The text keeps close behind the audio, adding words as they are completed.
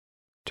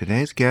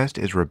Today's guest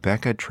is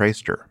Rebecca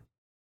Traister.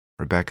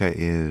 Rebecca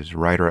is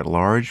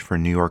writer-at-large for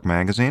New York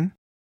Magazine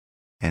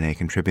and a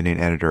contributing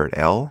editor at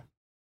Elle.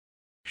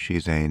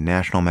 She's a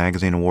National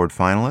Magazine Award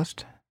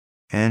finalist,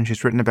 and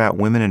she's written about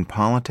women in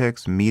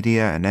politics,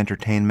 media, and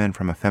entertainment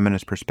from a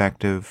feminist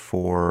perspective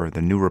for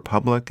The New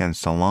Republic and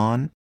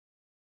Salon.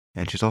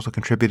 And she's also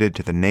contributed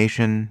to The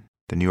Nation,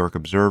 The New York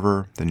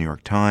Observer, The New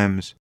York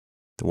Times,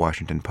 The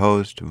Washington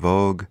Post,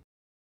 Vogue,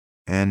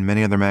 and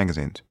many other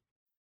magazines.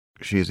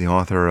 She is the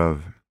author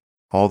of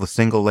All the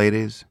Single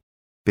Ladies,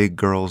 Big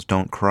Girls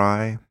Don't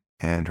Cry,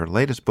 and her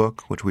latest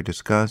book, which we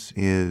discuss,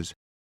 is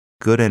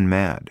Good and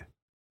Mad,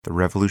 The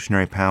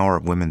Revolutionary Power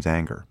of Women's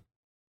Anger.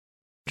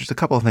 Just a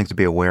couple of things to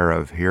be aware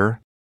of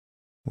here.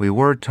 We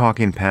were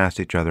talking past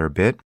each other a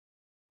bit.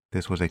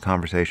 This was a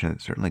conversation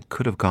that certainly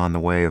could have gone the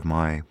way of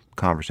my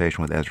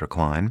conversation with Ezra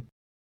Klein.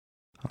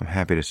 I'm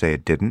happy to say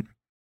it didn't.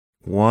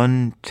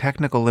 One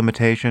technical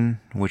limitation,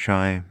 which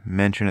I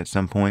mentioned at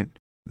some point,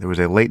 there was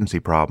a latency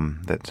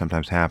problem that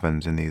sometimes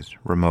happens in these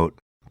remote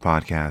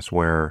podcasts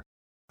where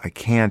I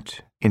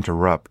can't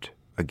interrupt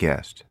a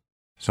guest.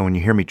 So when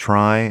you hear me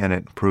try and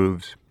it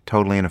proves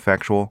totally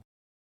ineffectual,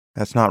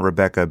 that's not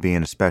Rebecca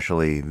being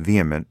especially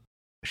vehement.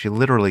 She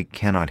literally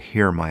cannot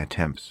hear my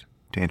attempts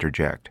to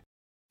interject.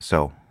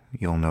 So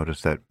you'll notice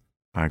that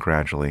I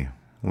gradually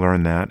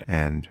learned that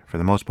and, for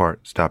the most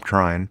part, stopped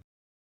trying.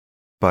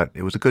 But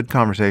it was a good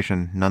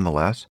conversation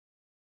nonetheless.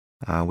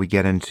 We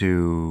get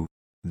into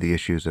the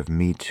issues of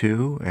Me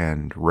Too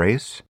and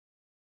race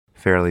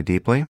fairly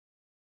deeply.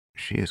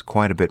 She is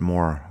quite a bit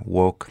more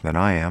woke than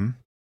I am.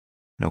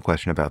 No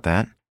question about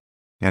that.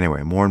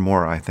 Anyway, more and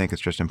more I think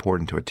it's just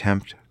important to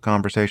attempt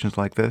conversations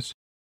like this.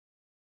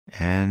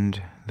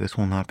 And this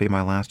will not be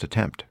my last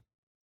attempt.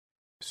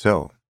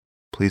 So,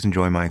 please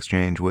enjoy my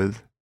exchange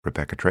with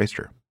Rebecca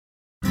Traister.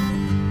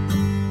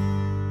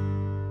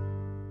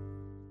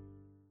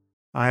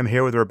 I'm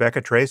here with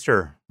Rebecca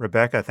Traister.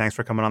 Rebecca, thanks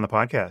for coming on the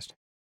podcast.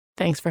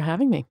 Thanks for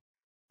having me.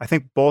 I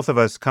think both of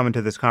us come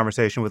into this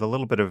conversation with a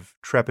little bit of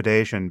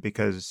trepidation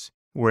because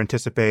we're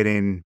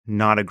anticipating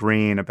not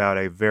agreeing about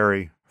a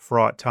very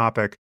fraught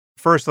topic.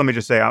 First, let me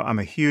just say I'm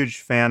a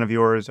huge fan of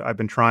yours. I've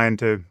been trying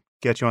to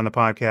get you on the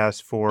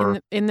podcast for...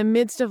 In the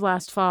midst of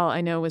last fall,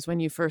 I know, was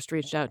when you first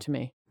reached out to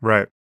me.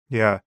 Right.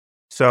 Yeah.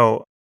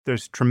 So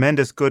there's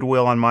tremendous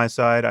goodwill on my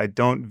side. I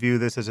don't view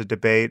this as a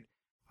debate.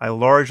 I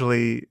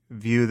largely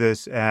view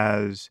this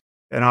as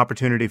an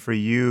opportunity for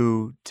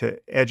you to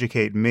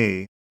educate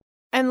me.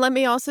 And let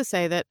me also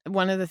say that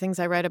one of the things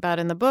I write about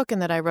in the book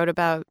and that I wrote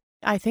about,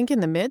 I think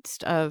in the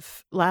midst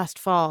of last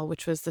fall,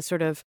 which was the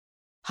sort of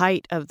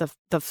height of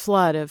the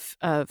flood of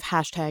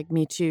hashtag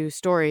 #MeToo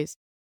stories,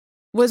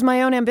 was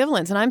my own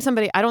ambivalence. And I'm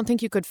somebody, I don't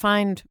think you could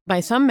find, by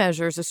some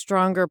measures, a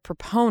stronger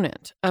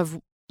proponent of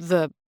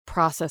the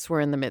process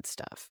we're in the midst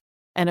of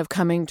and of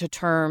coming to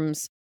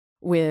terms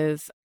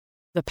with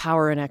the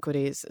power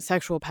inequities,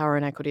 sexual power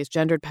inequities,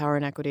 gendered power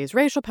inequities,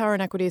 racial power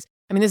inequities.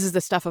 I mean, this is the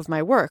stuff of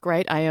my work,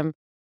 right? I am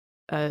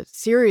a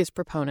serious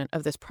proponent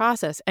of this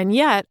process. And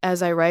yet,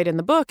 as I write in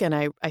the book, and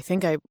I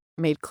think I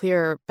made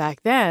clear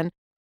back then,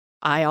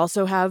 I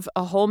also have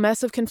a whole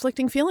mess of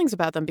conflicting feelings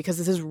about them because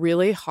this is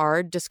really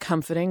hard,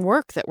 discomforting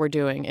work that we're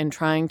doing in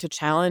trying to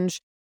challenge,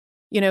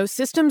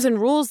 systems and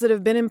rules that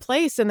have been in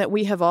place and that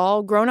we have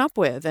all grown up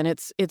with. And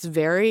it's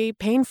very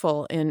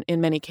painful in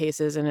many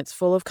cases, and it's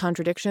full of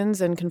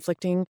contradictions and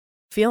conflicting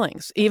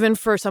feelings. Even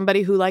for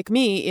somebody who, like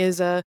me, is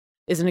an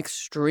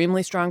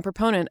extremely strong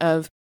proponent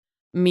of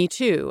Me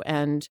Too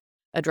and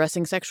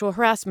addressing sexual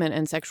harassment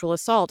and sexual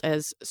assault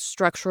as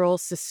structural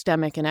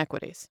systemic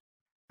inequities.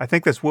 I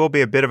think this will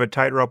be a bit of a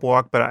tightrope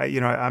walk, but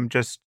I'm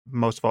just,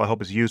 most of all, I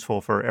hope it's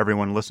useful for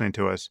everyone listening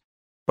to us.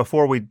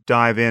 Before we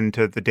dive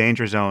into the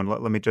danger zone,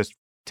 let me just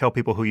tell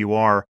people who you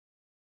are.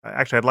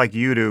 Actually, I'd like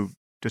you to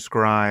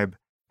describe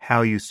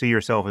how you see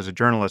yourself as a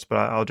journalist, but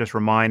I'll just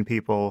remind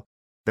people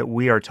that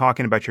we are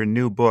talking about your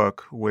new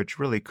book, which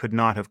really could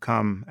not have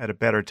come at a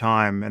better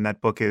time. And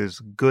that book is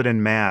Good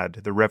and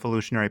Mad, The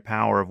Revolutionary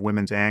Power of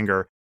Women's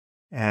Anger.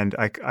 And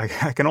I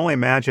can only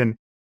imagine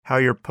how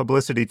your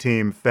publicity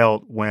team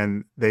felt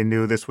when they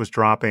knew this was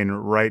dropping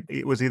right.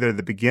 It was either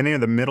the beginning or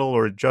the middle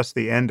or just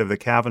the end of the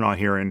Kavanaugh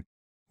hearing,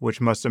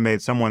 which must have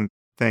made someone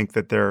think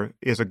that there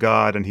is a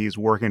God and he's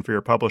working for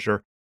your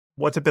publisher.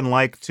 What's it been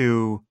like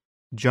to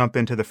jump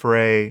into the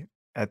fray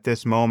at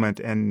this moment?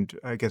 And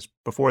I guess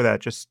before that,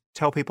 just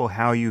tell people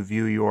how you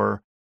view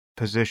your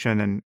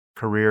position and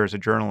career as a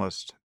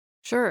journalist.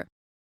 Sure.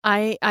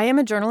 I am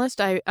a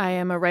journalist. I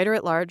am a writer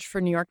at large for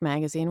New York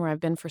Magazine, where I've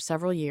been for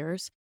several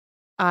years.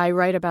 I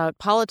write about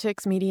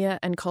politics, media,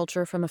 and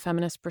culture from a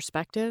feminist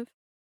perspective.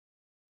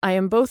 I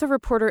am both a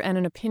reporter and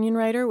an opinion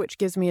writer, which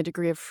gives me a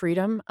degree of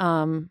freedom.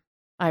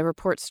 I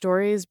report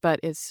stories, but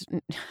it's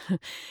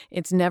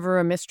never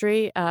a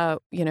mystery,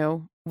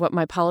 what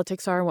my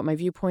politics are, what my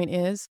viewpoint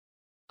is.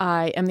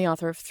 I am the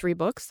author of 3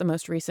 books. The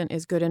most recent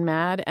is Good and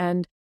Mad.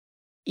 And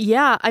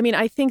yeah, I mean,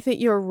 I think that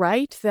you're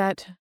right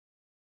that,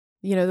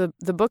 the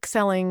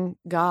book-selling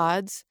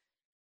gods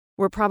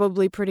we're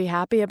probably pretty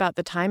happy about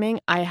the timing.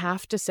 I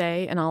have to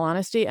say, in all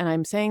honesty, and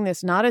I'm saying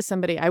this not as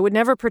somebody, I would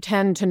never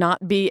pretend to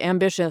not be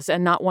ambitious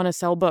and not want to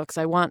sell books.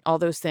 I want all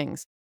those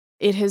things.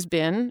 It has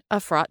been a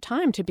fraught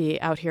time to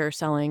be out here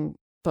selling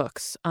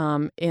books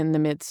in the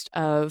midst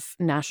of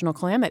national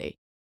calamity,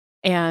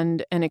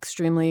 and an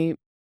extremely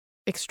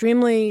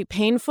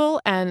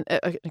painful and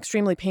an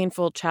extremely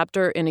painful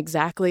chapter in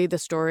exactly the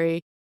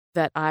story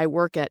that I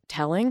work at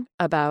telling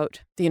about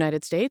the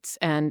United States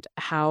and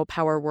how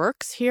power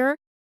works here.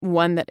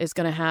 One that is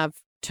going to have,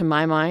 to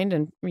my mind,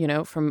 and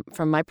from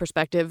my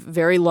perspective,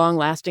 very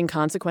long-lasting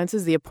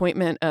consequences. The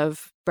appointment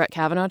of Brett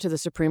Kavanaugh to the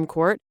Supreme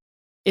Court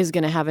is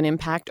going to have an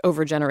impact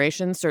over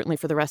generations, certainly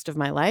for the rest of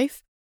my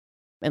life,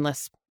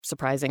 unless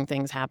surprising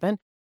things happen.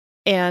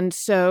 And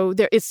so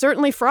it's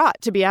certainly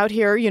fraught to be out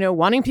here,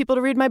 wanting people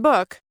to read my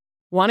book,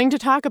 wanting to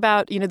talk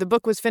about, the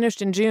book was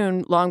finished in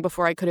June, long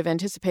before I could have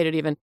anticipated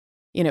even,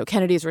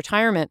 Kennedy's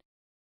retirement.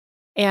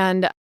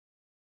 And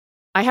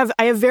I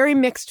have very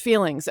mixed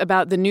feelings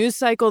about the news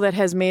cycle that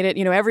has made it,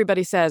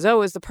 everybody says,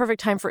 oh, it's the perfect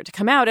time for it to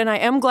come out. And I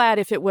am glad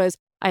if it was.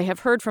 I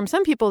have heard from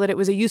some people that it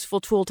was a useful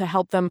tool to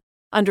help them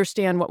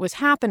understand what was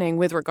happening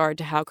with regard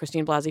to how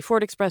Christine Blasey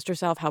Ford expressed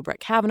herself, how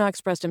Brett Kavanaugh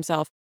expressed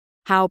himself,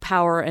 how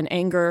power and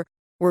anger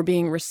were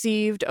being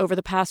received over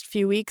the past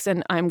few weeks.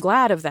 And I'm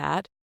glad of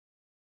that.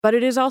 But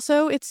it is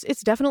also, it's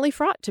definitely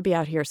fraught to be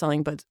out here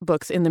selling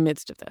books in the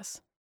midst of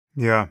this.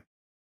 Yeah.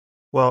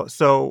 Well,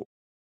 so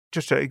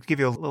just to give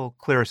you a little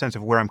clearer sense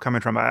of where I'm coming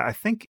from, I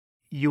think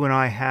you and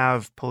I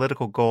have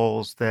political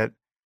goals that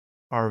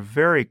are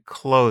very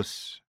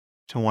close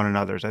to one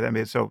another's. I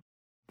mean, so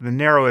the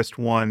narrowest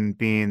one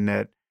being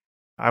that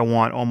I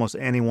want almost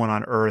anyone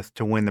on earth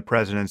to win the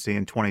presidency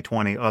in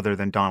 2020 other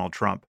than Donald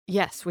Trump.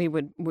 Yes, we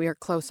are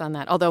close on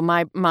that. Although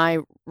my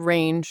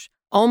range,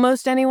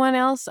 almost anyone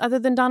else other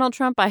than Donald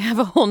Trump, I have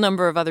a whole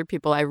number of other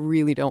people I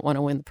really don't want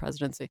to win the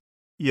presidency.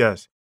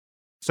 Yes.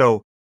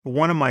 So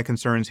one of my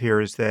concerns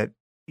here is that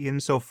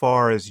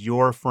insofar as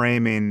your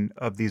framing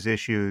of these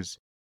issues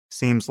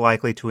seems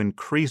likely to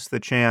increase the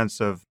chance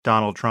of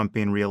Donald Trump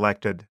being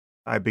reelected,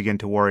 I begin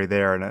to worry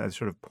there, and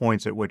sort of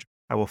points at which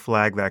I will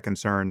flag that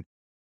concern.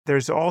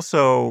 There's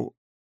also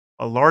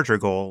a larger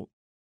goal,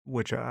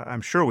 which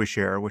I'm sure we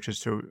share, which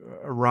is to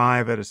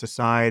arrive at a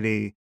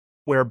society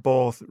where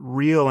both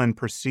real and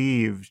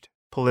perceived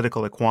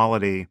political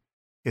equality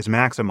is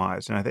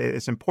maximized. And I think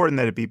it's important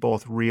that it be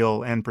both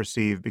real and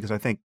perceived, because I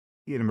think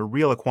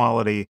real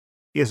equality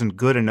isn't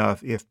good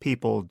enough if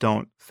people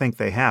don't think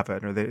they have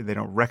it or they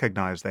don't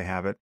recognize they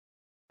have it.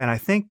 And I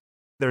think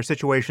there are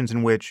situations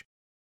in which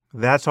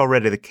that's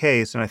already the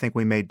case, and I think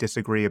we may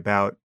disagree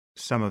about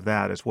some of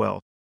that as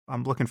well.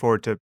 I'm looking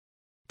forward to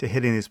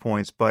hitting these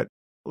points, but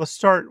let's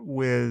start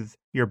with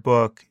your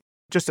book.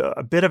 Just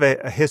a bit of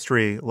a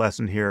history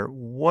lesson here.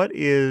 What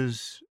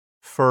is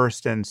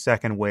first and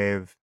second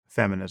wave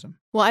feminism?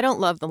 Well, I don't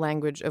love the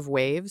language of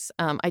waves.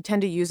 I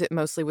tend to use it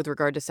mostly with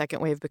regard to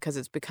second wave because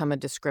it's become a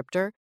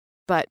descriptor.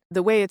 But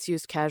the way it's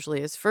used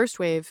casually is first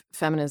wave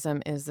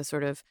feminism is the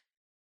sort of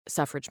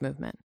suffrage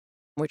movement,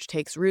 which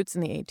takes roots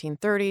in the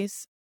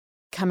 1830s,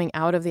 coming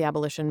out of the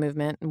abolition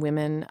movement,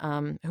 women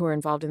who are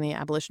involved in the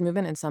abolition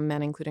movement, and some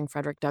men, including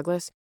Frederick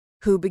Douglass,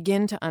 who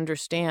begin to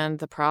understand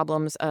the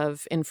problems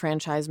of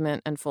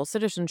enfranchisement and full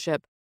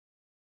citizenship,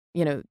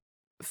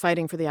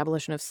 fighting for the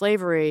abolition of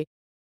slavery,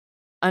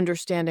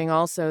 understanding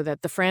also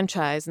that the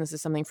franchise, and this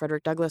is something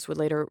Frederick Douglass would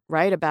later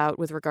write about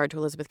with regard to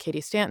Elizabeth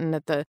Cady Stanton,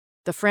 that the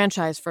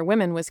franchise for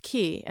women was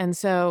key. And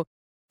so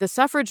the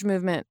suffrage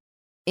movement,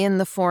 in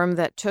the form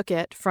that took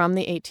it from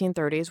the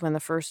 1830s, when the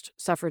first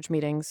suffrage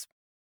meetings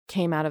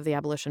came out of the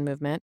abolition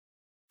movement,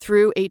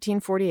 through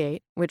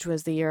 1848, which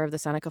was the year of the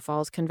Seneca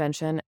Falls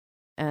Convention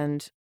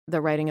and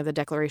the writing of the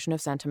Declaration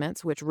of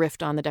Sentiments, which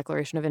riffed on the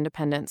Declaration of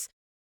Independence,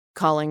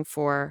 calling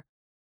for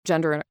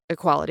gender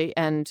equality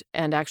and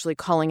actually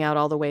calling out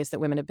all the ways that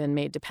women have been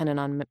made dependent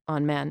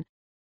on men,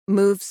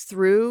 moves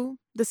through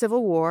the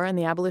Civil War and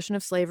the abolition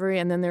of slavery,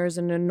 and then there is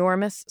an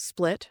enormous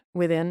split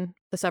within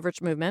the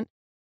suffrage movement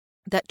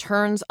that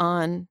turns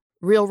on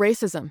real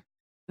racism,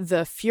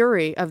 the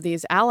fury of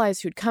these allies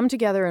who'd come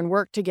together and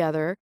worked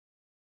together,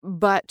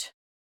 but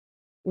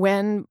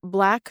when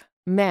Black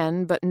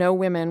men, but no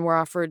women, were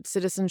offered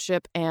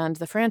citizenship and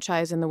the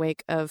franchise in the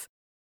wake of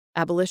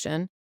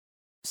abolition,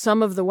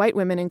 some of the white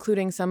women,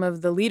 including some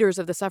of the leaders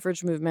of the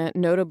suffrage movement,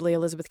 notably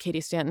Elizabeth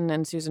Cady Stanton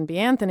and Susan B.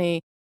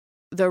 Anthony,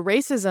 the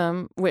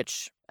racism,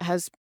 which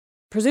has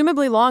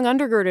presumably long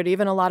undergirded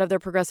even a lot of their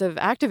progressive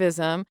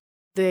activism,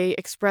 they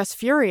express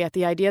fury at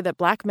the idea that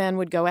Black men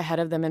would go ahead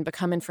of them and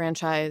become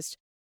enfranchised,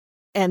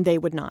 and they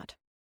would not.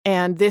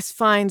 And this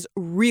finds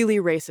really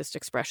racist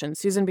expression.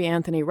 Susan B.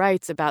 Anthony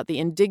writes about the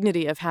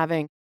indignity of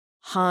having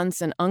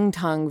Hans and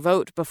Ungtung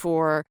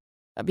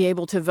be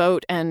able to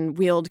vote and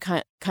wield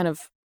kind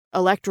of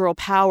electoral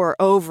power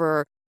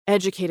over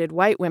educated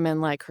white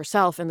women like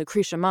herself and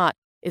Lucretia Mott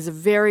is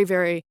very,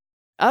 very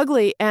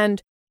ugly.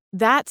 And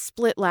that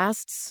split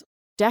lasts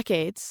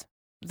decades.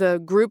 The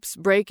groups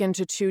break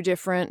into two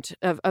different,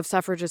 of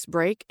suffragists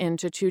break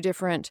into two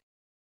different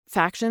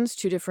factions,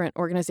 two different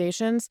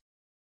organizations.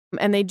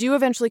 And they do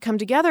eventually come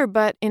together.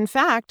 But in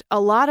fact, a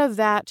lot of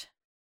that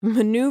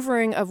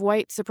maneuvering of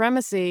white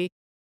supremacy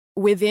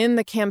within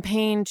the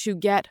campaign to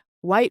get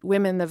white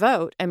women the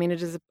vote, I mean,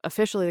 it is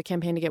officially the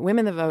campaign to get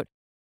women the vote,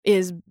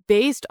 is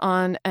based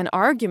on an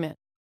argument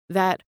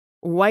that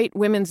white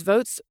women's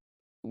votes,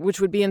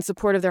 which would be in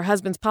support of their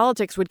husbands'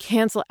 politics, would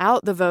cancel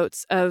out the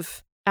votes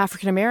of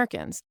African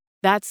Americans.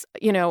 That's,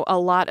 a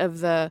lot of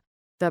the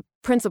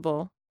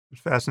principle.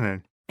 It's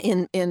fascinating.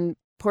 In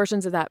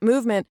portions of that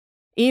movement,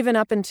 even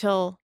up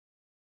until,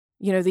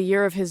 the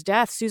year of his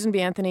death, Susan B.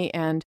 Anthony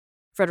and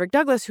Frederick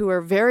Douglass, who were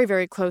very,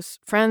 very close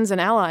friends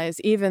and allies,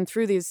 even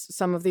through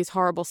some of these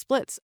horrible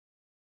splits,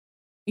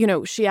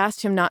 she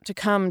asked him not to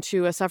come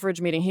to a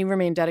suffrage meeting. He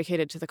remained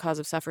dedicated to the cause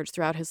of suffrage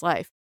throughout his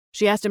life.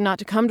 She asked him not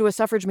to come to a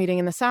suffrage meeting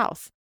in the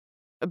South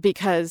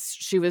because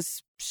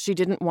she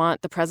didn't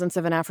want the presence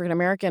of an African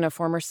American, a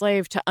former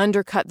slave, to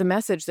undercut the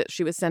message that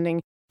she was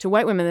sending to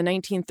white women. The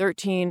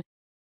 1913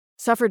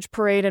 suffrage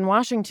parade in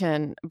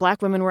Washington,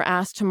 Black women were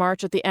asked to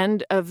march at the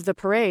end of the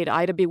parade.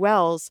 Ida B.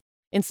 Wells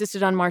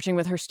insisted on marching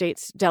with her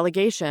state's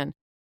delegation.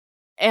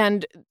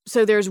 And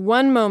so there's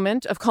one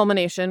moment of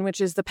culmination,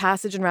 which is the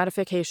passage and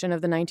ratification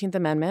of the 19th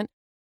Amendment,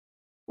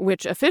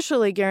 which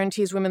officially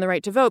guarantees women the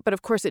right to vote. But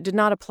of course, it did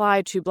not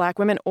apply to Black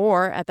women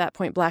or, at that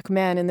point, Black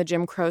men in the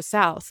Jim Crow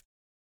South.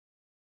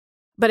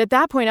 But at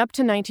that point, up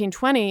to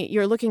 1920,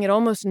 you're looking at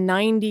almost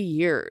 90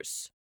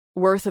 years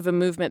worth of a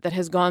movement that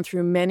has gone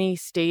through many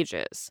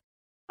stages.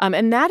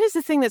 And that is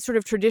the thing that's sort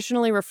of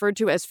traditionally referred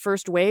to as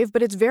first wave,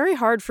 but it's very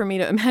hard for me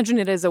to imagine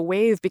it as a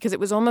wave because it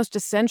was almost a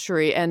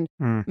century, and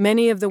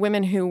many of the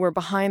women who were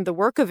behind the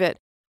work of it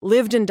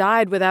lived and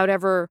died without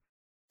ever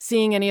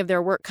seeing any of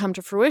their work come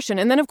to fruition.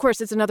 And then, of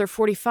course, it's another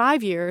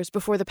 45 years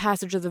before the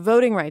passage of the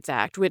Voting Rights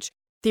Act, which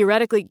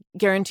theoretically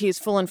guarantees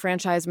full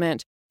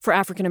enfranchisement for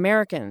African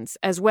Americans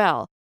as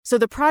well. So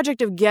the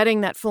project of getting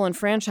that full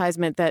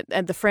enfranchisement,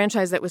 the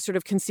franchise that was sort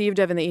of conceived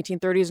of in the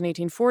 1830s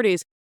and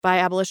 1840s by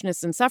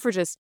abolitionists and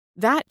suffragists,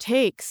 that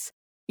takes,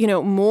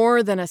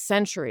 more than a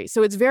century.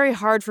 So it's very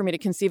hard for me to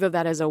conceive of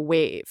that as a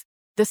wave.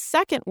 The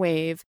second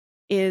wave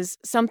is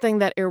something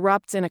that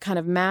erupts in a kind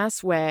of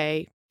mass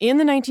way in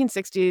the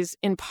 1960s,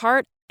 in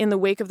part in the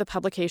wake of the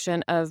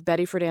publication of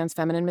Betty Friedan's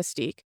Feminine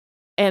Mystique,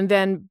 and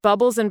then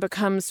bubbles and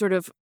becomes sort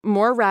of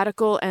more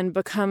radical and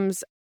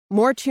becomes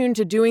more tuned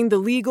to doing the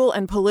legal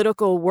and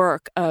political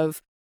work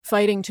of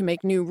fighting to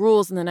make new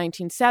rules in the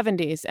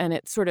 1970s. And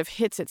it sort of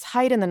hits its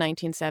height in the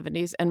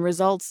 1970s and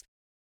results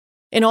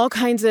in all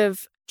kinds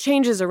of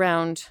changes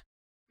around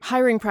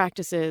hiring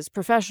practices,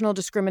 professional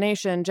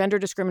discrimination, gender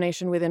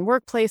discrimination within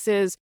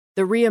workplaces,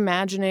 the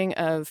reimagining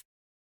of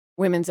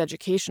women's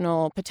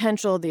educational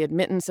potential, the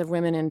admittance of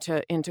women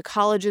into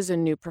colleges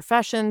and new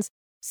professions,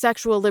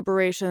 sexual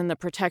liberation, the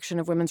protection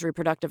of women's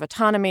reproductive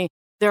autonomy.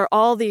 There are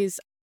all these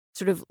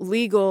sort of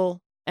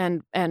legal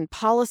and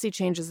policy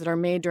changes that are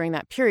made during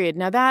that period.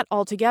 Now, that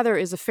altogether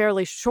is a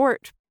fairly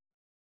short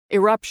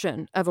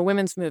eruption of a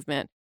women's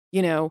movement,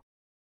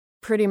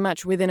 pretty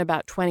much within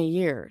about 20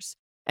 years.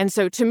 And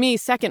so to me,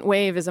 second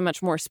wave is a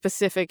much more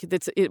specific,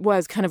 it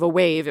was kind of a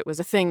wave. It was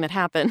a thing that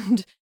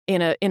happened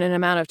in an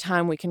amount of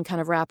time we can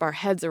kind of wrap our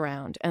heads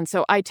around. And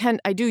so I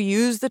do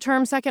use the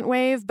term second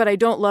wave, but I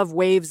don't love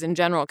waves in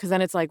general, because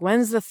then it's like,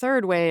 when's the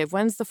third wave?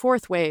 When's the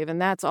fourth wave? And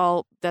that's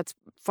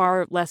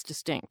far less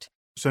distinct.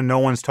 So no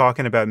one's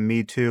talking about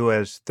Me Too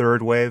as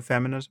third wave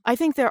feminism? I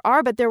think there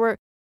are, but there were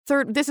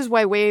this is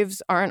why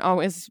waves aren't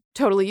always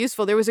totally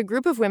useful. There was a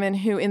group of women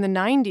who in the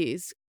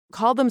 90s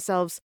called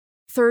themselves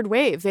third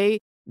wave.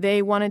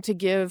 They wanted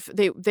to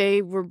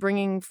they were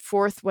bringing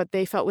forth what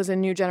they felt was a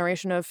new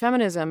generation of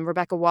feminism.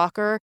 Rebecca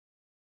Walker,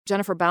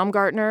 Jennifer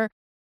Baumgartner,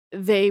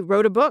 they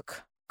wrote a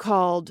book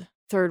called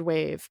Third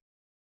Wave.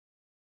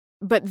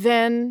 But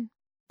then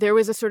there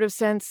was a sort of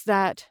sense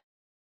that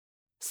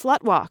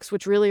slut walks,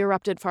 which really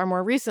erupted far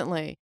more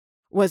recently,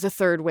 was a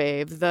third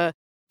wave. The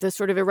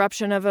sort of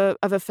eruption of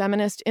a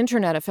feminist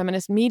internet, a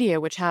feminist media,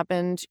 which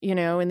happened,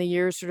 in the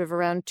years sort of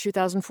around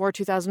 2004,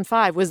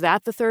 2005. Was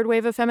that the third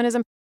wave of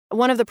feminism?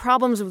 One of the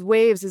problems with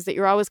waves is that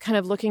you're always kind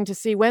of looking to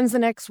see when's the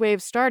next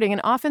wave starting. And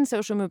often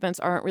social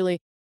movements aren't really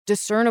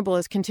discernible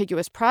as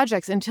contiguous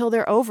projects until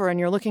they're over and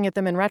you're looking at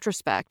them in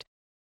retrospect,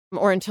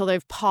 or until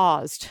they've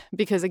paused,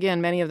 because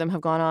again, many of them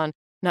have gone on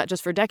not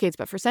just for decades,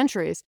 but for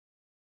centuries.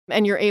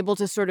 And you're able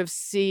to sort of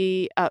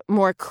see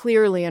more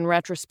clearly in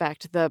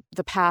retrospect the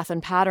path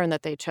and pattern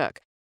that they took.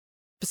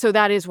 So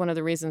that is one of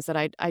the reasons that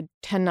I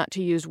tend not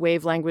to use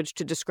wave language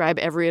to describe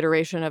every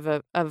iteration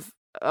of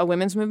a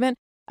women's movement.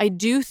 I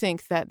do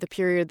think that the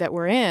period that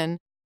we're in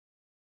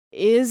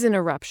is an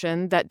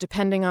eruption that,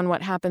 depending on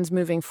what happens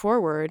moving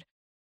forward,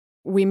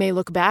 we may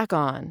look back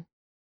on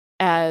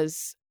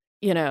as,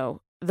 the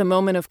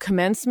moment of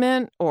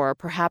commencement or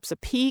perhaps a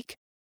peak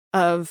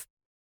of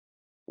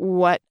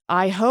what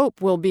I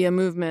hope will be a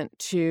movement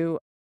to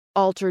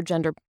alter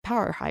gender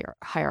power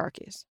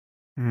hierarchies.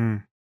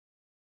 Mm.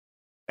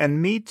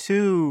 And Me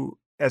Too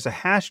as a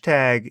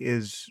hashtag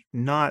is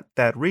not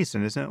that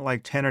recent, isn't it?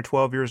 Like 10 or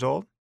 12 years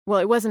old? well,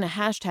 it wasn't a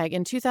hashtag.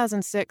 In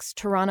 2006,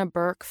 Tarana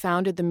Burke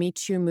founded the Me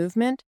Too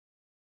movement.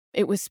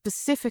 It was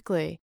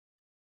specifically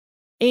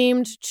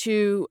aimed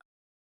to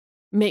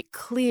make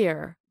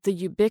clear the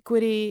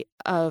ubiquity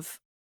of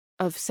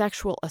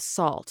sexual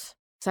assault,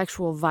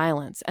 sexual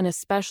violence, and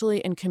especially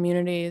in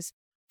communities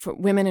for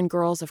women and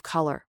girls of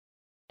color.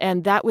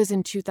 And that was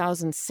in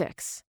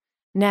 2006.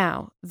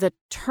 Now, the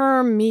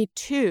term Me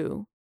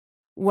Too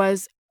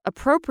was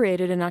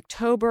appropriated in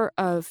October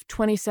of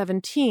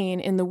 2017,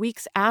 in the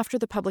weeks after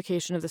the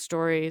publication of the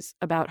stories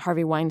about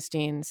Harvey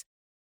Weinstein's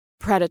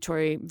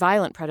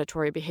violent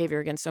predatory behavior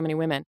against so many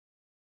women.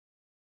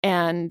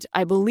 And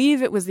I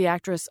believe it was the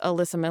actress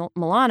Alyssa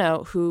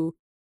Milano who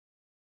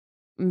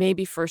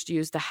maybe first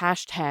used the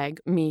hashtag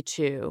Me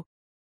Too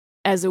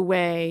as a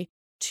way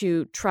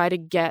to try to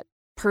get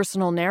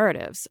personal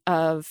narratives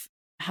of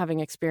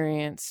having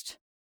experienced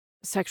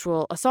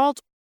sexual assault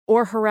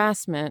or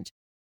harassment,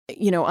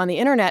 on the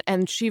internet.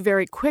 And she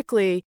very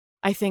quickly,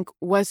 I think,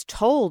 was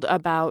told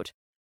about,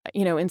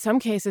 in some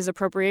cases,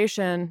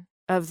 appropriation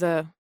of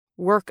the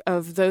work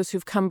of those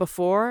who've come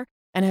before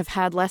and have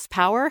had less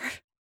power,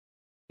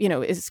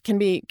 can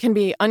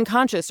be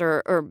unconscious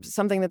or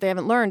something that they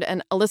haven't learned.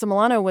 And Alyssa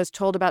Milano was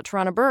told about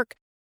Tarana Burke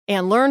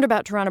and learned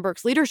about Tarana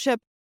Burke's leadership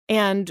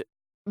and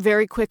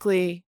very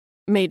quickly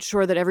made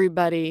sure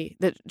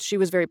that she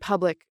was very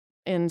public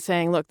in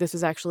saying, look, this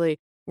is actually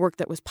work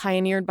that was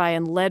pioneered by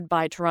and led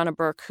by Tarana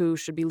Burke, who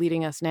should be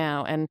leading us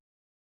now. And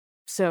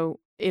so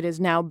it is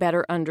now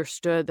better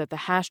understood that the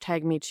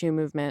hashtag Me Too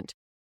movement,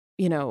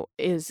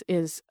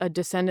 is a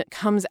descendant,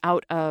 comes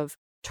out of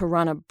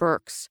Tarana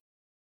Burke's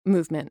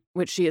movement,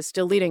 which she is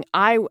still leading.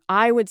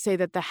 I would say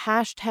that the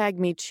hashtag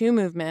Me Too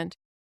movement,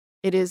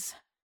 it is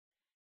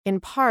in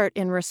part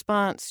in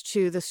response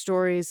to the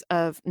stories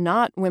of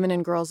not women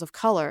and girls of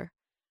color,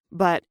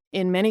 but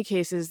in many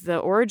cases, the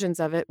origins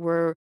of it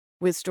were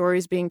with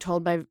stories being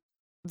told by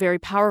very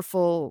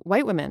powerful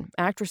white women,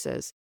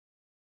 actresses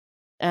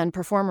and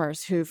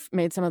performers who've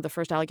made some of the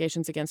first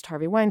allegations against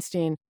Harvey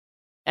Weinstein.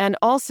 And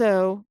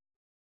also,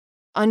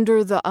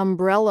 under the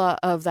umbrella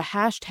of the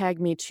hashtag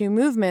Me Too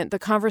movement, the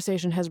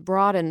conversation has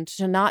broadened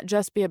to not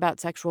just be about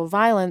sexual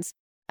violence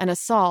and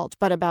assault,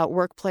 but about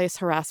workplace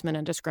harassment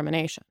and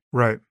discrimination.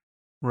 Right.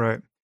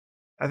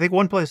 I think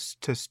one place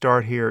to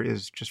start here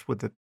is just with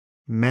the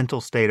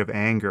mental state of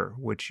anger,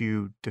 which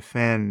you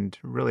defend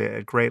really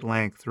at great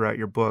length throughout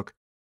your book.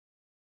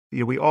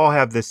 We all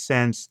have this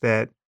sense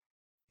that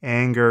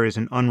anger is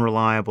an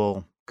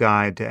unreliable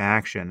guide to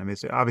action. I mean,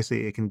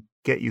 obviously it can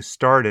get you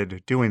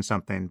started doing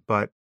something,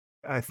 but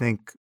I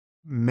think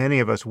many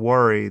of us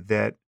worry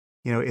that,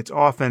 it's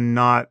often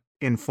not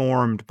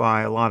informed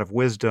by a lot of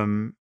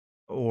wisdom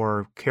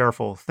or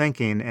careful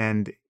thinking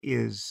and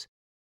is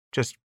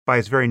just by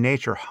its very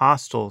nature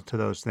hostile to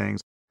those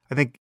things. I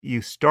think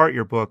you start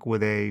your book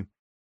with a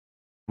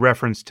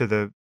reference to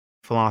the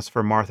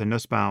philosopher Martha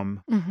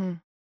Nussbaum,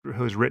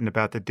 who's written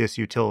about the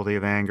disutility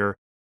of anger.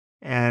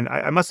 And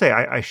I must say,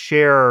 I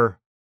share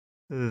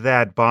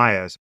that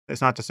bias.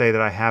 It's not to say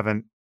that I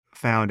haven't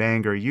found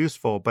anger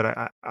useful,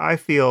 but I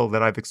feel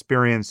that I've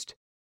experienced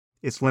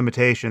its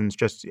limitations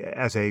just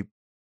as a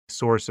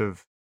source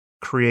of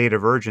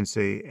creative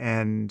urgency.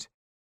 And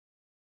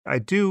I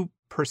do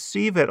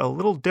perceive it a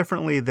little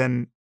differently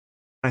than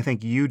I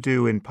think you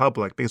do in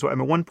public. Because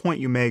one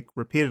point you make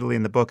repeatedly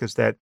in the book is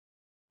that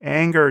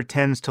anger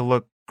tends to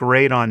look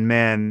great on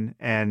men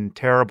and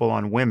terrible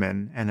on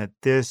women, and that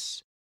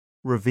this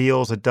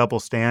reveals a double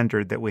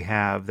standard that we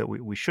have that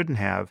we shouldn't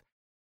have.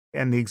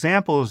 And the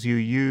examples you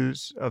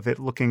use of it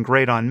looking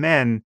great on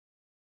men,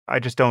 I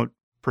just don't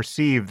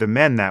perceive the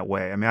men that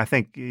way. I mean, I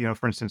think,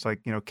 for instance,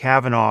 like,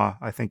 Kavanaugh,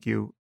 I think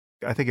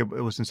it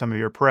was in some of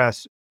your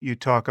press, you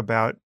talk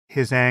about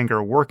his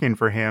anger working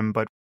for him,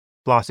 but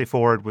Blasey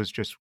Ford was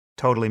just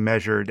totally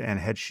measured, and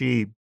had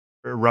she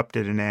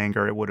erupted in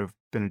anger, it would have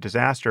been a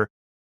disaster.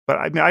 But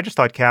I mean, I just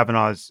thought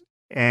Kavanaugh's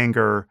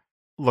anger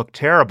looked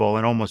terrible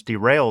and almost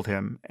derailed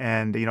him.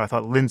 And, I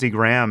thought Lindsey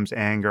Graham's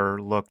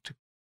anger looked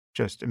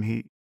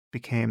he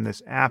became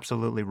this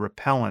absolutely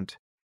repellent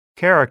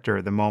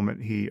character the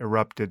moment he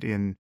erupted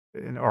in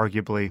an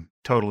arguably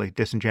totally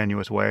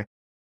disingenuous way.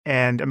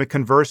 And I mean,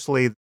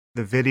 conversely,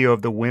 the video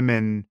of the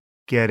women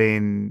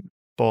getting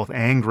both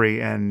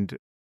angry and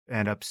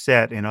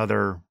upset in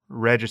other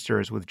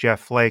registers with Jeff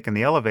Flake in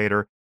the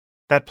elevator,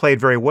 that played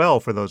very well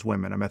for those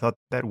women. I mean, I thought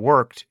that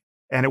worked.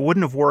 And it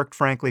wouldn't have worked,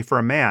 frankly, for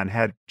a man.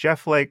 Had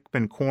Jeff Flake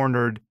been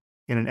cornered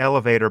in an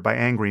elevator by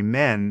angry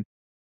men,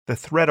 the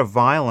threat of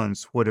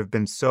violence would have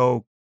been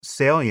so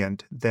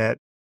salient that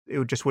it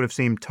would have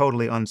seemed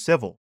totally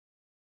uncivil.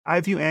 I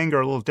view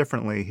anger a little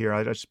differently here.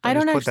 I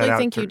don't actually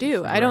think you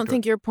do. I don't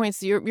think your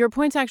points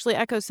actually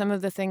echo some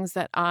of the things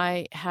that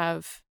I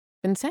have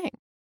been saying.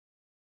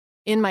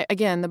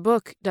 The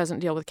book doesn't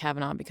deal with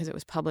Kavanaugh because it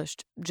was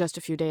published just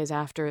a few days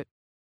after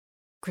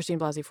Christine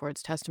Blasey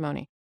Ford's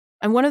testimony.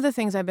 And one of the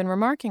things I've been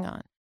remarking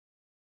on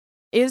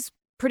is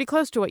pretty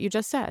close to what you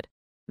just said,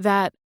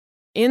 that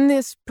in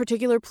this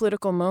particular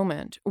political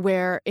moment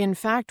where, in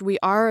fact, we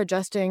are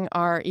adjusting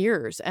our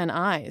ears and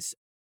eyes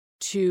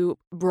to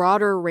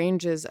broader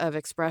ranges of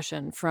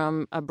expression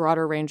from a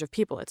broader range of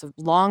people. It's a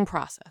long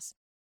process.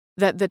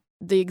 That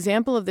the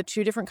example of the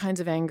two different kinds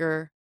of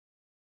anger,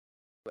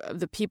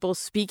 the people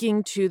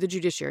speaking to the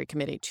Judiciary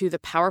Committee, to the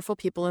powerful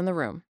people in the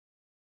room,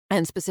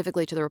 and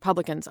specifically to the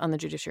Republicans on the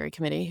Judiciary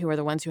Committee, who are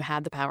the ones who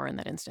had the power in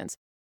that instance,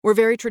 were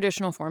very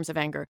traditional forms of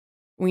anger.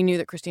 We knew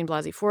that Christine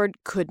Blasey Ford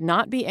could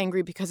not be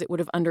angry because it would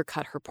have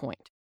undercut her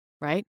point,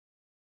 right?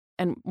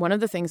 And one of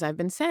the things I've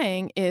been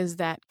saying is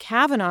that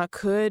Kavanaugh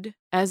could,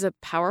 as a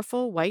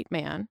powerful white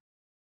man,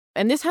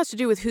 and this has to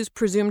do with who's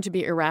presumed to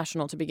be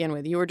irrational to begin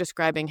with. You were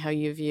describing how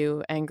you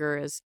view anger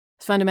as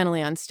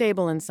fundamentally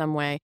unstable in some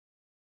way.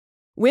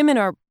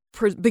 Women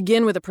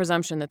begin with a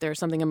presumption that there's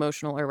something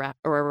emotional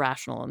or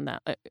irrational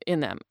in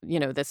them.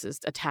 This is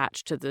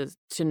attached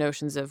to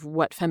notions of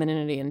what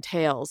femininity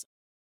entails.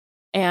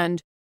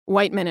 And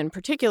white men in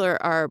particular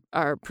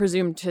are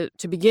presumed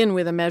to begin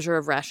with a measure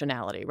of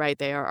rationality, right?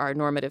 They are our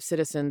normative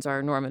citizens,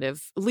 our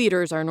normative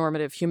leaders, our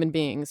normative human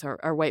beings,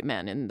 are white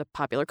men in the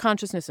popular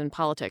consciousness and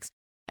politics.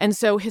 And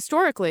so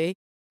historically,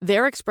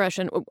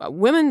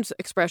 women's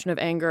expression of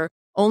anger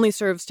only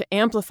serves to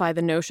amplify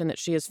the notion that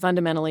she is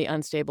fundamentally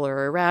unstable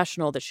or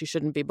irrational, that she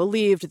shouldn't be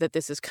believed, that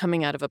this is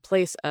coming out of a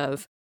place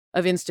of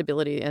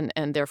instability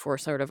and therefore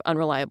sort of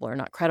unreliable or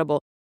not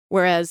credible.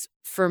 Whereas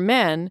for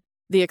men,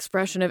 the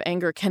expression of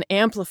anger can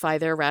amplify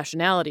their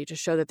rationality to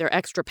show that they're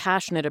extra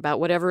passionate about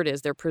whatever it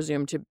is they're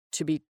presumed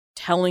to be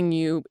telling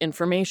you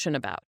information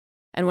about.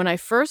 And when I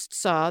first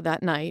saw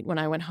that night, when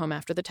I went home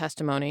after the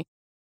testimony,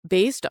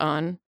 based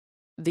on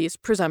these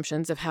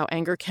presumptions of how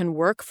anger can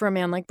work for a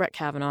man like Brett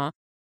Kavanaugh,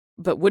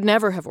 but would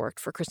never have worked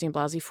for Christine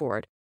Blasey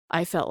Ford,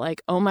 I felt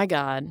like, oh my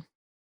God,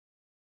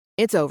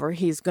 it's over.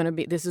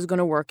 This is going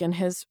to work in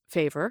his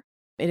favor.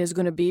 It is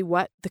going to be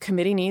what the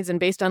committee needs. And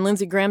based on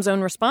Lindsey Graham's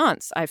own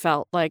response, I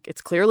felt like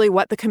it's clearly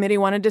what the committee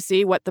wanted to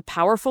see, what the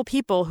powerful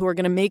people who are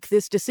going to make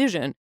this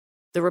decision,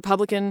 the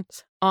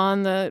Republicans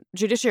on the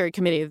Judiciary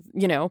Committee,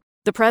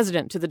 the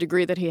president, to the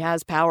degree that he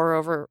has power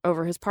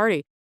over his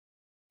party,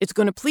 it's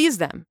going to please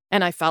them.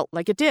 And I felt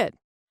like it did.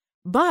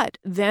 But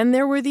then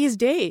there were these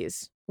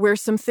days where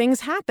some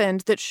things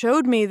happened that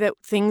showed me that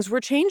things were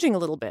changing a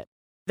little bit.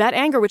 That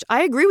anger, which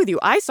I agree with you,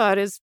 I saw it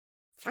as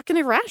fucking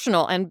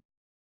irrational. And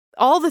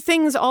all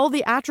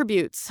the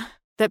attributes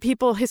that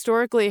people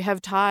historically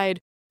have tied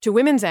to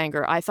women's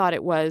anger, I thought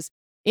it was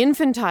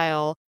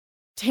infantile,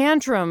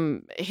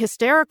 tantrum,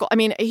 hysterical. I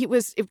mean,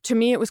 to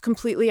me, it was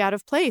completely out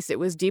of place. It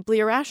was deeply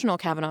irrational,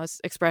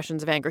 Kavanaugh's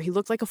expressions of anger. He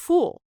looked like a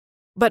fool.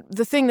 But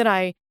the thing that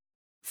I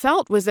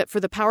felt was that for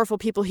the powerful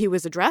people he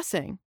was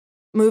addressing,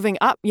 moving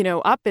up,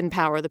 up in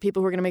power, the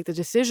people who were going to make the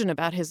decision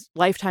about his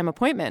lifetime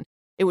appointment,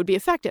 it would be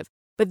effective.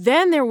 But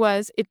then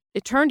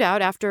it turned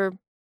out after,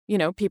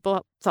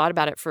 people thought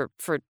about it for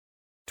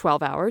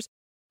 12 hours,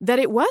 that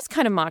it was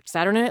kind of mocked.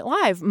 Saturday Night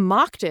Live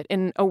mocked it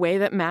in a way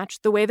that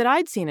matched the way that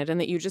I'd seen it and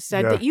that you just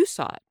said that you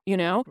saw it,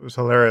 It was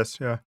hilarious,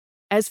 yeah.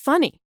 As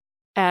funny,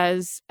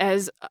 as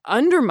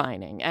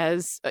undermining,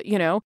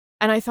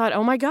 and I thought,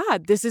 oh my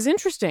God, this is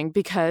interesting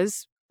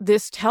because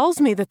this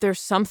tells me that there's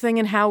something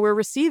in how we're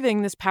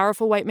receiving this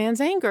powerful white man's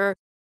anger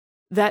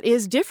that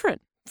is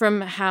different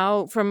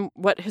from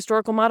what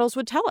historical models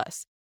would tell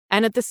us.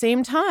 And at the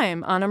same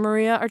time, Anna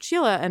Maria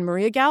Archila and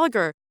Maria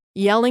Gallagher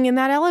yelling in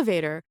that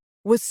elevator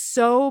was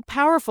so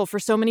powerful for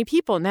so many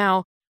people.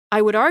 Now,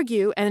 I would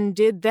argue, and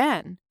did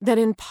then, that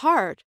in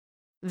part,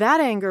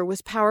 that anger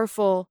was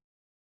powerful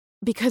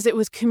because it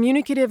was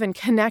communicative and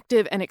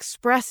connective and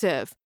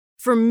expressive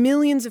for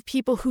millions of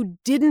people who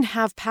didn't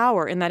have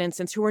power in that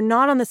instance, who were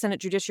not on the Senate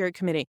Judiciary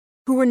Committee,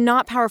 who were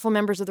not powerful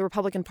members of the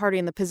Republican Party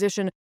in the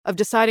position of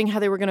deciding how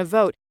they were going to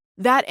vote.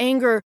 That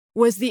anger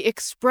was the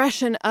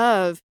expression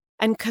of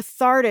and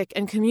cathartic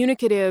and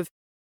communicative,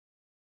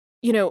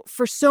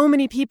 for so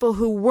many people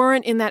who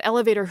weren't in that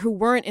elevator, who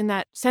weren't in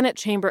that Senate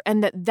chamber,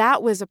 and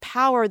that was a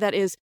power that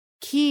is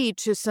key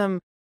to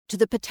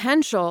the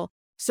potential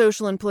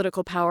social and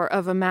political power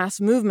of a mass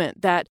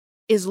movement that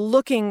is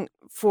looking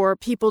for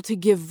people to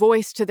give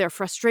voice to their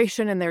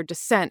frustration and their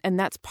dissent. And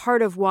that's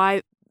part of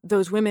why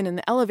those women in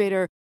the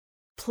elevator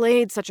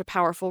played such a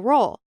powerful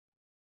role.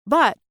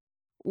 But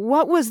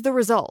what was the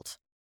result?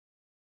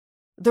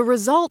 The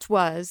result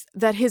was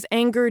that his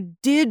anger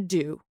did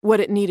do what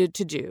it needed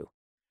to do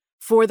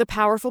for the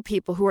powerful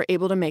people who were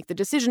able to make the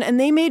decision. And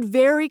they made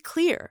very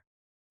clear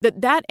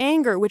that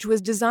anger, which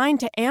was designed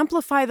to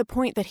amplify the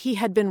point that he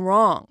had been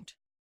wronged,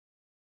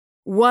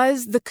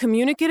 was the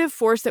communicative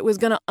force that was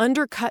going to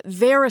undercut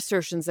their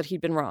assertions that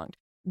he'd been wronged.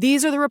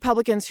 These are the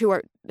Republicans who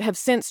have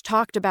since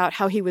talked about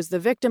how he was the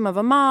victim of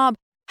a mob,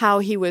 how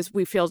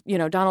we feel,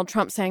 Donald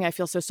Trump saying, I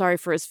feel so sorry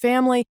for his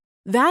family.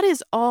 That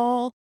is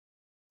all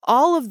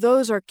of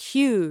those are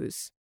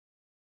cues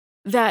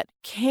that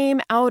came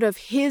out of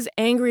his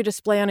angry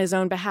display on his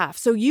own behalf.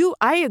 So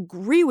I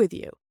agree with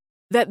you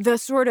that the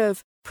sort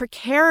of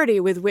precarity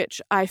with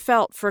which I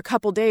felt for a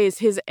couple days,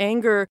 his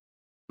anger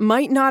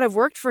might not have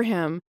worked for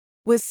him,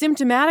 was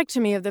symptomatic to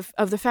me of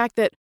the fact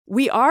that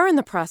we are in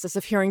the process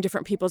of hearing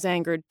different people's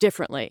anger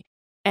differently.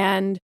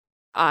 And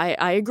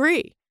I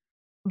agree.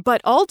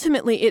 But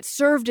ultimately, it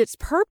served its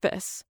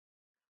purpose,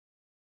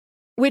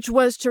 which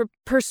was to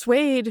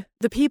persuade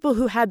the people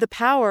who had the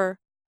power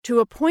to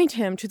appoint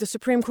him to the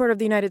Supreme Court of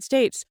the United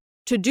States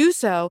to do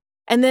so,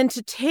 and then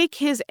to take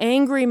his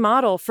angry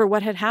model for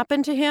what had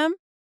happened to him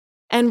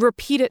and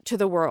repeat it to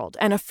the world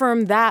and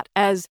affirm that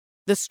as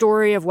the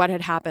story of what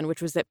had happened,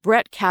 which was that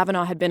Brett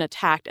Kavanaugh had been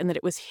attacked and that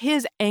it was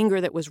his anger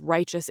that was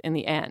righteous in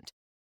the end.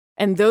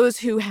 And those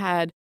who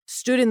had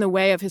stood in the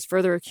way of his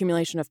further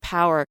accumulation of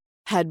power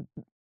had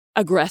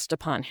aggressed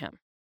upon him.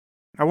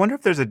 I wonder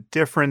if there's a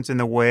difference in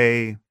the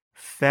way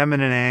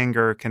feminine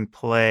anger can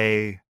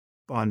play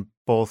on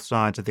both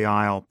sides of the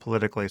aisle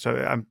politically. So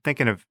I'm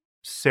thinking of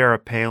Sarah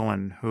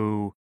Palin,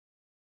 who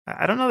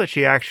I don't know that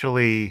she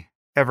actually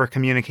ever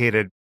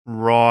communicated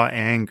raw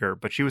anger,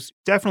 but she was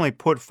definitely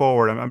put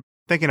forward. I'm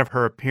thinking of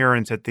her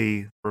appearance at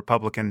the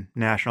Republican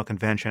National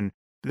Convention.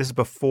 This is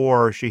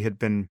before she had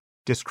been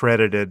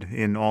discredited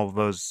in all of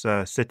those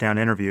sit-down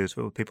interviews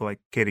with people like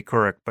Katie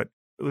Couric, but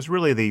it was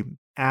really the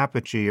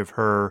apogee of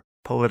her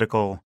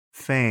political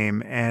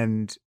fame.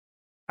 And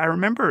I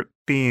remember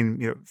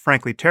being,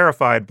 frankly,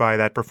 terrified by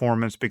that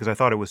performance because I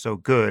thought it was so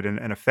good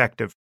and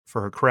effective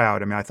for her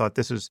crowd. I mean, I thought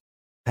this is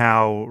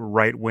how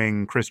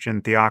right-wing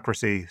Christian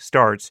theocracy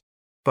starts.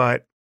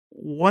 But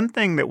one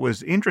thing that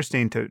was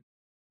interesting to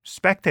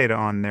spectate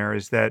on there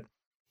is that,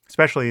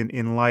 especially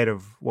in light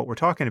of what we're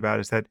talking about,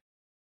 is that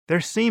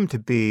there seemed to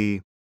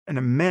be an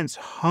immense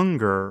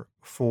hunger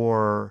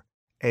for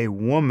a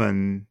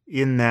woman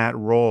in that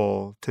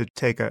role to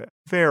take a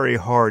very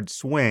hard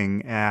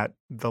swing at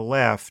the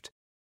left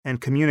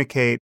and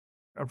communicate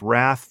a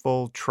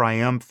wrathful,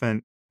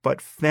 triumphant,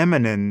 but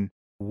feminine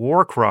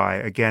war cry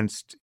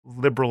against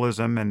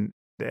liberalism and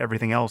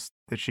everything else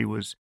that she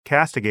was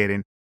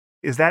castigating.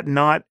 Is that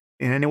not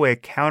in any way a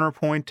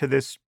counterpoint to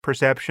this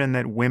perception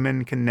that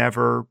women can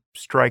never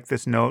strike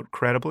this note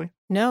credibly?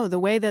 No, the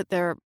way that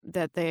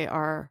they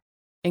are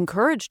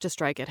encouraged to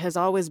strike it has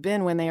always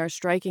been when they are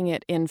striking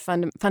it in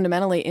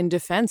fundamentally in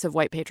defense of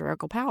white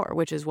patriarchal power,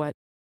 which is what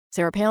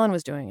Sarah Palin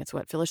was doing. It's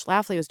what Phyllis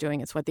Schlafly was doing.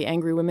 It's what the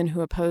angry women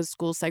who opposed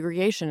school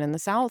segregation in the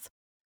South,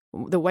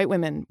 the white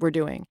women, were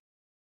doing.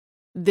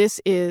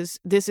 This is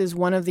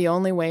one of the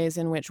only ways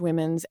in which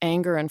women's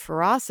anger and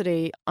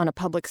ferocity on a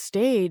public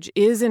stage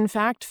is in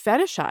fact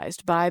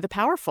fetishized by the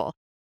powerful,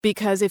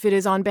 because if it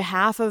is on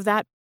behalf of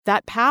that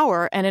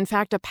power, and in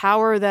fact a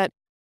power that,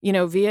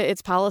 via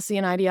its policy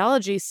and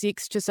ideology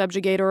seeks to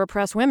subjugate or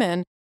oppress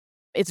women,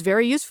 it's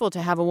very useful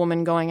to have a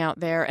woman going out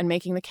there and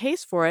making the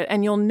case for it.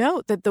 And you'll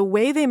note that the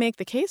way they make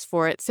the case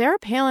for it, Sarah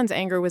Palin's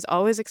anger was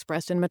always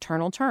expressed in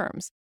maternal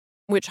terms,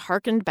 which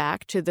harkened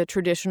back to the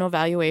traditional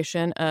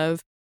valuation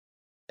of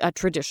a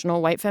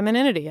traditional white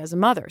femininity as a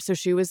mother. So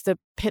she was the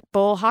pit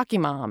bull hockey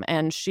mom,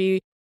 and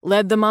she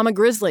led the Mama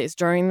Grizzlies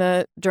during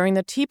the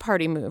Tea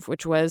Party move,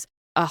 which was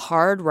a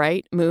hard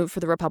right move for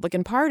the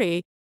Republican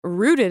Party,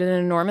 rooted in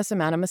an enormous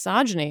amount of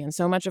misogyny. And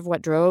so much of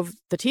what drove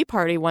the Tea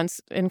Party once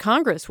in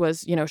Congress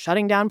was,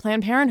 shutting down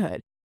Planned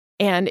Parenthood.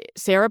 And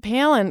Sarah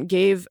Palin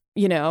gave,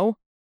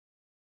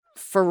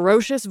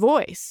 ferocious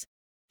voice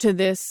to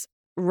this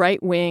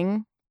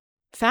right-wing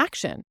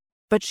faction.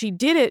 But she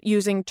did it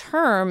using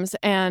terms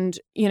and,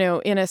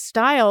 in a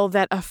style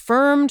that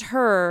affirmed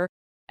her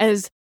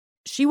as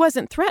she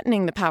wasn't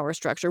threatening the power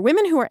structure.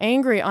 Women who are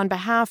angry on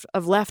behalf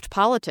of left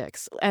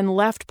politics and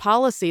left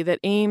policy that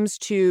aims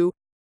to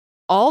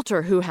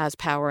alter who has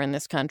power in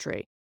this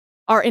country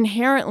are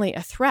inherently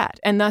a threat,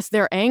 and thus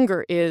their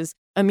anger is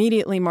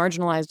immediately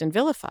marginalized and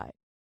vilified.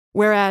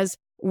 Whereas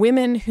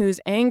women whose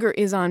anger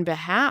is on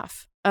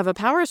behalf of a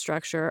power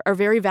structure are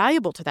very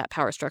valuable to that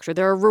power structure.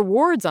 There are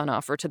rewards on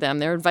offer to them.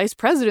 There are vice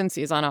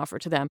presidencies on offer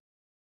to them.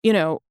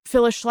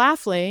 Phyllis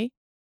Schlafly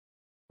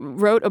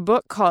wrote a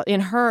book called,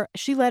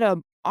 she led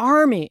an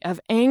army of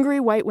angry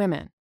white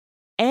women,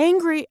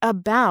 angry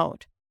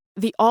about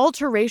the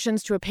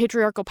alterations to a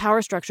patriarchal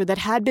power structure that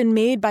had been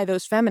made by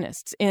those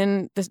feminists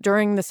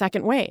during the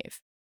second wave.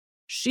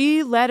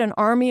 She led an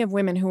army of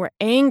women who were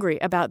angry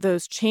about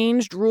those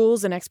changed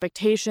rules and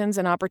expectations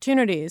and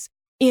opportunities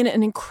in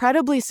an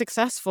incredibly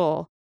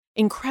successful,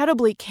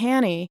 incredibly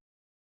canny,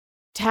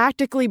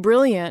 tactically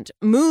brilliant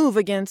move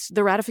against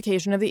the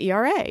ratification of the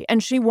ERA.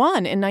 And she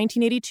won in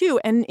 1982.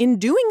 And in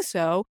doing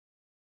so,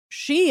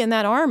 she and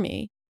that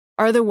army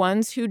are the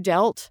ones who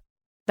dealt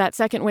that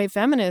second wave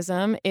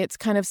feminism its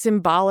kind of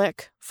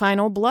symbolic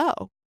final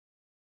blow.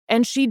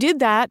 And she did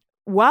that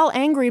while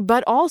angry,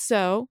 but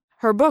also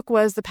her book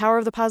was The Power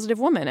of the Positive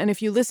Woman. And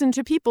if you listen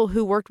to people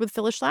who worked with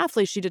Phyllis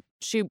Schlafly,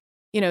 she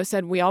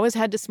said, we always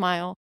had to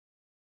smile.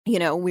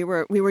 We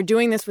were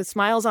doing this with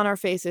smiles on our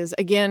faces,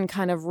 again,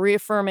 kind of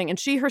reaffirming. And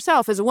she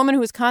herself, as a woman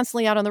who was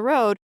constantly out on the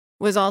road,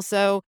 was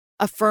also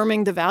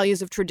affirming the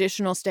values of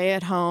traditional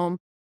stay-at-home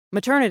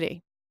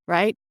maternity,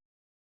 right?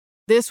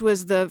 This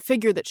was the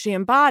figure that she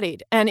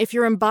embodied. And if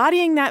you're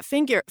embodying that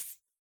figure,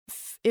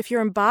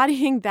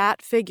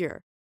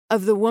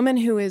 of the woman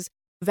who is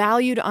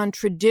valued on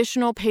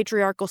traditional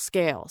patriarchal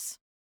scales,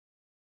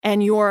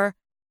 and your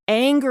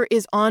anger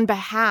is on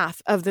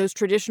behalf of those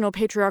traditional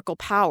patriarchal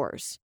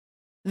powers,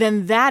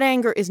 then that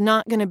anger is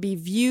not going to be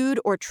viewed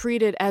or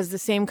treated as the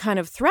same kind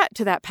of threat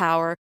to that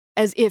power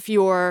as if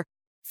you're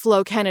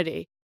Flo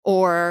Kennedy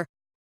or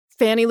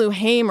Fannie Lou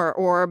Hamer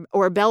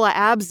or Bella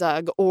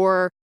Abzug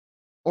or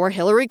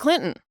Hillary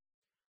Clinton.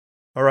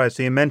 All right,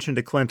 so you mentioned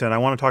a Clinton. I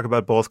want to talk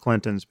about both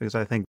Clintons because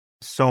I think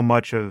so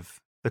much of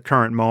the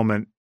current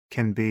moment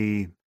can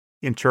be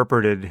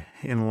interpreted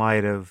in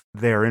light of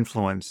their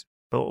influence.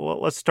 But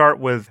let's start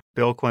with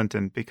Bill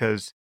Clinton,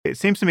 because it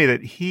seems to me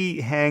that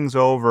he hangs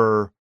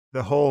over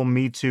the whole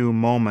Me Too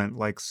moment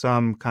like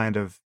some kind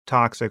of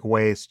toxic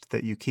waste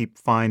that you keep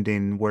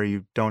finding where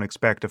you don't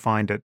expect to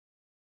find it.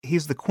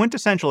 He's the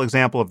quintessential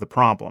example of the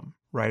problem,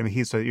 right? I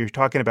mean, so you're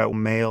talking about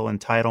male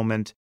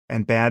entitlement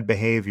and bad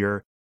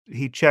behavior.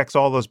 He checks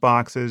all those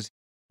boxes.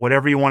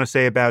 Whatever you want to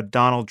say about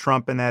Donald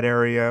Trump in that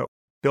area,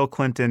 Bill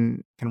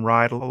Clinton can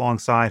ride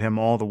alongside him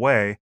all the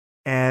way.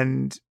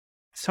 And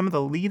some of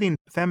the leading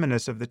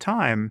feminists of the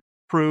time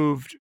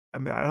proved, I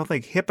mean, I don't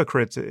think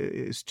hypocrites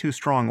is too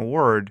strong a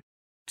word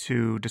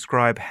to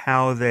describe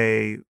how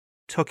they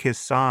took his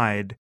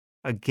side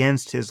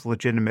against his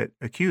legitimate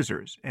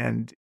accusers.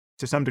 And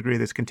to some degree,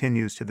 this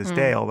continues to this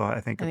day, although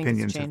I think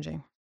opinions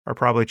are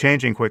probably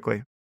changing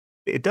quickly.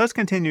 It does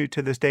continue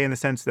to this day in the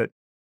sense that,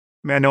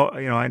 I mean,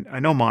 I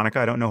know Monica.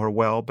 I don't know her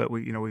well, but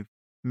we've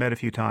met a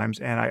few times,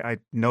 and I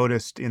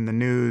noticed in the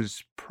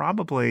news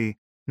probably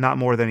not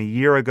more than a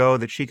year ago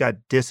that she got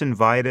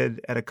disinvited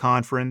at a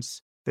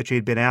conference that she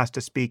had been asked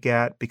to speak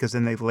at because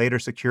then they later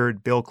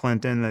secured Bill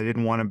Clinton. They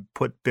didn't want to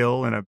put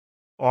Bill in a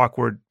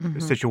awkward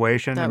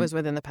situation. That was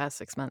within the past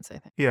 6 months, I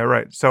think. Yeah,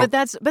 right. So, but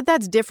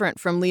that's different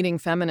from leading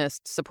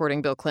feminists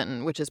supporting Bill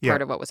Clinton, which is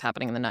part of what was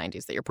happening in the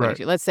 90s that you're pointing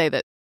to. Let's say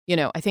that,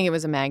 I think it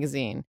was a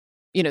magazine.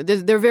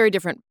 They're very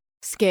different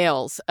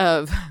scales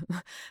of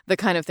the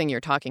kind of thing you're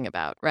talking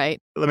about,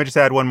 right? Let me just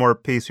add one more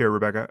piece here,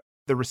 Rebecca.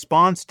 The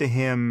response to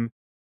him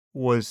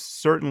was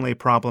certainly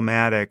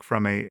problematic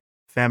from a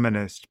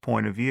feminist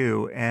point of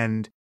view.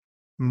 And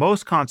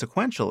most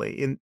consequentially,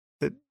 in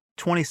the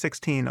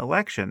 2016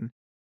 election,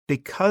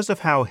 because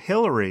of how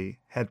Hillary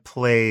had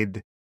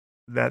played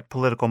that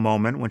political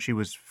moment when she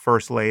was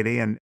first lady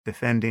and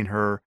defending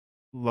her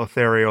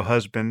Lothario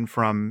husband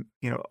from,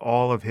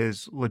 all of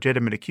his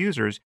legitimate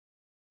accusers.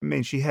 I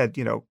mean, she had,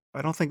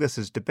 I don't think this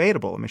is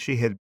debatable. I mean, she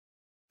had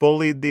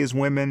bullied these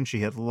women.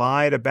 She had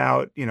lied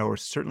about, or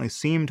certainly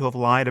seemed to have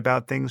lied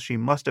about things she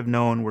must have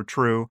known were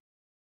true.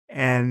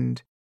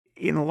 And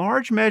in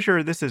large measure,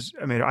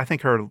 I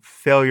think her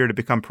failure to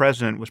become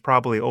president was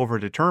probably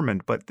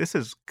overdetermined, but this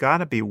has got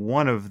to be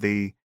one of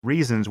the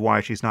reasons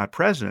why she's not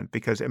president.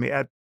 Because,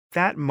 at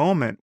that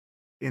moment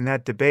in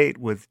that debate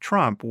with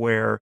Trump,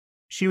 where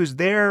she was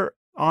there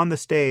on the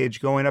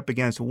stage going up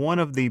against one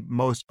of the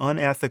most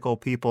unethical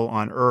people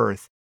on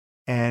earth,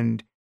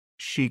 and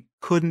she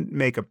couldn't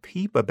make a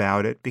peep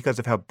about it because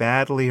of how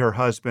badly her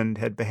husband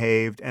had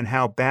behaved and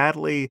how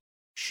badly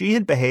she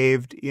had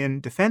behaved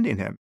in defending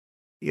him.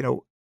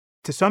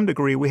 To some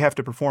degree, we have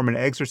to perform an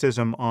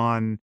exorcism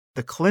on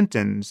the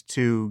Clintons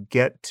to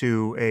get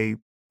to a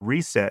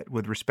reset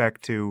with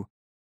respect to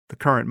the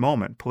current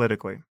moment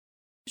politically.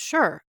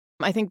 Sure.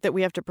 I think that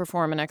we have to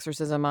perform an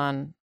exorcism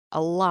on a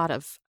lot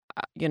of,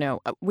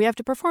 we have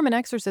to perform an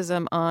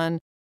exorcism on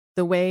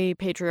the way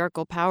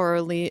patriarchal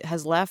power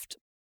has left,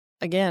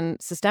 again,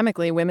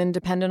 systemically, women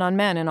dependent on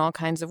men in all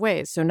kinds of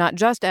ways. So not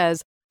just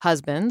as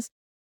husbands,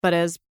 but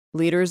as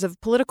leaders of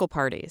political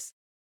parties.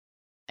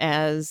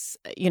 As,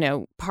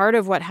 part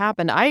of what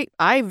happened,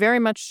 I very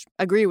much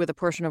agree with a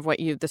portion of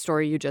the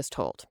story you just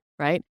told,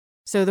 right?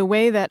 So the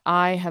way that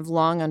I have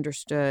long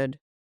understood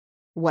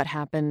what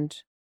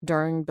happened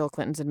during Bill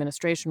Clinton's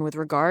administration with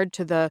regard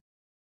to the,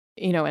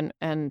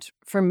 and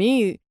for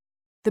me,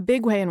 the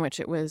big way in which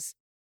it was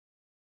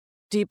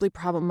deeply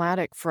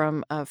problematic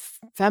from a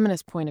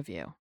feminist point of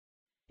view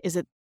is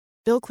that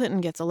Bill Clinton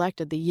gets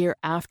elected the year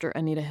after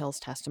Anita Hill's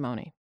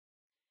testimony.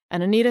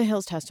 And Anita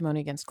Hill's testimony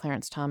against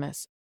Clarence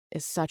Thomas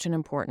is such an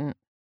important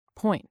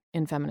point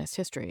in feminist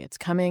history. It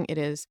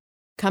is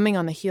coming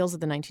on the heels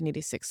of the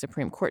 1986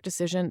 Supreme Court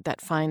decision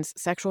that finds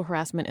sexual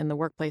harassment in the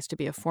workplace to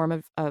be a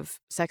form of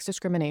sex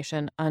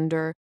discrimination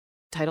under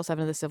Title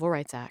VII of the Civil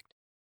Rights Act.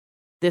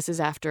 This is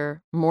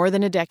after more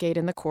than a decade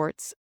in the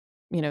courts,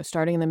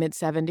 starting in the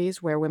mid-'70s,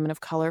 where women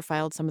of color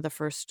filed some of the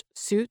first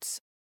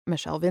suits,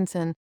 Michelle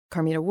Vinson,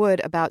 Carmita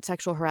Wood, about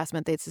sexual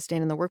harassment they'd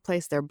sustained in the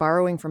workplace. They're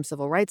borrowing from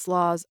civil rights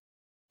laws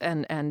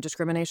and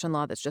discrimination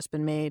law that's just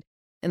been made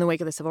in the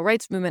wake of the civil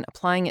rights movement,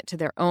 applying it to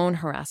their own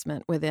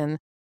harassment within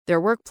their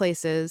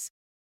workplaces.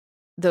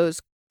 Those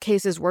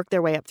cases work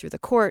their way up through the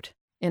court.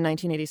 In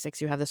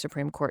 1986, you have the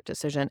Supreme Court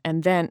decision.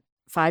 And then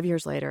 5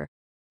 years later,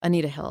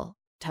 Anita Hill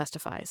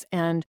testifies.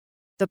 And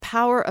the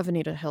power of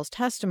Anita Hill's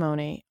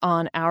testimony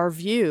on our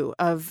view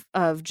of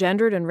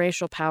gendered and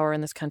racial power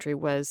in this country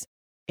was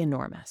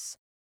enormous.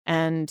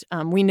 And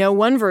we know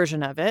one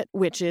version of it,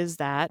 which is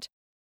that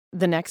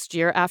the next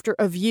year, after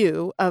a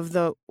view of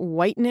the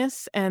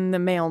whiteness and the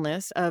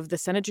maleness of the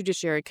Senate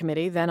Judiciary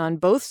Committee, then on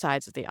both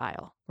sides of the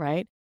aisle,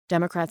 right?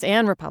 Democrats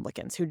and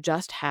Republicans who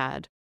just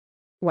had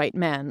white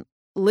men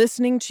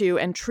listening to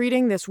and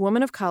treating this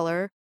woman of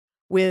color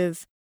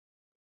with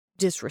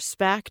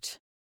disrespect,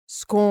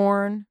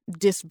 scorn,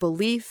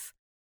 disbelief.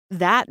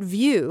 That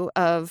view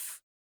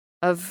of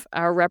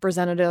our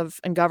representative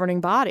and governing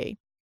body,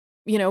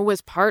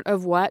 was part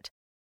of what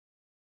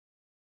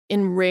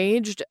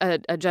enraged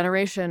a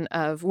generation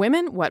of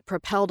women, what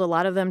propelled a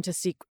lot of them to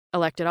seek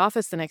elected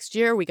office the next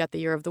year. We got the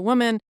Year of the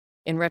Woman.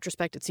 In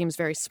retrospect, it seems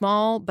very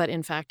small, but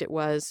in fact, it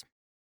was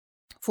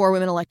 4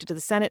 women elected to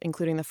the Senate,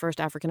 including the first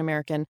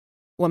African-American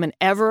woman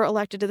ever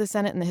elected to the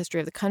Senate in the history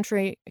of the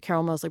country,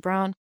 Carol Moseley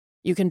Brown.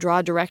 You can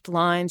draw direct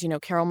lines.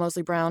 Carol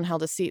Moseley Brown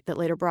held a seat that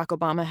later Barack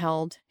Obama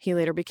held. He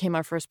later became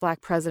our first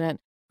Black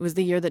president. It was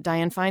the year that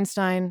Dianne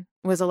Feinstein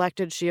was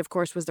elected. She, of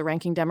course, was the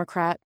ranking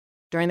Democrat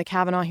during the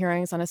Kavanaugh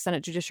hearings on a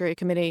Senate Judiciary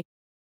Committee.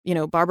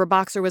 Barbara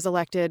Boxer was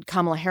elected.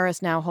 Kamala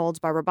Harris now holds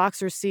Barbara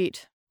Boxer's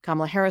seat.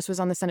 Kamala Harris was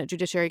on the Senate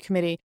Judiciary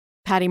Committee.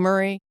 Patty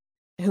Murray,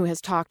 who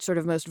has talked sort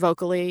of most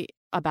vocally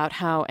about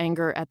how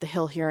anger at the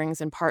Hill hearings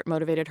in part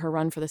motivated her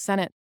run for the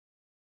Senate.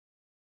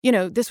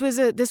 This was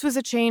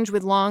a change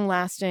with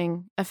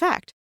long-lasting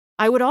effect.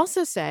 I would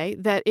also say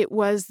that it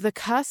was the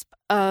cusp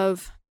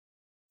of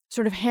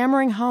sort of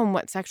hammering home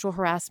what sexual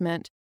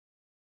harassment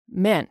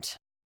meant,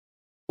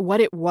 what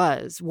it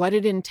was, what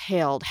it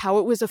entailed, how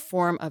it was a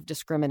form of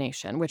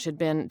discrimination, which had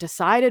been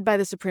decided by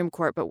the Supreme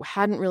Court but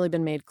hadn't really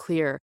been made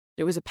clear.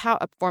 It was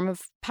a form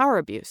of power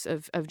abuse,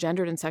 of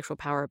gendered and sexual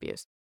power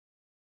abuse.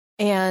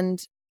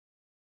 And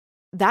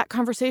that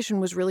conversation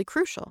was really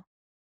crucial.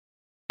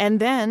 And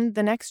then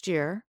the next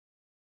year,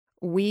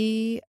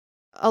 we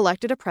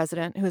elected a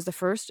president who was the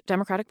first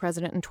Democratic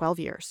president in 12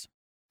 years,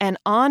 and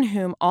on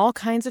whom all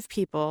kinds of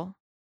people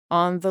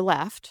on the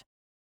left,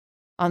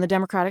 on the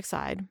Democratic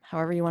side,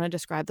 however you want to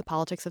describe the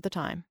politics of the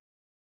time,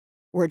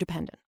 were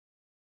dependent.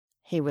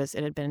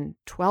 It had been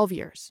 12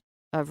 years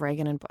of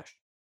Reagan and Bush.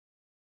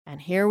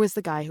 And here was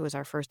the guy who was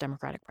our first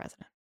Democratic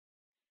president.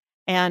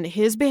 And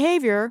his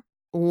behavior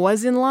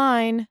was in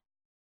line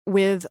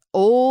with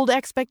old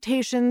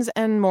expectations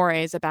and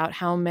mores about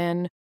how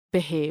men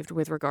behaved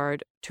with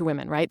regard to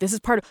women, right? This is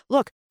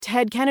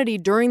Ted Kennedy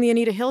during the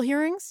Anita Hill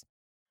hearings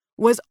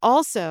was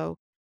also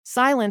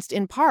silenced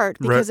in part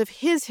because of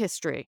his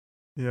history.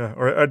 Yeah,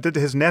 or did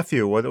his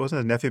nephew, wasn't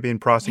his nephew being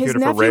prosecuted for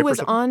rape? His nephew was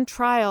on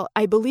trial,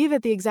 I believe,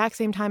 at the exact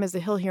same time as the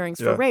Hill hearings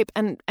for rape.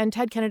 And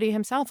Ted Kennedy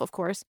himself, of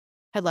course,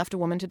 had left a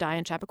woman to die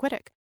in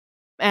Chappaquiddick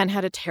and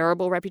had a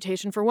terrible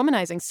reputation for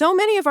womanizing. So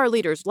many of our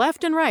leaders,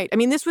 left and right,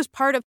 this was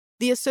part of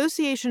the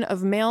association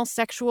of male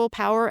sexual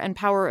power and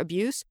power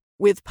abuse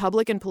with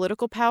public and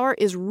political power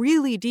is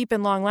really deep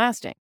and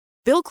long-lasting.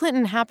 Bill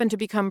Clinton happened to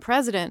become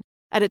president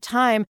at a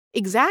time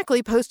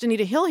exactly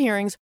post-Anita Hill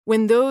hearings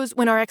when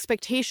our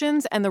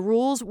expectations and the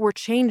rules were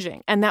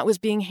changing, and that was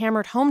being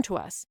hammered home to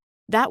us.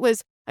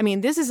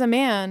 This is a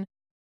man,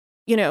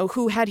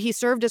 who, had he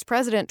served as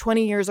president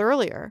 20 years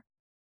earlier,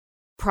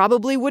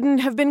 probably wouldn't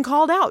have been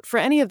called out for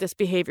any of this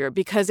behavior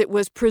because it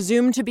was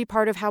presumed to be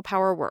part of how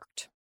power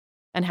worked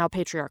and how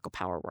patriarchal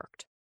power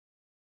worked.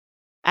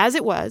 As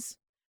it was,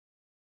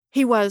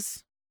 he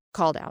was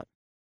called out.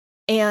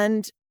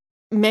 And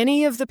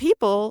many of the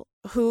people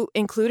who,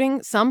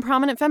 including some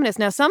prominent feminists,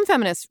 now some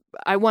feminists,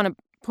 I want to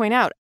point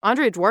out,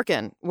 Andrea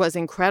Dworkin was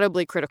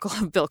incredibly critical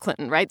of Bill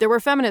Clinton, right? There were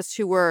feminists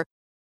who were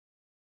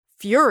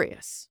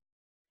furious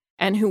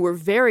and who were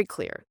very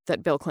clear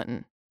that Bill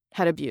Clinton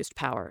had abused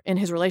power in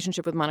his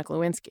relationship with Monica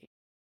Lewinsky.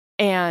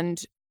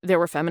 And there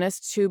were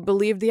feminists who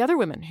believed the other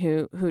women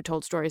who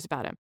told stories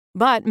about him.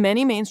 But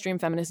many mainstream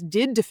feminists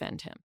did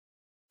defend him.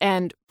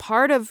 And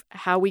part of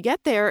how we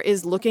get there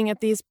is looking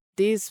at the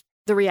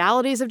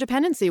realities of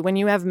dependency. When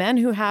you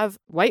have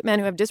white men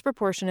who have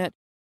disproportionate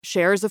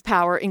shares of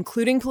power,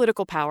 including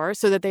political power,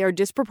 so that they are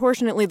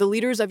disproportionately the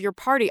leaders of your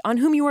party on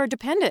whom you are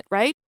dependent,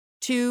 right?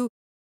 To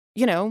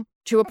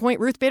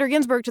appoint Ruth Bader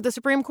Ginsburg to the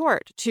Supreme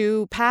Court,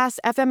 to pass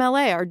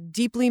FMLA, our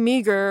deeply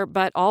meager,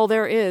 but all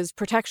there is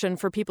protection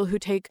for people who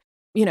take,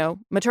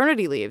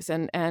 maternity leaves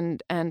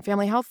and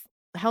family health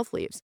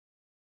leaves.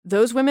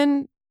 Those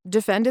women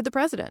defended the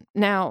president.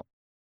 Now,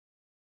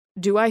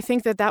 do I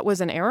think that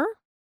was an error?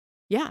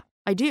 Yeah,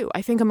 I do.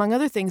 I think, among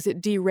other things,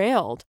 it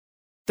derailed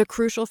the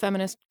crucial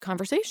feminist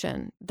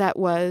conversation that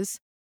was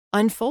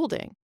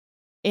unfolding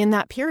in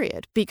that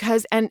period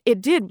and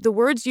it did, the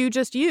words you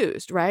just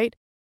used, right?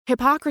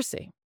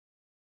 Hypocrisy.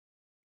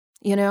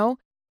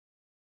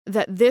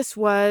 That this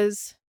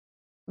was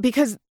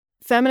because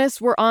feminists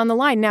were on the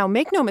line. Now,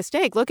 make no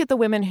mistake, look at the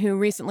women who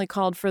recently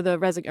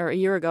a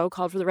year ago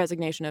called for the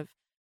resignation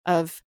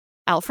of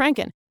Al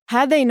Franken.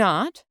 Had they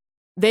not,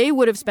 they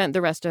would have spent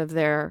the rest of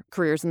their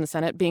careers in the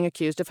Senate being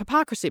accused of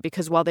hypocrisy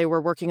because while they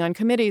were working on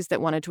committees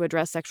that wanted to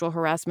address sexual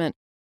harassment,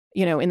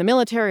 in the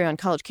military, on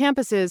college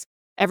campuses,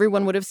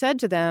 everyone would have said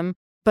to them,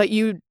 but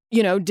you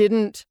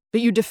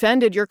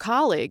defended your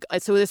colleague,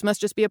 so this must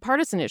just be a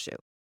partisan issue.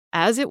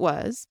 As it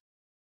was,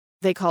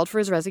 they called for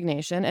his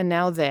resignation, and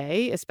now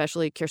they,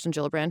 especially Kirsten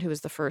Gillibrand, who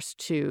was the first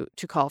to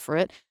call for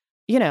it,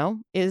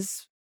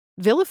 is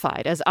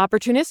vilified as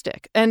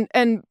opportunistic. And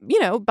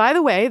by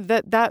the way,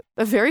 that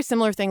a very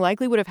similar thing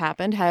likely would have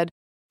happened had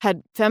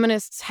had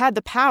feminists had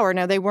the power,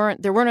 now there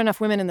weren't enough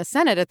women in the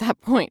Senate at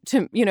that point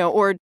to,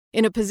 or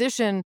in a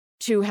position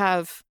to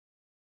have,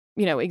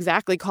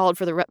 exactly called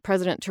for the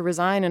president to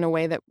resign in a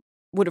way that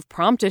would have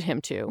prompted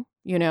him to,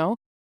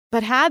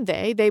 But had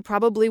they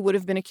probably would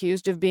have been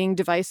accused of being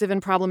divisive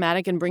and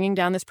problematic and bringing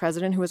down this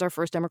president who was our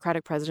first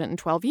Democratic president in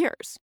 12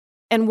 years.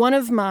 And one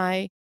of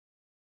my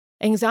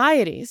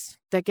anxieties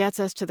that gets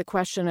us to the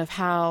question of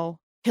how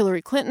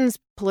Hillary Clinton's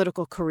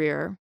political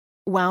career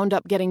wound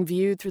up getting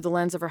viewed through the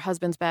lens of her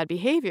husband's bad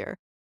behavior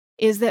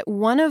is that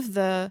one of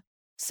the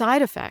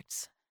side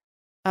effects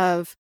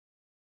of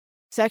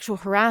sexual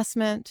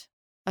harassment,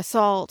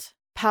 assault,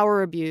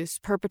 power abuse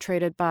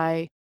perpetrated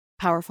by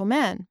powerful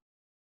men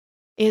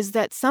is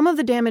that some of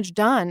the damage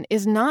done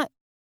is not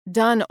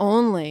done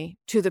only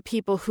to the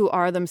people who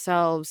are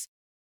themselves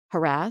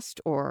harassed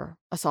or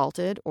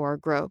assaulted or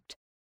groped.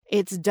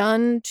 It's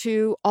done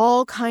to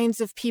all kinds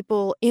of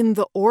people in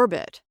the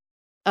orbit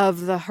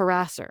of the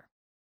harasser.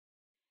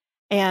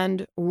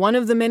 And one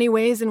of the many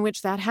ways in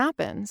which that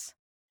happens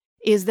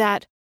is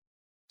that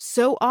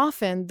so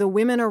often the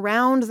women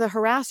around the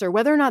harasser,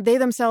 whether or not they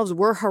themselves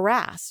were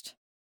harassed,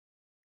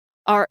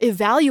 are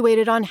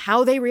evaluated on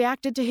how they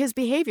reacted to his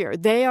behavior.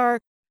 They are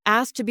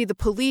asked to be the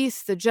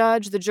police, the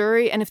judge, the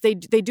jury, and if they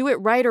do it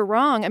right or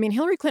wrong. I mean,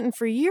 Hillary Clinton,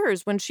 for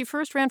years, when she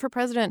first ran for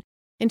president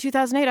in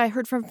 2008, I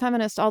heard from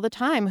feminists all the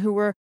time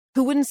who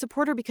wouldn't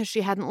support her because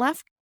she hadn't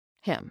left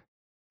him,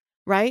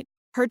 right?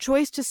 Her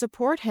choice to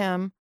support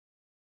him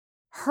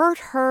hurt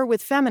her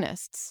with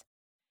feminists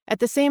at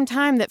the same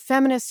time that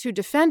feminists who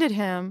defended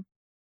him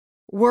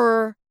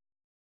were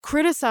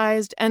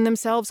criticized and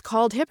themselves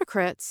called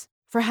hypocrites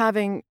for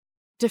having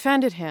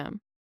defended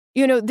him.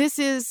 This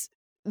is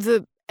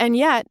and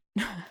yet,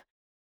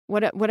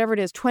 whatever it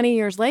is, 20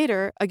 years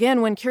later,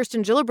 again, when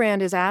Kirsten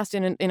Gillibrand is asked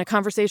in a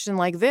conversation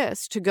like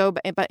this to go,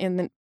 but in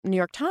the New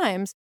York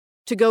Times,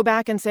 to go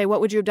back and say,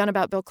 what would you have done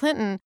about Bill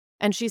Clinton?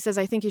 And she says,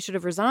 I think he should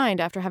have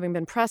resigned after having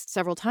been pressed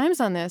several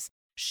times on this.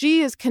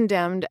 She is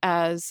condemned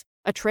as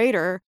a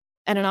traitor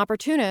and an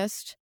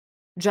opportunist,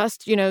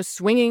 just,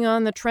 swinging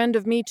on the trend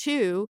of Me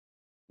Too,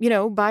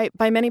 by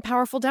many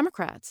powerful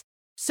Democrats.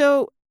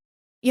 So,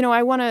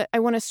 I want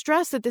to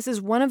stress that this is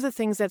one of the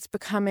things that's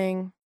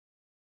becoming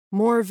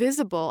more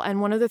visible,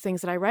 and one of the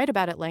things that I write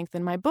about at length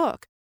in my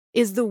book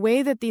is the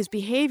way that these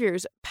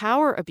behaviors,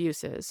 power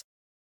abuses,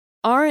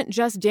 aren't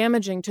just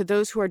damaging to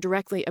those who are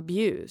directly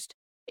abused.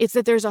 It's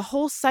that there's a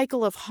whole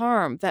cycle of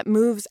harm that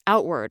moves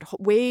outward,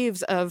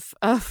 waves of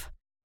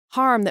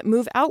harm that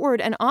move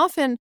outward and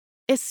often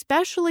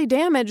especially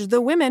damage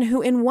the women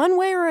who, in one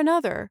way or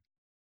another,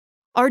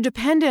 are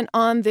dependent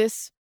on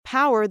this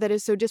power that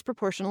is so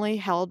disproportionately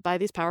held by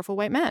these powerful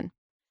white men.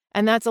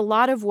 And that's a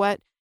lot of what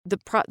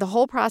the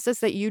whole process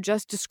that you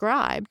just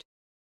described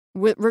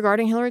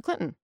regarding Hillary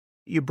Clinton.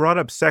 You brought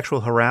up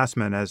sexual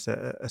harassment as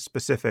a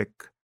specific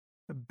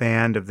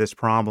band of this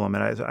problem,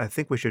 and I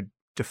think we should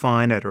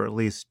define it, or at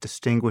least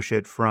distinguish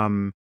it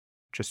from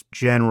just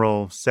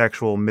general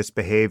sexual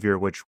misbehavior,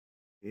 which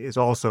is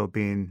also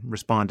being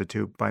responded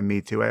to by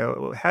Me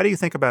Too. How do you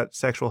think about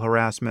sexual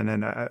harassment?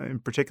 And in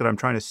particular, I'm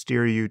trying to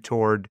steer you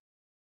toward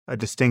a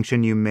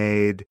distinction you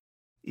made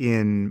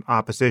in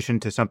opposition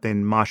to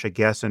something Masha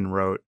Gessen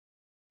wrote.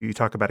 You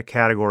talk about a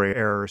category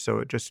error,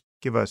 so just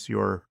give us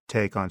your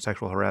take on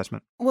sexual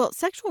harassment. Well,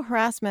 sexual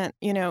harassment,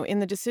 in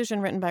the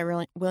decision written by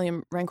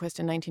William Rehnquist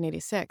in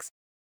 1986,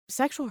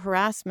 sexual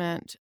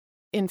harassment,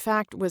 in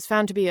fact, was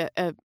found to be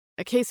a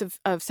case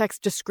of sex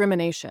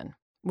discrimination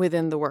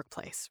within the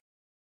workplace.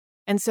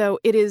 And so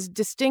it is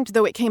distinct,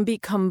 though it can be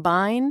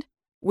combined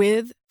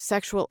with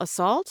sexual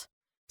assault.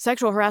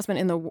 Sexual harassment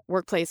in the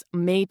workplace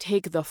may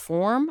take the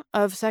form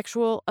of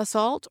sexual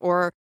assault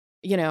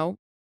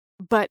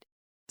but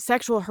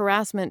sexual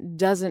harassment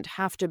doesn't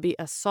have to be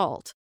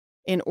assault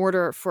in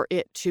order for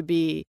it to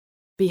be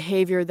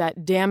behavior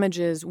that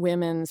damages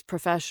women's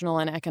professional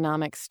and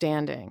economic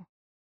standing,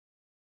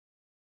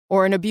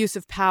 or an abuse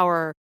of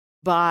power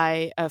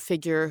by a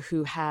figure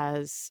who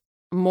has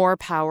more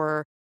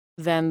power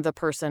than the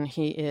person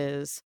he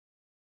is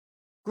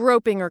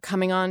groping or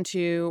coming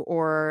onto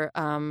or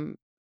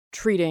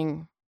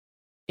treating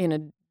in a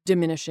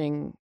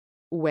diminishing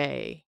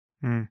way.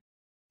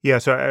 Yeah,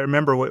 so I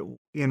remember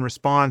in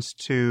response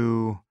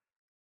to,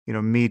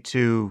 Me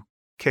Too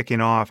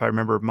kicking off, I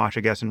remember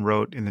Masha Gessen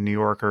wrote in the New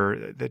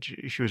Yorker that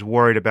she was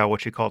worried about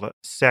what she called a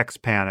sex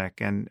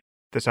panic, and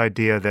this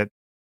idea that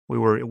we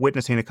were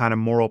witnessing a kind of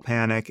moral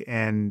panic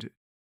and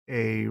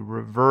a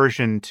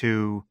reversion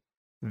to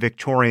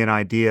Victorian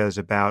ideas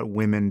about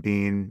women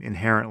being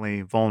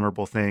inherently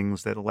vulnerable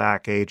things that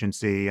lack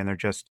agency, and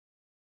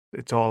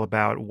it's all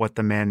about what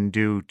the men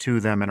do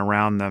to them and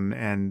around them,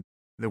 and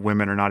the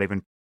women are not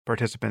even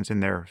participants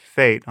in their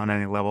fate on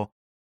any level.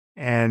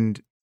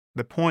 And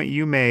the point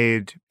you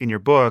made in your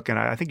book, and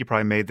I think you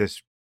probably made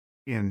this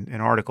in an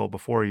article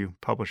before you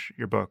published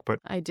your book, but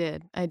I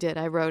did.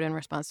 I wrote in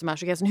response to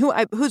Masha Gessen,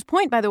 whose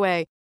point, by the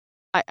way,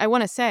 I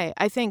want to say,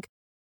 I think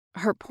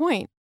her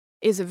point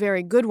is a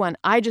very good one.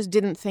 I just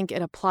didn't think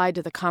it applied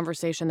to the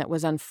conversation that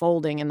was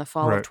unfolding in the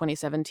fall Right. of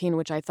 2017,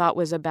 which I thought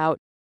was about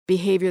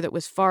behavior that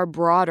was far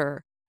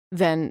broader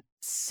than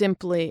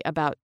simply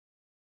about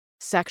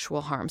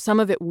sexual harm. Some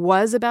of it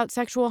was about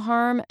sexual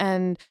harm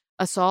and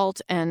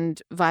assault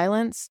and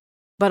violence,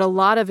 but a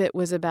lot of it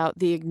was about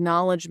the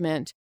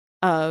acknowledgement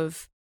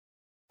of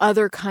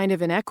other kind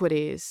of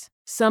inequities,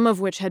 some of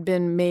which had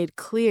been made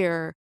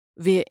clear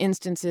via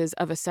instances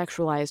of a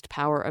sexualized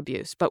power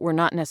abuse, but were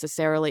not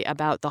necessarily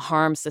about the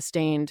harm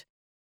sustained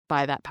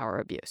by that power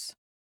abuse.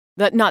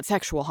 Not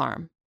sexual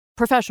harm,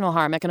 professional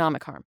harm,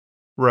 economic harm.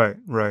 Right,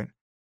 right.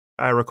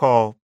 I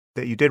recall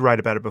that you did write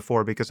about it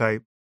before because I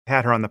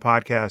had her on the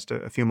podcast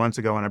a few months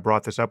ago and I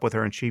brought this up with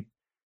her and she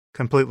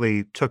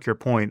completely took your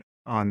point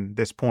on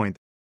this point.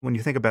 When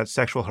you think about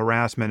sexual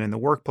harassment in the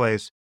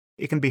workplace,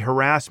 it can be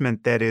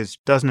harassment that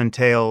doesn't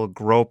entail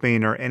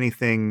groping or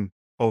anything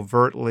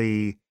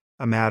overtly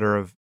a matter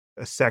of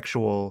a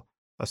sexual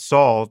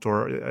assault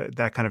or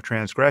that kind of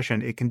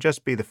transgression. It can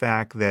just be the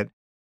fact that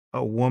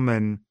a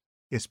woman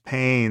is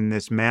paying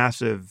this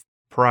massive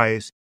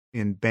price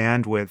in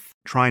bandwidth,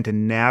 trying to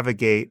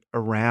navigate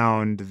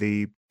around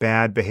the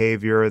bad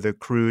behavior, the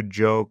crude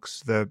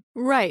jokes,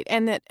 Right.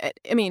 And that,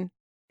 I mean,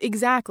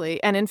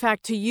 exactly. And in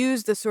fact, to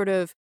use the sort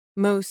of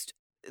least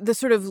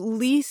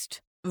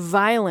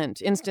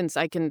violent instance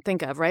I can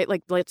think of, right?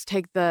 Like, let's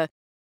take the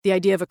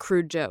idea of a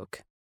crude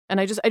joke. And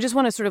I just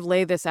want to sort of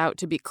lay this out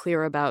to be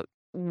clear about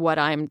what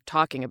I'm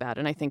talking about.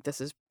 And I think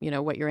this is,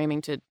 what you're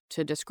aiming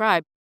to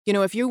describe.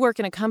 If you work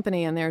in a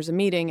company and there's a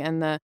meeting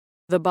and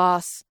the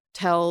boss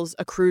tells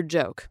a crude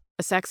joke,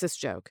 a sexist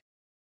joke,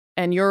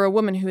 and you're a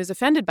woman who is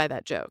offended by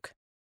that joke,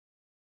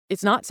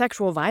 it's not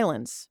sexual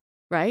violence,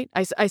 right?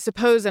 I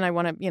suppose, and I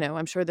want to,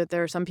 I'm sure that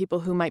there are some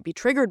people who might be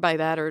triggered by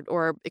that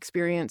or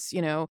experience,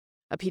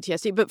 a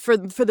PTSD. But for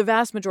the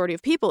vast majority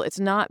of people, it's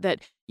not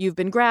that you've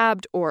been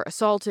grabbed or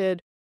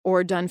assaulted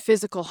or done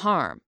physical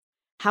harm.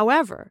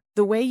 However,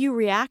 the way you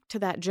react to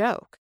that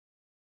joke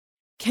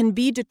can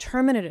be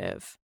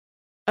determinative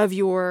of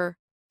your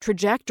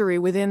trajectory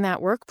within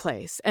that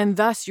workplace and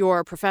thus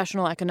your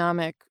professional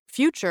economic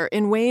future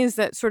in ways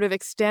that sort of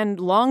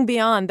extend long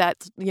beyond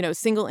that,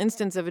 single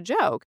instance of a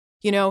joke.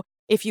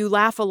 If you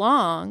laugh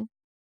along,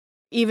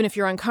 even if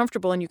you're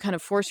uncomfortable and you kind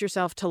of force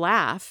yourself to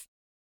laugh,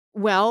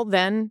 well,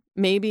 then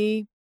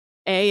maybe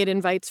it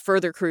invites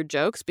further crude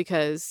jokes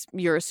because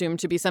you're assumed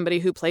to be somebody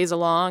who plays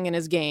along and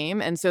is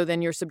game. And so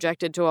then you're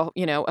subjected to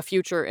a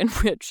future in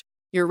which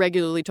you're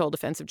regularly told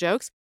offensive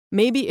jokes.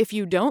 Maybe if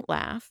you don't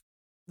laugh,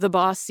 the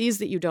boss sees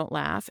that you don't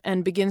laugh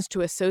and begins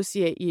to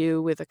associate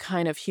you with a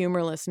kind of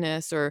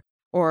humorlessness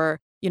or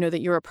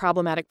that you're a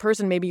problematic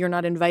person. Maybe you're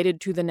not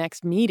invited to the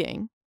next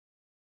meeting.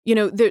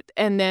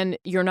 And then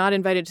you're not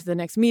invited to the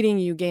next meeting.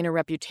 You gain a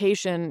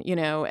reputation,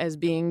 as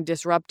being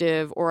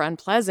disruptive or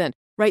unpleasant,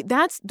 right?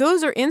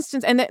 Those are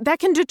instances, and that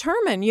can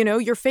determine,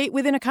 your fate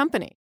within a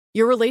company,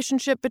 your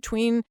relationship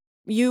between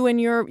you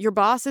and your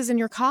bosses and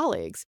your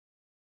colleagues.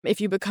 If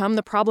you become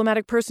the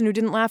problematic person who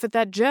didn't laugh at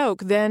that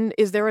joke, then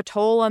is there a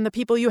toll on the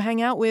people you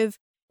hang out with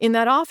in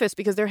that office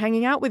because they're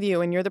hanging out with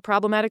you and you're the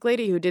problematic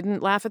lady who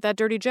didn't laugh at that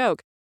dirty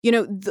joke?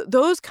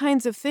 Those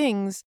kinds of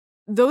things.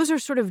 Those are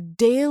sort of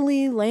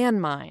daily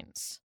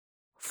landmines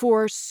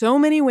for so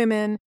many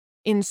women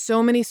in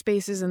so many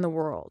spaces in the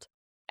world.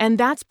 And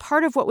that's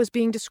part of what was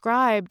being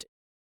described,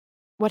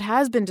 what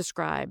has been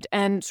described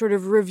and sort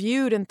of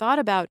reviewed and thought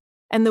about,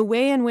 and the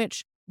way in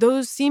which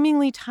those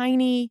seemingly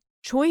tiny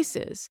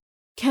choices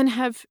can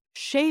have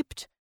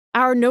shaped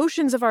our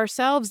notions of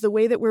ourselves, the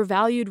way that we're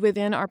valued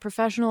within our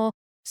professional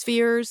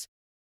spheres,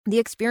 the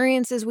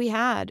experiences we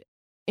had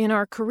in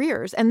our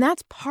careers. And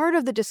that's part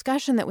of the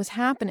discussion that was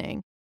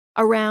happening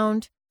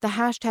around the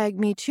hashtag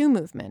 #MeToo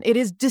movement. It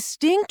is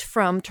distinct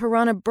from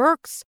Tarana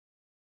Burke's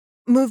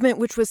movement,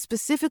 which was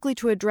specifically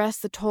to address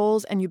the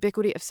tolls and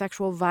ubiquity of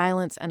sexual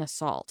violence and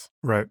assault.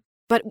 Right.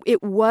 But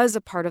it was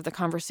a part of the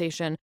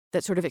conversation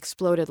that sort of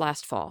exploded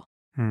last fall.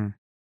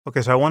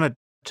 Okay, so I want to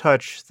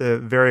touch the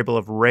variable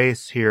of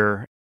race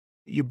here.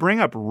 You bring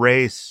up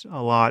race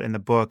a lot in the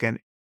book and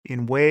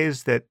in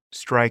ways that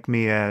strike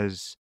me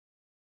as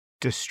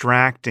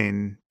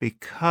distracting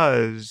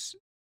because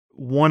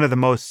one of the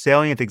most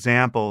salient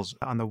examples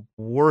on the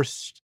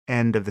worst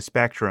end of the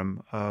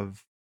spectrum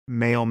of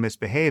male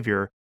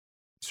misbehavior,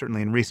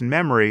 certainly in recent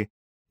memory,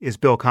 is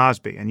Bill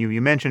Cosby. And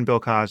you mentioned Bill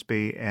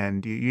Cosby,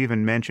 and you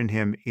even mentioned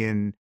him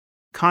in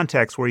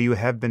contexts where you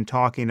have been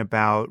talking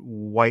about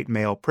white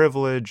male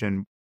privilege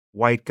and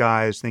white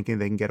guys thinking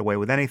they can get away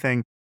with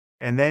anything.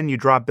 And then you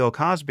drop Bill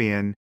Cosby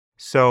in.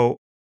 So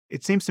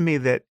it seems to me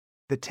that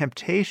the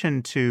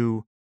temptation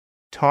to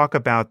talk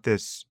about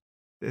this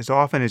as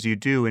often as you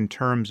do in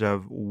terms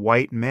of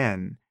white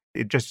men,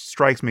 it just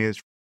strikes me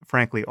as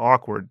frankly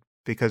awkward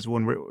because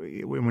when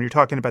you're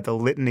talking about the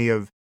litany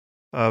of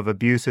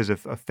abuses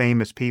of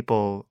famous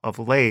people of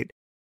late,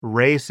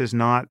 race is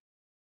not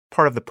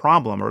part of the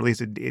problem, or at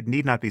least it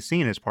need not be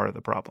seen as part of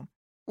the problem.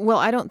 Well,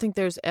 I don't think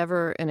there's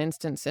ever an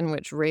instance in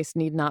which race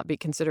need not be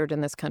considered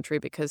in this country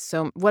because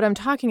what I'm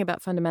talking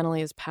about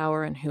fundamentally is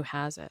power and who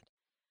has it.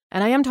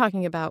 And I am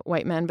talking about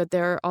white men, but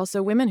there are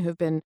also women who've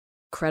been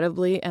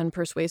credibly and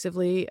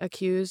persuasively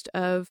accused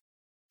of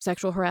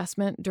sexual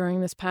harassment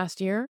during this past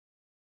year.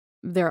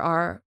 There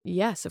are,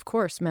 yes, of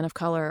course, men of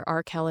color,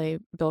 R. Kelly,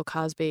 Bill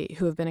Cosby,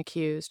 who have been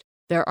accused.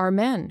 There are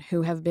men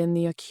who have been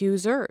the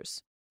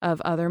accusers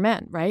of other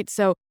men, right?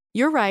 So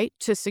you're right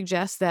to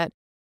suggest that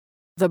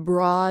the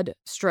broad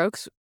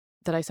strokes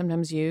that I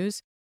sometimes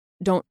use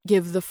don't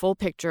give the full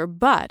picture,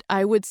 but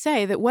I would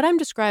say that what I'm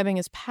describing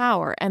is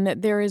power, and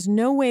that there is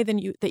no way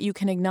that you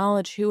can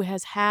acknowledge who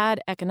has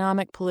had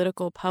economic,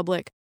 political,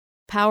 public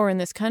power in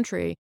this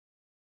country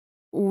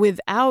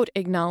without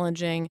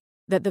acknowledging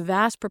that the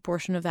vast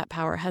proportion of that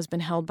power has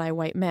been held by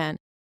white men.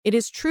 It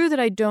is true that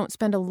I don't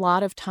spend a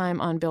lot of time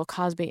on Bill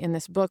Cosby in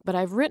this book, but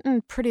I've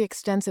written pretty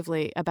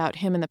extensively about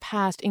him in the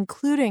past,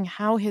 including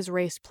how his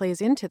race plays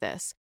into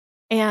this,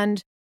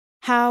 and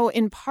how,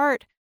 in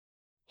part,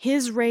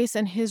 his race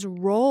and his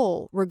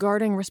role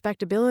regarding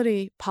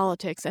respectability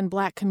politics and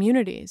Black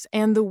communities,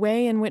 and the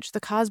way in which The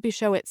Cosby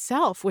Show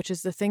itself, which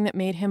is the thing that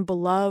made him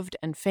beloved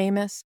and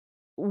famous,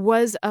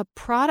 was a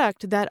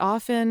product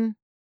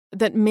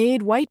that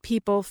made white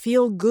people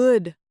feel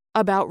good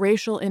about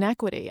racial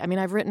inequity. I mean,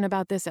 I've written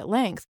about this at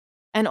length.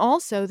 And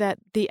also that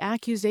the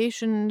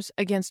accusations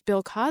against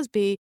Bill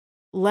Cosby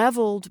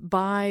leveled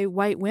by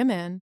white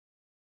women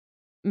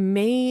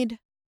made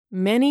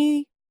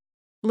many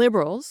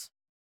liberals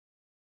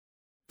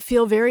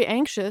feel very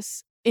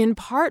anxious, in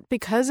part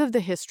because of the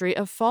history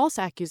of false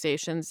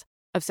accusations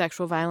of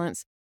sexual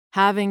violence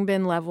having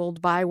been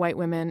leveled by white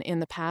women in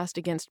the past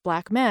against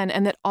Black men,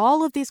 and that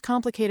all of these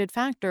complicated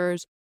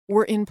factors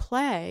were in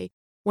play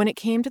when it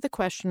came to the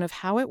question of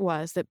how it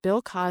was that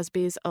Bill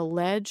Cosby's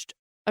alleged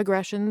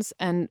aggressions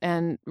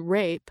and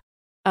rape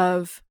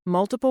of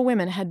multiple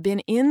women had been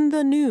in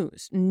the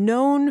news,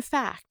 known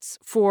facts,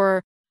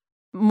 for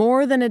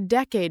more than a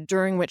decade,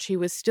 during which he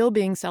was still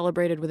being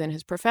celebrated within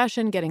his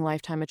profession, getting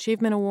Lifetime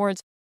Achievement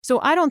Awards.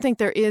 So I don't think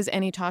there is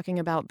any talking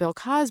about Bill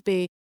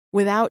Cosby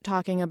without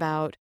talking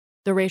about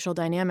the racial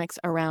dynamics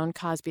around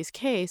Cosby's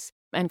case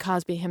and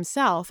Cosby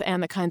himself,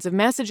 and the kinds of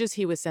messages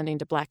he was sending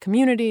to Black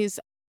communities,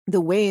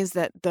 the ways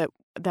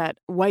that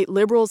white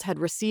liberals had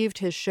received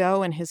his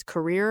show and his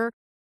career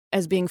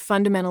as being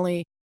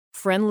fundamentally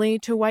friendly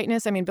to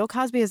whiteness. I mean, Bill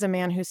Cosby is a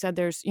man who said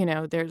there's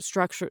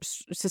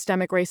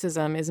systemic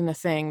racism isn't a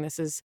thing. This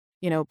is,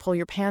 pull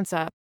your pants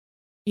up.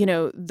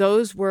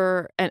 Those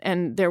were,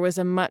 and there was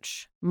a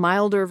much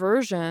milder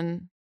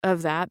version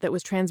of that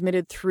was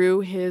transmitted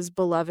through his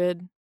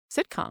beloved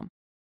sitcom.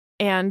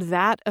 And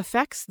that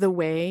affects the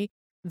way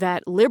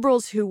that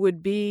liberals who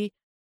would be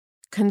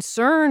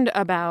concerned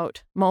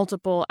about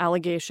multiple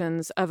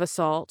allegations of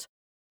assault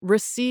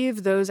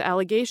receive those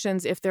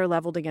allegations if they're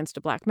leveled against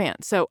a Black man.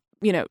 So,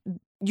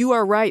 you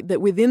are right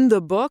that within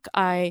the book,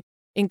 I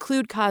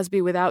include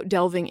Cosby without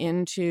delving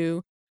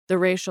into the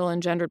racial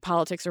and gendered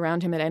politics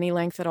around him at any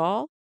length at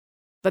all.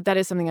 But that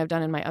is something I've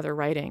done in my other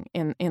writing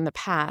in the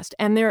past.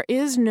 And there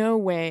is no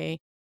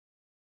way,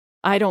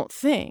 I don't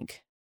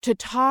think, to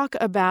talk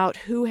about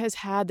who has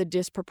had the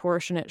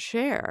disproportionate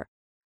share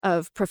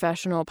of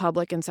professional,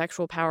 public, and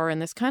sexual power in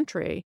this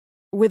country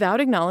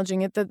without acknowledging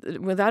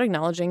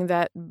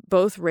that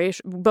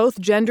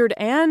both gendered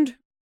and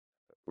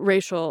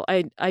racial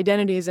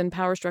identities and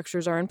power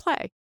structures are in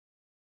play.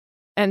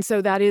 And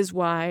so that is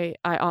why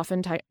I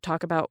often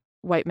talk about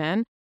white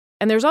men.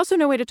 And there's also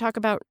no way to talk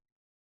about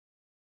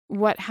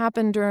what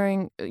happened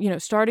during,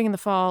 starting in the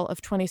fall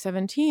of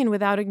 2017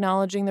 without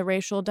acknowledging the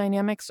racial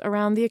dynamics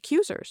around the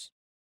accusers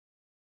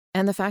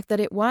and the fact that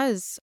it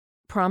was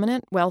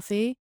prominent,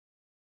 wealthy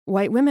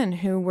white women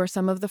who were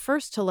some of the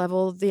first to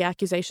level the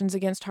accusations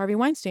against Harvey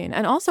Weinstein.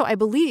 And also, I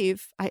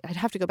believe, I'd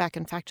have to go back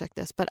and fact check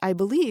this, but I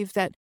believe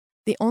that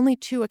the only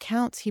two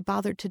accounts he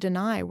bothered to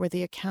deny were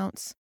the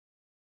accounts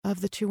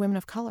of the two women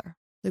of color,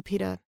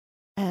 Lupita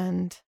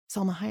and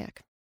Salma Hayek.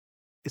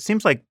 It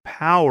seems like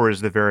power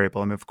is the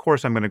variable. I mean, of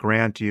course, I'm going to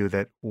grant you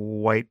that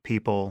white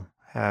people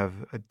have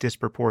a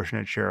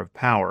disproportionate share of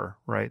power,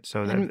 right?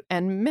 So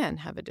and men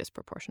have a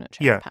disproportionate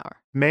share of power.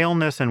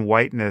 Maleness and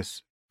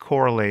whiteness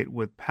correlate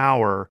with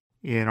power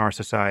in our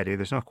society.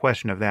 There's no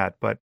question of that.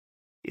 But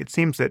it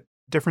seems that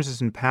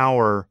differences in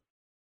power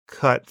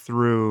cut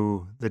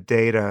through the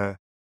data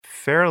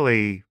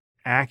fairly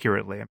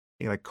accurately.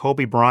 Like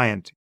Kobe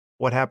Bryant,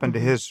 what happened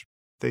to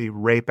the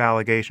rape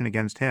allegation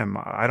against him?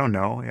 I don't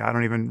know. I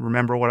don't even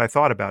remember what I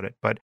thought about it.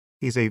 But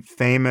he's a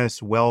famous,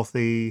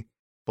 wealthy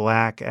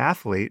Black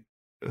athlete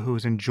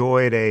who's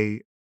enjoyed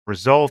a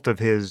result of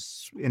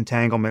his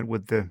entanglement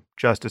with the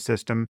justice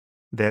system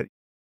that,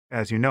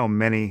 as you know,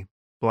 many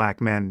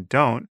Black men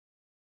don't.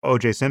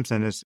 O.J.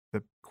 Simpson is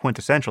the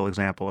quintessential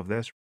example of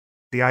this.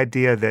 The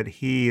idea that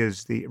he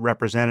is the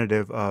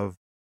representative of,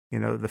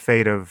 the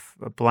fate of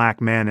Black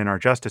men in our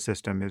justice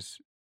system is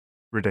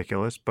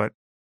ridiculous. But,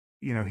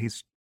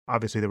 he's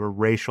obviously there were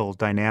racial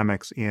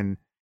dynamics in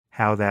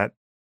how that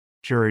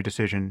jury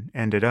decision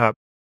ended up.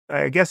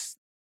 I guess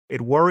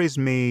it worries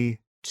me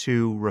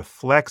to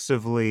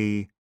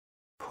reflexively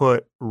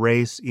put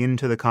race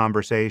into the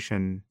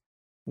conversation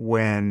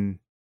when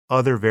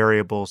other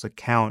variables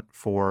account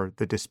for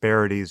the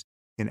disparities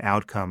in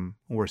outcome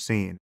we're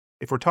seeing.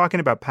 If we're talking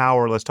about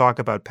power, let's talk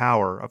about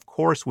power. Of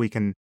course, we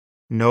can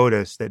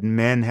notice that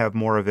men have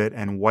more of it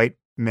and white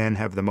men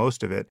have the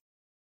most of it.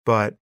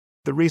 But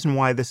the reason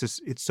why it's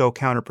so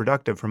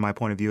counterproductive from my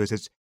point of view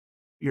is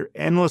you're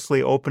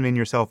endlessly opening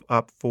yourself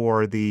up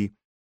for the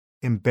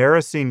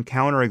embarrassing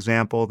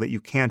counterexample that you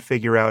can't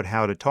figure out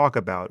how to talk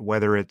about,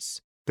 whether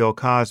it's Bill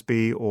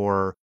Cosby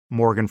or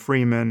Morgan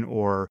Freeman,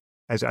 or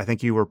as I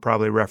think you were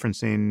probably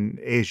referencing,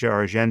 Asia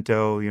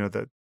Argento,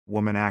 the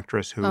woman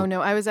actress who... Oh,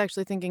 no, I was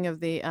actually thinking of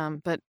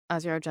but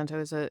Asia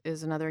Argento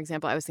is another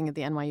example. I was thinking of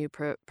the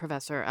NYU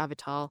professor,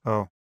 Avital.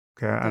 Oh,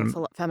 okay.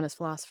 The feminist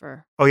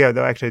philosopher. Oh, yeah,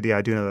 actually, yeah,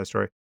 I do know that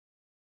story.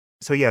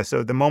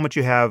 So the moment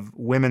you have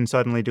women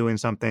suddenly doing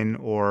something,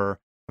 or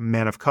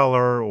men of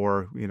color,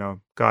 or,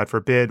 God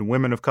forbid,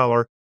 women of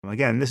color,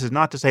 again, this is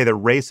not to say that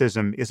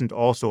racism isn't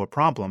also a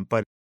problem,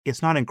 but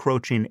it's not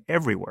encroaching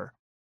everywhere.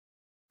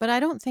 But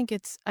I don't think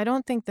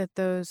that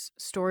those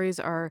stories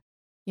are,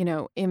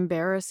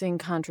 embarrassing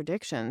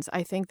contradictions.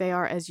 I think they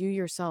are, as you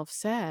yourself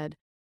said,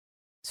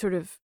 sort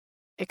of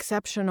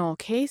exceptional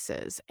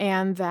cases.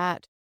 And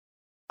that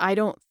I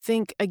don't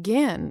think,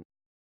 again,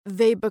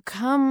 they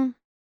become,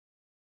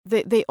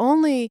 they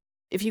only,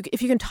 if you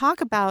can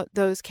talk about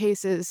those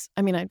cases,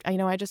 I mean, I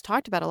know I just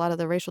talked about a lot of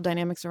the racial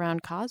dynamics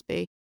around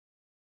Cosby.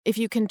 If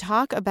you can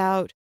talk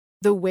about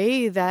the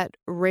way that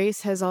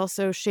race has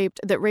shaped,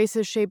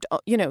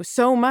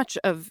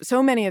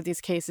 so many of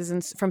these cases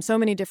and from so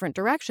many different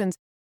directions,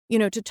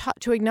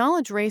 to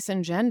acknowledge race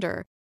and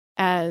gender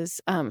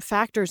as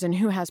factors in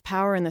who has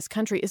power in this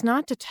country is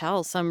not to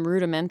tell some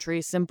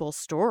rudimentary, simple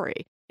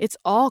story. It's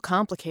all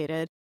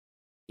complicated.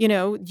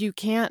 You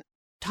can't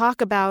talk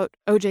about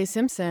O.J.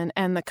 Simpson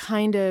and the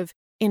kind of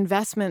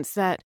investments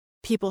that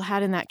people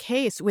had in that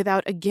case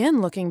without, again,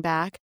 looking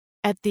back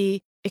at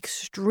the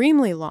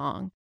extremely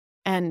long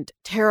and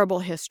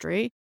terrible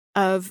history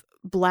of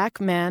Black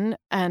men,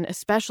 and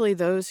especially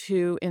those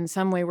who in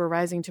some way were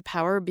rising to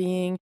power,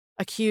 being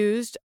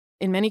accused,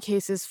 in many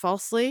cases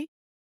falsely,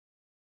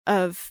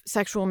 of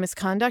sexual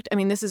misconduct. I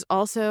mean, this is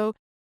also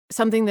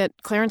something that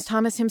Clarence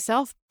Thomas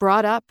himself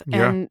brought up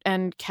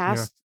and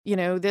cast,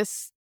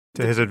 this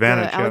to his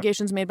advantage. The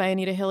allegations made by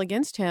Anita Hill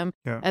against him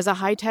as a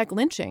high-tech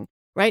lynching,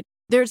 right?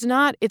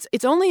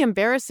 It's only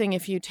embarrassing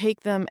if you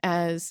take them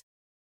as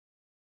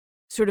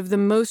sort of the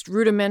most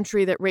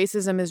rudimentary, that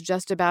racism is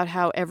just about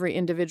how every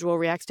individual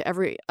reacts to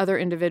every other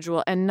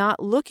individual, and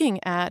not looking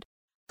at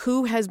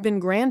who has been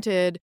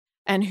granted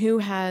and who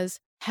has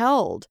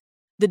held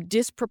the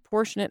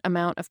disproportionate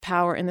amount of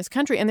power in this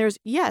country. And there's,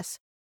 yes,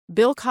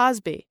 Bill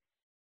Cosby,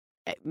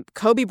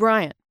 Kobe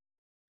Bryant,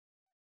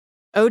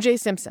 O.J.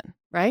 Simpson,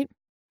 right?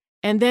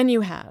 And then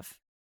you have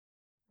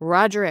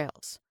Roger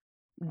Ailes,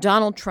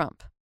 Donald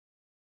Trump,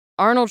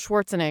 Arnold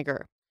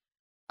Schwarzenegger,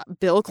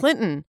 Bill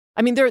Clinton.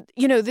 I mean,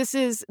 this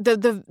is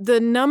the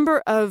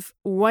number of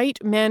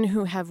white men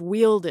who have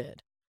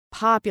wielded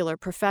popular,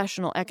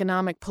 professional,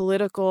 economic,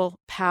 political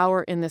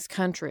power in this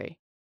country.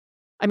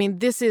 I mean,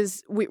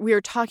 we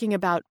are talking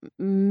about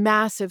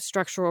massive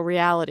structural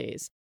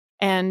realities,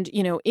 and,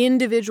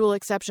 individual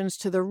exceptions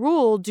to the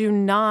rule do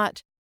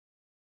not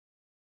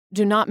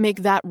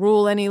make that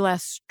rule any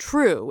less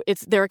true.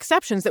 They're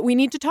exceptions that we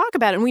need to talk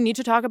about, and we need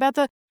to talk about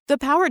the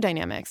power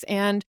dynamics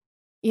and,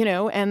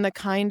 and the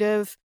kind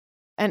of,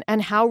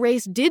 and how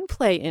race did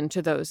play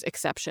into those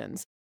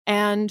exceptions.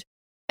 And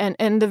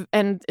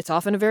it's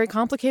often a very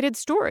complicated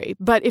story.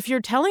 But if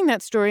you're telling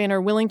that story and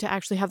are willing to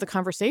actually have the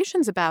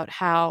conversations about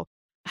how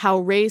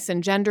race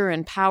and gender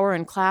and power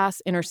and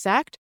class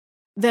intersect,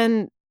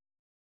 then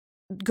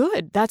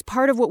good. That's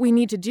part of what we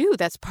need to do.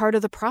 That's part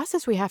of the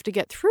process we have to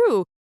get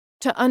through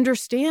to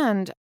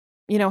understand,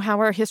 how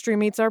our history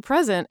meets our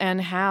present,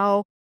 and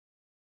how,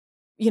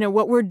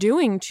 what we're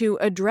doing to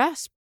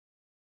address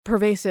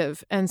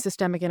pervasive and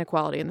systemic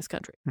inequality in this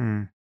country.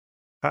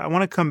 I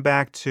want to come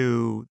back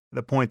to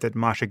the point that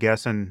Masha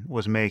Gessen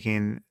was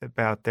making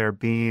about there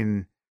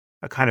being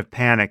a kind of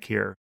panic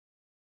here.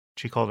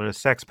 She called it a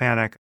sex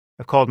panic.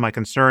 I've called my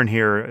concern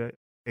here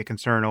a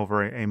concern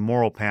over a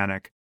moral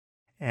panic.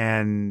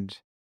 And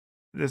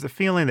there's a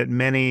feeling that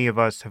many of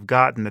us have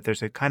gotten that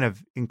there's a kind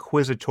of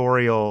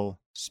inquisitorial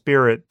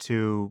spirit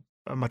to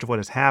much of what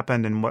has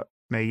happened and what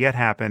may yet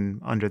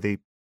happen under the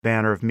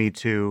banner of Me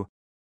Too.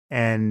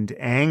 And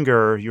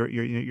anger,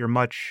 your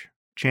much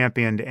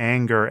championed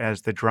anger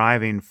as the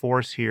driving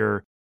force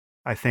here,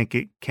 I think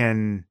it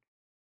can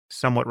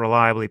somewhat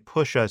reliably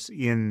push us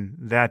in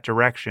that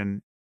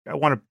direction. I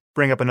want to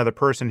bring up another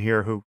person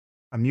here who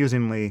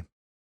amusingly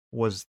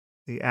was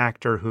the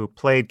actor who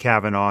played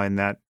Kavanaugh in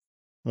that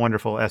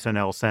wonderful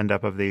SNL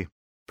send-up of the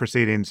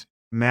proceedings,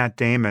 Matt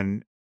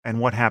Damon, and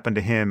what happened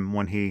to him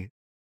when he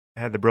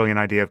had the brilliant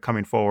idea of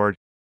coming forward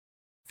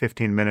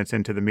 15 minutes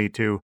into the Me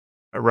Too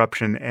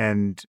eruption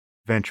and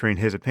venturing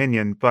his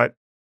opinion. But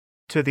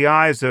to the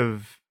eyes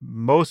of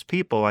most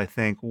people, I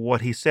think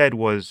what he said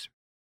was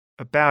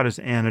about as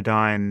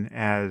anodyne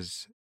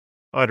as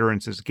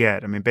utterances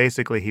get. I mean,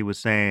 basically he was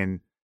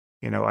saying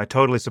I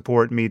totally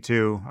support Me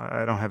Too.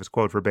 I don't have his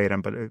quote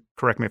verbatim, but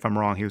correct me if I'm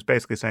wrong. He was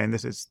basically saying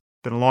this has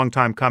been a long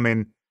time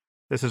coming.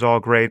 This is all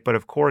great. But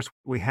of course,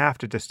 we have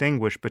to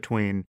distinguish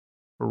between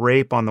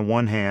rape on the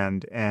one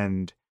hand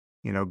and,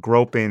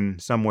 groping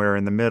somewhere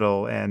in the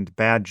middle and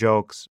bad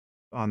jokes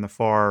on the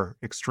far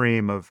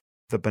extreme of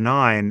the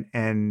benign.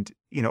 And,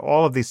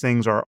 all of these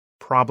things are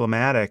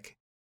problematic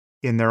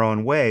in their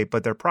own way,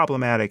 but they're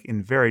problematic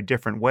in very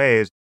different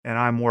ways. And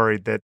I'm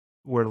worried that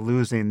we're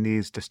losing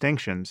these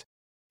distinctions.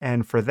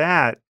 And for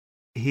that,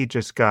 he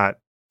just got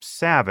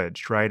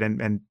savaged, right?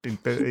 And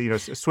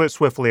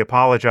swiftly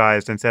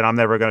apologized and said, I'm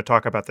never going to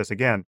talk about this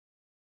again.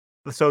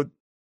 So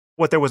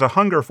what there was a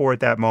hunger for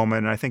at that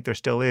moment, and I think there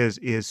still is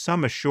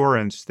some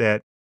assurance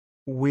that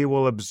we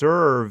will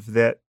observe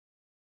that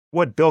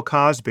what Bill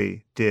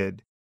Cosby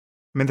did.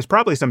 I mean, there's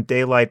probably some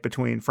daylight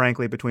between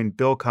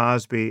Bill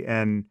Cosby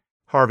and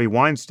Harvey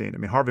Weinstein. I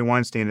mean, Harvey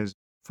Weinstein is,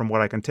 from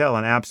what I can tell,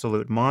 an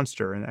absolute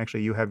monster. And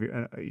actually, you have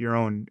your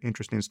own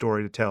interesting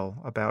story to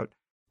tell about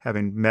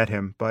having met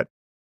him. But,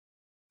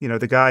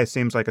 the guy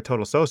seems like a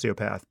total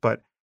sociopath.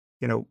 But,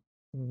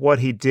 what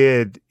he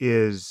did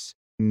is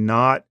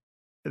not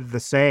the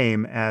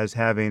same as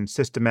having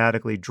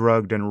systematically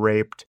drugged and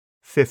raped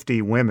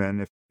 50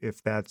 women,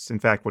 if that's in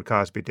fact what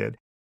Cosby did.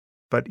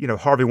 But,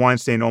 Harvey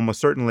Weinstein almost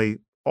certainly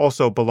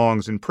also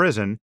belongs in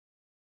prison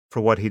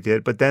for what he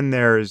did. But then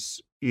there's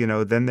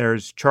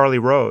Charlie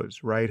Rose,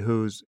 right,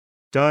 who's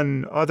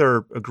done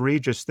other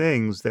egregious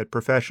things that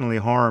professionally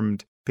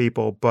harmed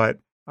people, but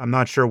I'm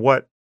not sure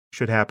what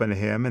should happen to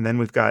him. And then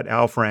we've got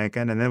Al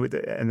Franken, and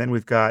then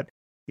we've got,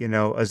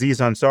 Aziz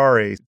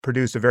Ansari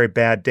produced a very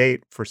bad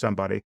date for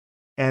somebody.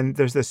 And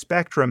there's this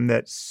spectrum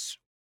that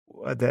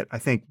I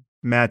think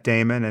Matt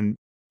Damon and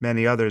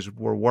many others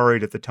were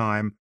worried at the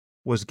time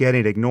was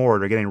getting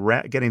ignored or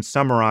getting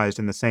summarized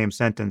in the same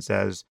sentence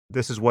as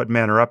this is what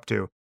men are up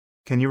to.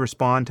 Can you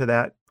respond to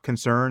that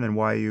concern and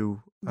why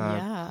you?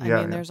 I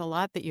mean, there's a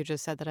lot that you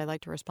just said that I'd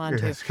like to respond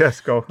to.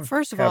 Yes, go.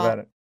 First of Have all, at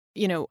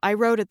it. I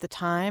wrote at the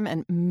time,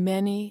 and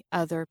many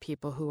other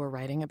people who were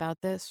writing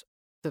about this,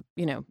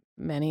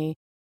 many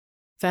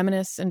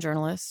feminists and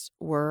journalists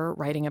were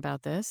writing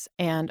about this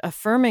and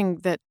affirming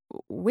that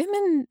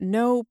women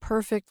know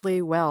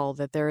perfectly well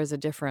that there is a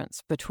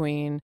difference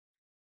between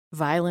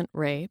violent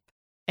rape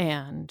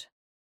and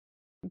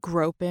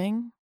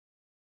groping,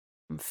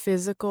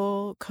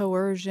 physical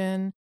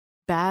coercion,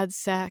 bad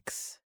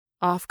sex,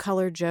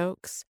 off-color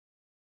jokes.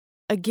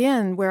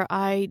 Again, where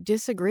I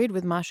disagreed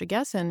with Masha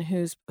Gessen,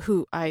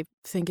 who I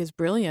think is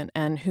brilliant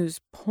and whose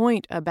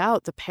point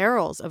about the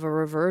perils of a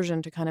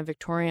reversion to kind of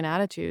Victorian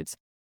attitudes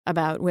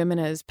about women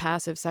as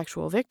passive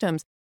sexual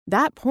victims,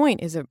 that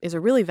point is a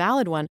really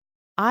valid one.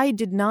 I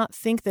did not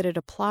think that it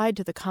applied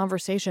to the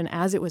conversation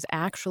as it was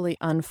actually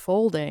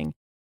unfolding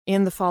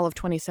in the fall of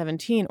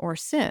 2017 or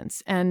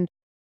since. And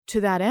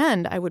to that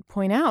end, I would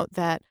point out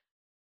that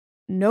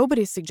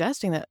nobody's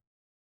suggesting that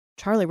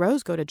Charlie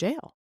Rose go to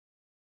jail.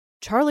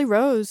 Charlie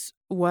Rose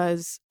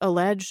was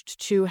alleged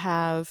to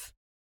have,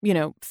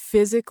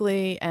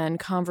 physically and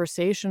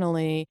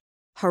conversationally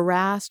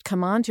harassed,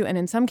 come onto, and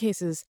in some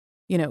cases,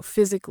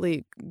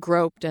 physically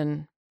groped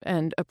and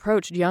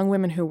approached young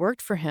women who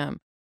worked for him.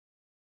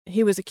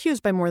 He was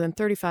accused by more than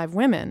 35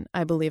 women,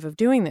 I believe, of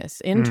doing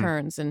this,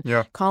 interns, and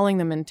calling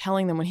them and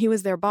telling them when he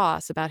was their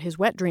boss about his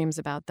wet dreams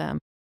about them.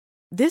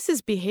 This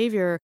is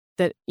behavior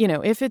that,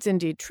 if it's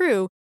indeed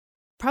true,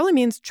 probably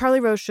means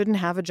Charlie Rose shouldn't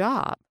have a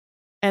job.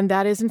 And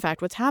that is, in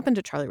fact, what's happened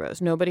to Charlie Rose.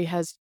 Nobody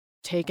has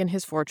taken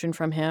his fortune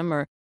from him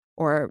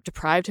or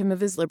deprived him of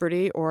his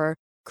liberty or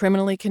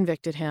criminally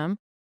convicted him.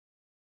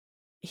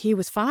 He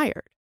was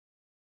fired.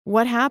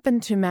 What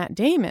happened to Matt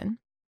Damon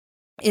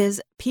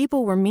is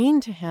people were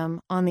mean to him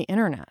on the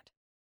internet.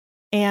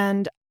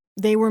 And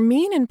they were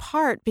mean in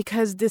part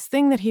because this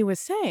thing that he was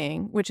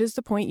saying, which is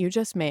the point you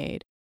just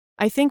made,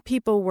 I think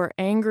people were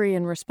angry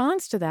in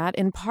response to that,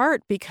 in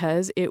part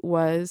because it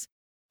was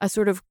a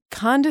sort of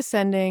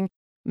condescending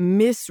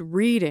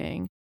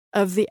misreading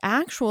of the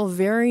actual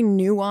very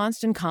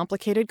nuanced and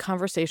complicated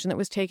conversation that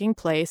was taking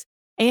place,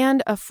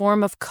 and a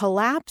form of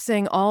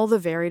collapsing all the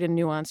varied and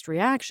nuanced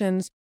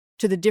reactions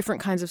to the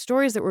different kinds of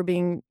stories that were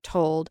being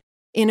told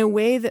in a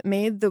way that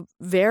made the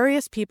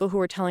various people who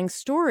were telling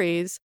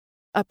stories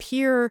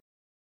appear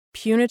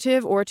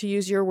punitive, or, to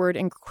use your word,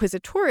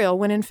 inquisitorial,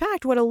 when in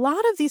fact what a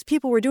lot of these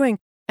people were doing,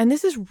 and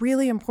this is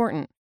really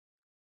important,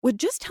 with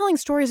just telling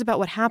stories about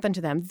what happened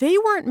to them. They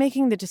weren't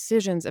making the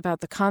decisions about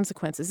the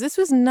consequences. This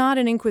was not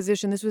an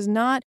inquisition. This was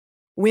not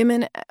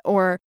women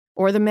or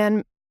the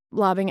men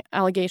lobbing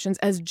allegations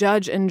as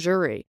judge and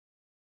jury.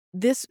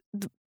 The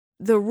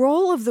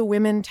role of the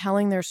women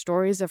telling their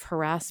stories of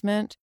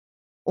harassment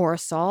or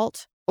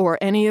assault or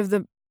any of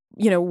the,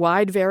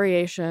 wide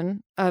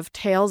variation of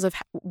tales of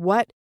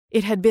what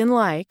it had been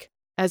like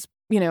as,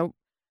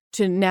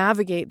 to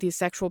navigate these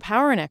sexual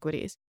power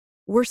inequities,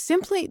 were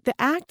simply the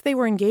act they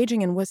were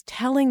engaging in was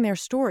telling their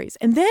stories.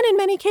 And then in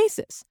many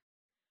cases,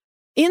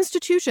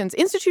 institutions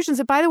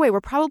that, by the way,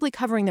 were probably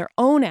covering their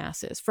own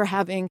asses for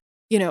having,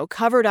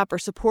 covered up or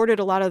supported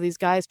a lot of these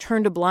guys,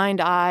 turned a blind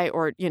eye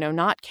or,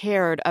 not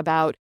cared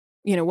about,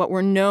 what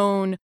were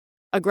known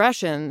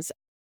aggressions,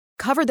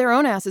 covered their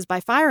own asses by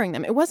firing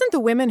them. It wasn't the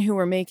women who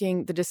were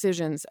making the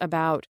decisions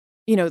about,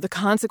 the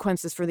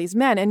consequences for these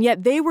men. And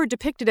yet they were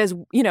depicted as,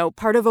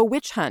 part of a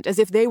witch hunt, as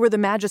if they were the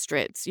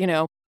magistrates,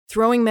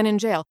 throwing men in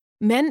jail.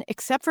 Men,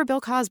 except for Bill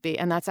Cosby,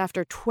 and that's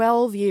after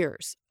 12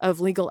 years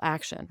of legal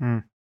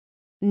action.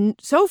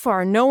 So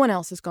far, no one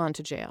else has gone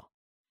to jail.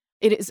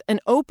 It is an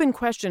open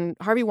question.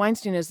 Harvey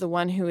Weinstein is the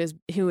one who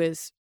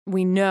is,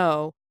 we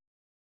know,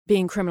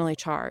 being criminally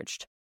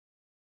charged.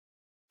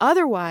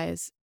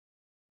 Otherwise,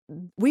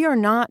 we are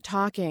not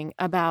talking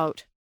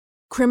about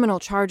criminal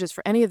charges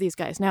for any of these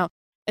guys. Now,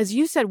 as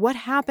you said, what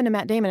happened to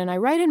Matt Damon? And I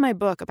write in my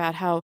book about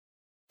how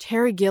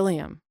Terry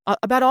Gilliam,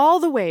 about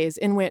all the ways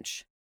in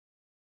which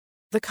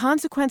the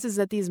consequences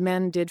that these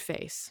men did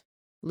face,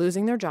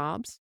 losing their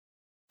jobs,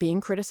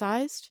 being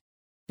criticized,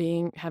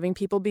 having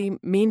people be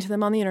mean to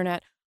them on the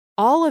internet,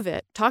 all of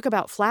it, talk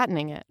about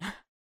flattening it.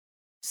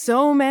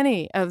 So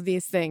many of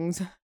these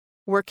things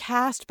were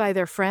cast by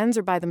their friends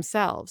or by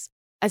themselves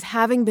as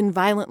having been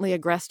violently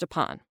aggressed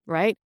upon,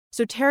 right?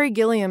 So Terry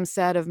Gilliam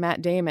said of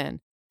Matt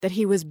Damon that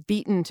he was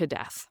beaten to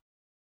death.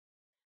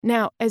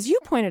 Now, as you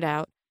pointed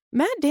out,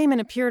 Matt Damon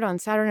appeared on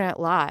Saturday Night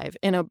Live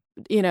in a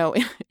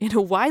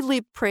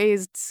widely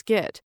praised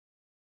skit,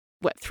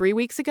 3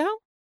 weeks ago?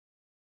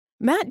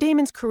 Matt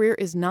Damon's career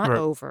is not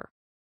over.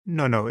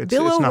 No, it's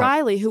Bill not.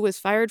 O'Reilly, who was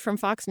fired from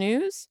Fox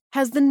News,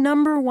 has the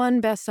 #1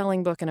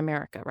 best-selling book in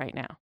America right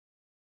now.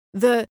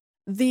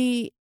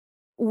 The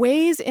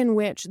ways in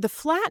which the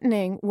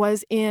flattening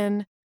was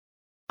in,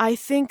 I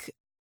think,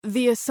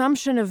 the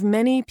assumption of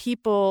many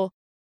people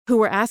who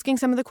were asking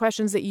some of the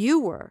questions that you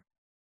were,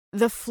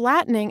 the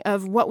flattening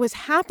of what was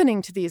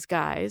happening to these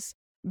guys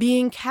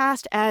being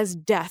cast as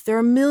death. There are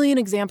a million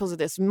examples of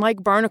this.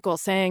 Mike Barnicle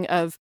saying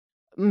of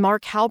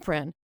Mark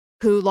Halperin,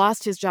 who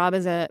lost his job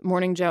as a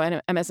Morning Joe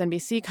and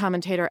MSNBC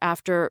commentator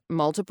after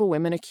multiple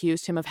women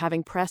accused him of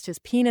having pressed his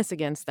penis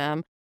against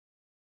them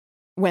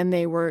when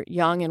they were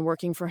young and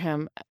working for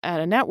him at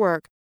a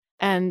network.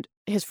 And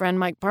his friend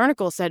Mike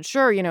Barnicle said,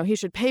 sure, he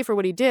should pay for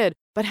what he did,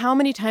 but how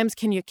many times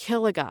can you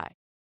kill a guy?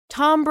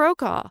 Tom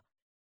Brokaw,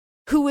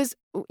 who was,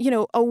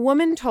 a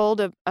woman told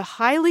a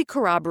highly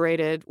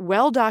corroborated,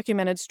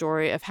 well-documented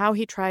story of how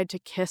he tried to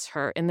kiss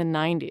her in the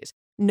 90s.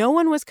 No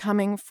one was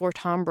coming for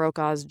Tom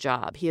Brokaw's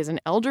job. He is an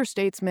elder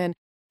statesman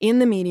in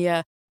the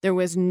media. There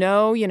was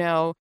no,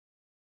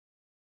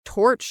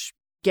 torch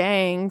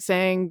gang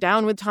saying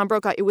down with Tom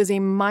Brokaw. It was a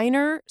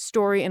minor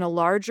story in a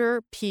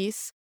larger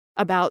piece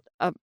about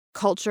a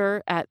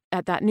culture at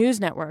that news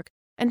network.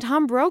 And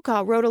Tom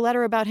Brokaw wrote a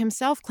letter about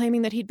himself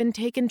claiming that he'd been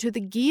taken to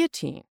the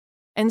guillotine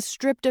and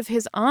stripped of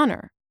his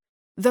honor.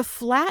 The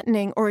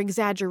flattening or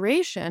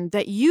exaggeration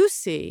that you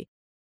see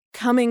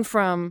coming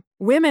from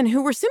women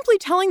who were simply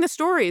telling the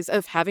stories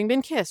of having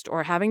been kissed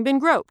or having been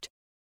groped.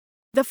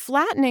 The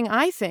flattening,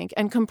 I think,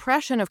 and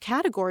compression of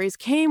categories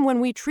came when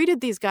we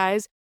treated these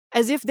guys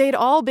as if they'd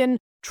all been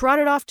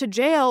trotted off to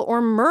jail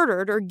or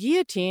murdered or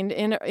guillotined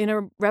in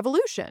a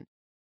revolution.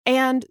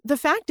 And the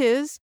fact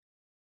is,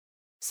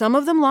 some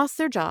of them lost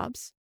their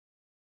jobs.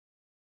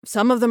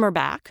 Some of them are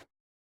back.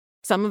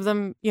 Some of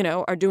them,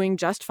 are doing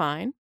just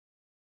fine.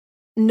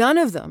 None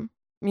of them,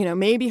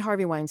 maybe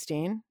Harvey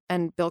Weinstein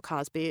and Bill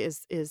Cosby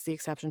is the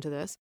exception to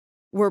this,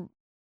 were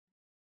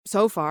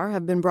so far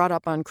have been brought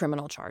up on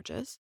criminal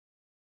charges.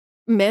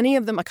 Many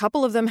of them, a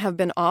couple of them have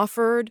been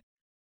offered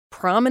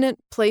prominent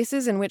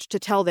places in which to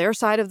tell their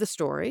side of the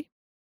story.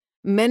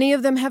 Many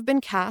of them have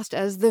been cast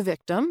as the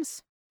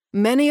victims.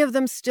 Many of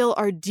them still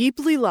are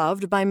deeply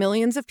loved by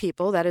millions of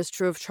people. That is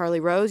true of Charlie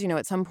Rose.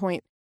 At some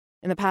point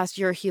in the past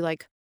year, he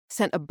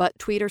sent a butt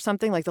tweet or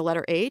something like the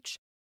letter H,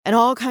 and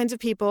all kinds of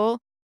people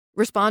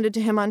responded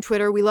to him on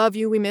Twitter. We love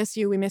you. We miss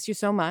you. We miss you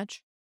so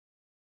much.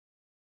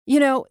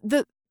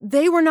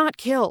 They were not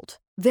killed.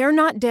 They're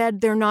not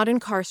dead. They're not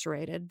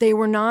incarcerated. They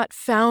were not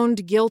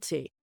found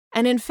guilty.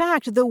 And in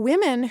fact, the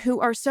women who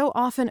are so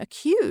often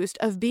accused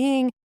of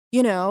being,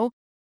 the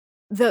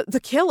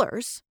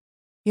killers,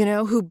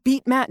 who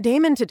beat Matt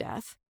Damon to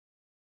death,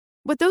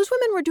 what those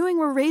women were doing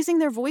were raising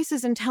their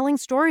voices and telling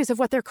stories of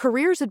what their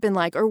careers had been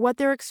like or what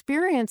their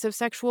experience of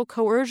sexual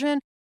coercion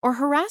or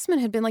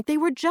harassment had been like. They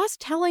were just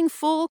telling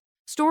full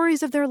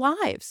stories of their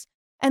lives,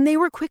 and they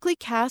were quickly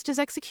cast as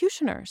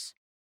executioners.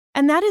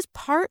 And that is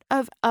part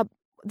of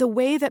the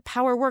way that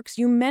power works.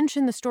 You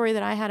mentioned the story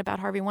that I had about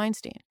Harvey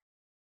Weinstein.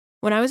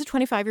 When I was a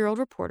 25-year-old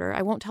reporter,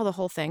 I won't tell the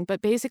whole thing,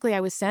 but basically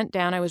I was sent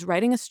down. I was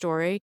writing a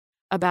story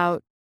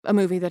about a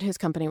movie that his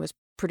company was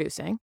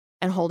producing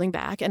and holding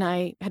back. And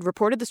I had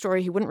reported the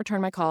story. He wouldn't return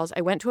my calls.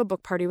 I went to a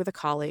book party with a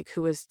colleague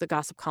who was the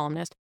gossip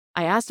columnist.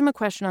 I asked him a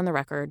question on the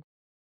record.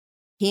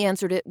 He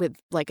answered it with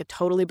a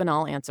totally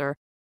banal answer.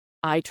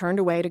 I turned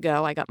away to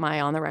go. I got my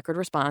on-the-record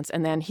response.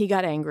 And then he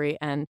got angry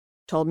and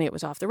told me it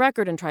was off the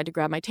record and tried to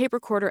grab my tape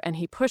recorder. And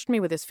he pushed me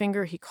with his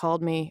finger. He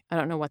called me. I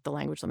don't know what the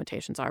language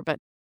limitations are, but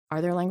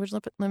are there language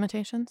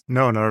limitations?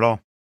 No, not at all.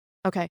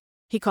 Okay.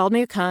 He called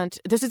me a cunt.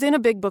 This is in a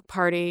big book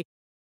party.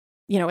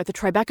 at the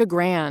Tribeca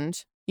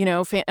Grand,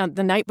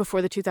 the night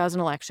before the 2000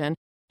 election.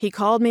 He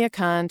called me a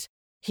cunt.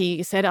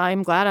 He said,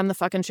 I'm glad I'm the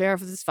fucking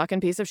sheriff of this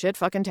fucking piece of shit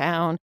fucking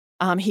town.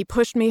 He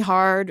pushed me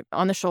hard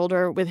on the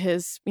shoulder with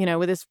his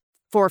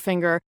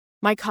forefinger.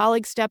 My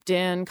colleague stepped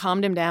in,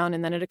 calmed him down,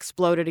 and then it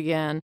exploded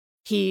again.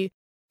 He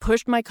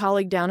pushed my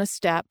colleague down a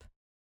step,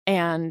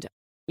 and,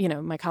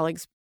 my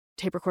colleague's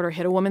tape recorder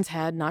hit a woman's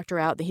head, knocked her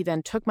out. He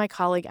then took my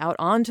colleague out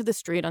onto the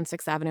street on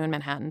 6th Avenue in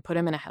Manhattan, put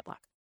him in a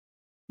headlock.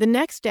 The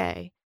next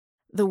day,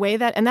 the way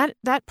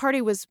that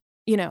party was,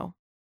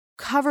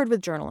 covered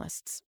with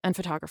journalists and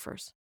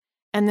photographers.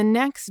 And the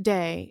next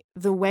day,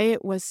 the way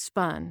it was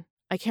spun,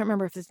 I can't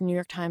remember if it's the New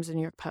York Times or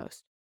New York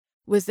Post,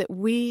 was that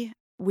we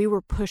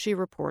were pushy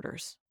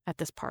reporters at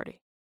this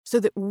party. So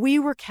that we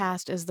were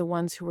cast as the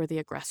ones who were the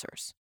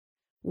aggressors.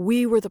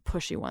 We were the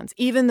pushy ones,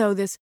 even though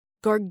this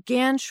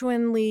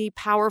gargantuanly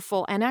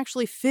powerful and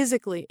actually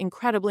physically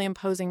incredibly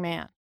imposing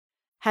man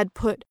had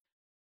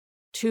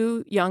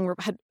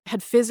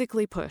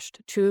physically pushed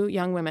two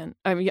young women,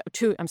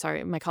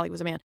 my colleague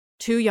was a man,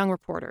 two young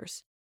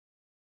reporters.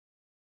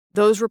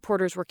 Those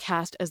reporters were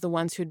cast as the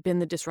ones who'd been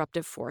the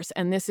disruptive force.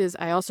 And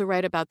I also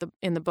write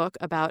in the book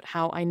about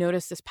how I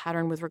noticed this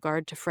pattern with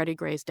regard to Freddie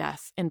Gray's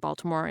death in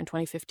Baltimore in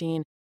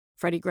 2015.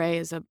 Freddie Gray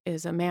is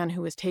a man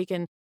who was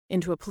taken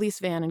into a police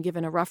van and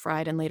given a rough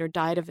ride and later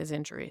died of his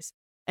injuries.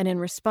 And in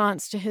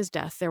response to his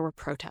death, there were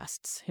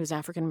protests. He was an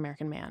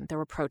African-American man. There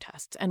were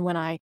protests. And when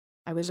I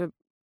was a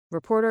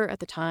reporter at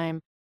the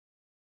time,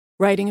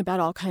 writing about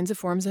all kinds of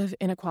forms of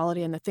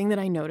inequality, and the thing that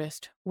I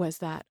noticed was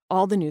that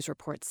all the news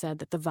reports said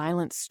that the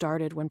violence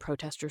started when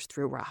protesters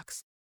threw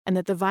rocks, and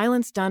that the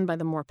violence done by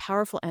the more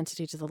powerful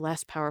entity to the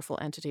less powerful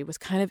entity was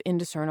kind of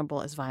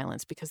indiscernible as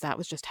violence because that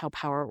was just how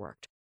power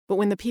worked. But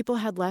when the people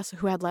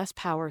who had less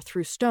power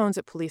threw stones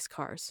at police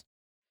cars,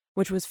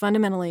 which was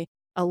fundamentally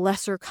a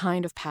lesser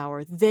kind of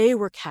power, they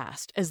were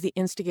cast as the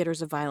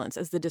instigators of violence,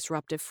 as the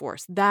disruptive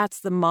force. That's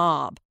the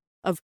mob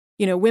of,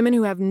 women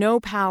who have no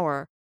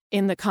power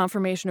in the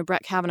confirmation of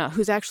Brett Kavanaugh,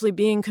 who's actually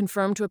being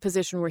confirmed to a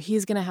position where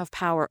he's going to have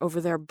power over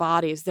their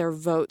bodies, their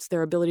votes,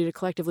 their ability to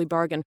collectively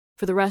bargain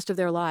for the rest of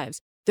their lives.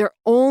 Their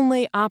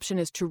only option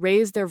is to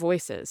raise their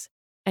voices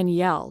and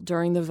yell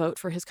during the vote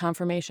for his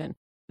confirmation.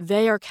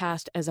 They are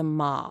cast as a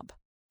mob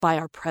by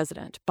our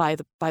president, by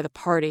the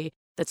party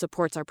that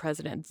supports our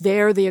president.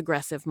 They're the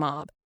aggressive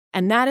mob.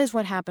 And that is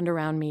what happened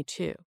around me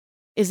too,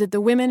 is that the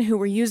women who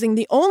were using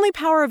the only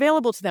power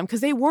available to them,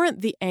 because they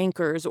weren't the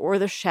anchors or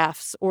the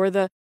chefs or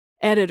the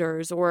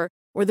editors or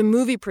the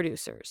movie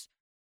producers.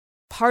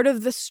 Part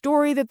of the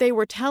story that they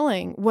were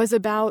telling was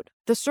about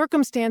the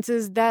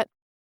circumstances that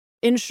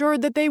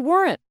ensured that they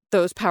weren't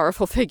those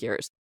powerful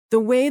figures. The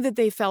way that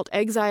they felt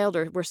exiled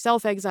or were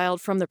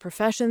self-exiled from the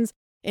professions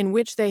in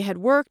which they had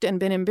worked and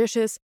been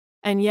ambitious,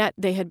 and yet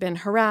they had been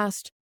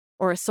harassed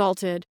or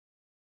assaulted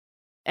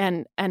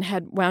and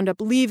had wound up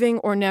leaving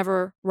or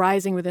never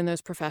rising within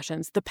those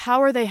professions. The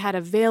power they had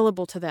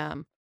available to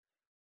them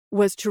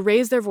was to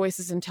raise their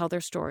voices and tell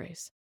their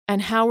stories.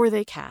 And how were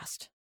they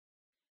cast?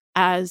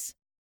 As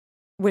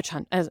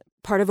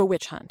part of a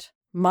witch hunt,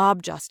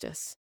 mob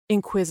justice,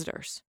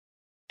 inquisitors,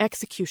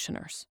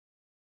 executioners.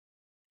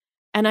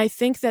 And I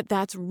think that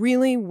that's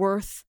really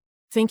worth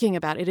thinking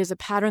about. It is a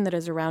pattern that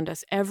is around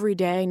us every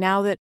day.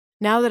 Now that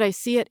I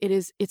see it,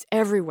 it's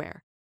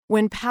everywhere.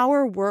 When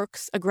power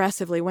works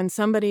aggressively, when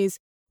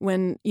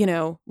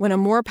a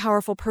more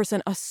powerful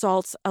person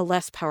assaults a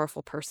less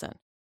powerful person,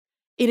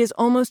 it is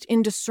almost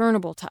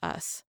indiscernible to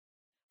us.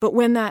 But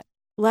when that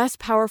less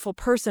powerful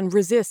person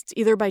resists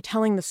either by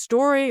telling the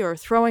story or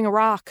throwing a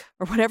rock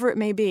or whatever it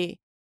may be,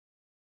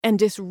 and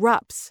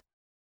disrupts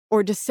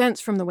or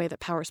dissents from the way that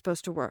power is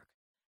supposed to work,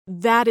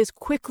 that is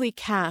quickly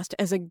cast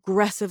as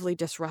aggressively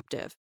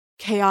disruptive,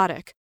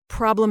 chaotic,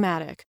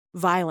 problematic,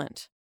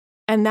 violent.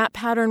 And that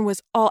pattern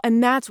was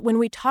and that's when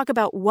we talk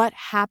about what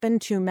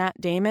happened to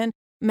Matt Damon.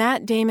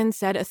 Matt Damon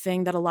said a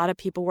thing that a lot of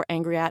people were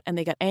angry at, and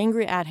they got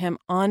angry at him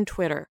on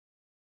Twitter.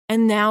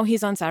 And now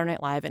he's on Saturday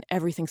Night Live and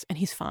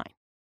he's fine.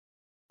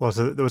 Well,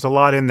 so there was a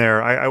lot in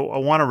there. I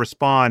want to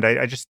respond.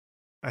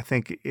 I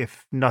think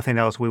if nothing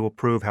else, we will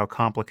prove how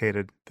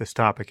complicated this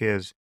topic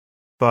is.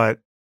 But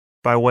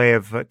by way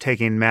of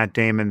taking Matt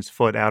Damon's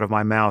foot out of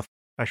my mouth,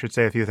 I should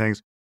say a few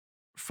things.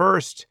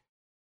 First,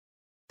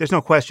 there's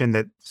no question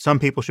that some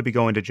people should be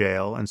going to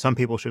jail and some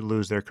people should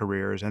lose their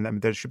careers,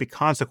 and there should be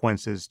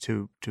consequences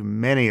to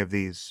many of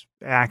these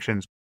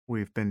actions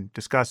we've been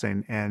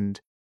discussing. And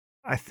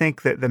I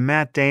think that the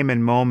Matt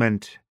Damon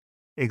moment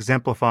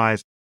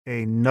exemplifies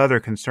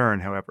another concern,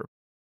 however.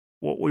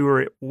 What we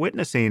were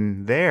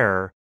witnessing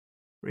there,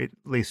 at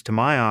least to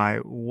my eye,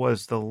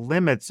 was the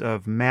limits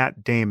of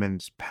Matt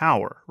Damon's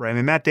power, right? I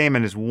mean, Matt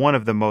Damon is one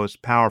of the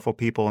most powerful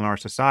people in our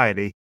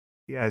society.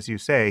 As you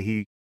say,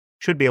 he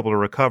should be able to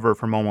recover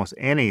from almost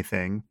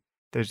anything.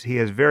 He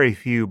has very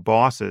few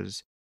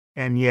bosses,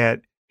 and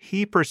yet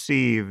he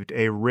perceived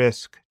a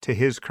risk to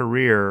his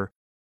career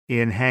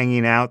in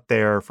hanging out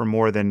there for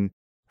more than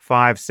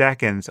 5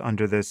 seconds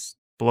under this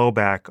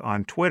blowback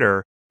on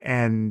Twitter.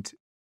 And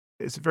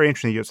it's very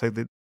interesting. It's like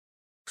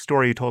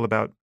story you told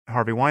about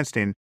Harvey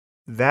Weinstein,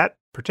 that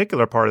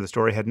particular part of the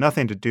story had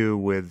nothing to do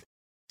with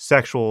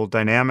sexual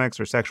dynamics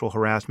or sexual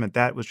harassment.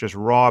 That was just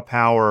raw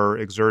power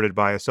exerted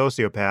by a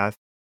sociopath.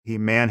 He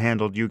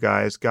manhandled you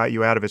guys, got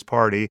you out of his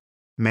party,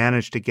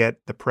 managed to get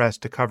the press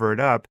to cover it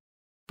up.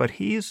 But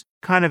he's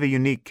kind of a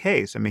unique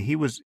case. I mean, he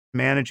was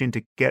managing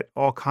to get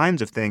all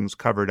kinds of things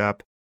covered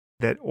up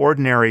that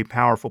ordinary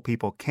powerful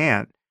people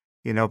can't.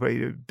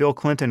 But Bill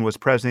Clinton was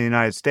president of the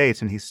United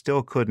States, and he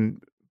still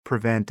couldn't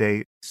prevent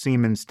a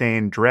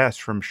semen-stained dress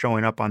from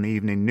showing up on the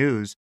evening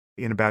news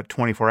in about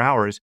 24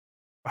 hours.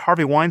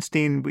 Harvey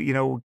Weinstein,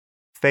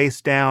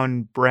 faced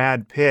down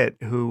Brad Pitt,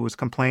 who was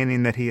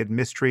complaining that he had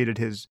mistreated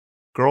his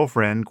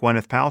girlfriend,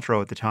 Gwyneth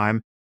Paltrow at the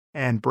time.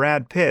 And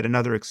Brad Pitt,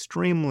 another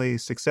extremely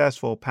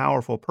successful,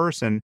 powerful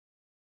person,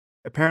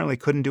 apparently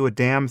couldn't do a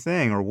damn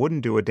thing or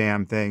wouldn't do a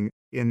damn thing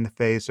in the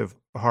face of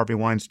Harvey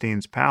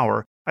Weinstein's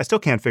power. I still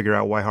can't figure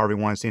out why Harvey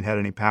Weinstein had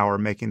any power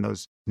making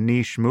those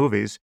niche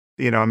movies.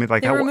 There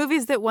were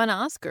movies that won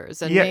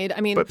Oscars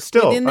and but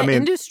still, within the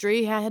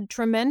industry had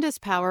tremendous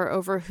power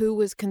over who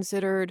was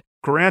considered,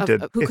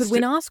 granted, who could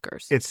win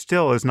Oscars. It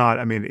still is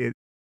not,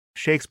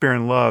 Shakespeare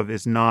in Love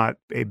is not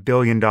a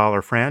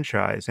billion-dollar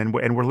franchise, and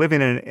we're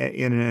living in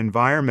an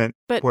environment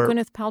but where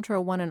Gwyneth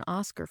Paltrow won an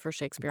Oscar for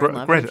Shakespeare in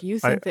Love. And if you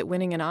think that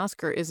winning an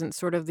Oscar isn't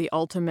sort of the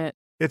ultimate,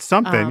 it's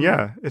something,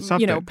 it's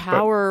something,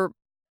 power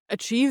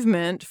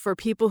achievement for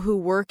people who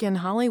work in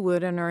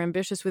Hollywood and are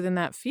ambitious within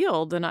that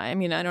field, and I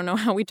don't know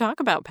how we talk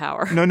about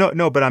power.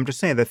 No, but I'm just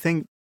saying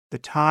the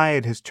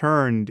tide has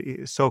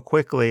turned so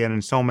quickly and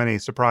in so many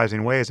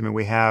surprising ways.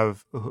 We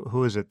have,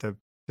 who is it?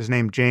 His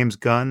name, James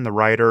Gunn, the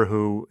writer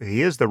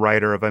he is the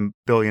writer of a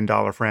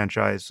billion-dollar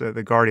franchise,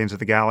 the Guardians of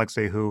the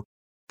Galaxy, who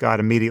got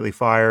immediately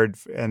fired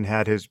and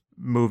had his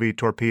movie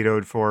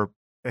torpedoed for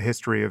a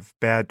history of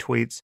bad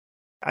tweets.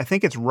 I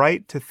think it's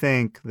right to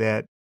think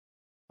that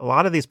a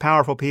lot of these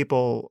powerful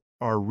people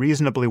are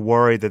reasonably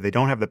worried that they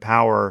don't have the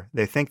power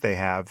they think they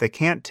have. They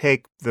can't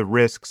take the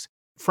risks.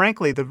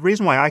 Frankly, the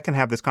reason why I can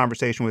have this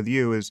conversation with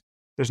you is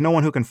there's no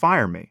one who can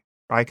fire me.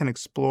 I can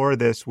explore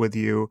this with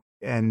you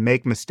and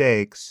make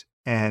mistakes.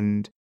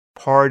 And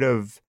part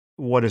of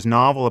what is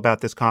novel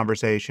about this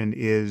conversation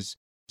is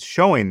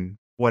showing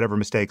whatever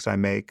mistakes I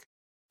make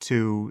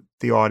to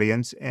the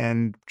audience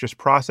and just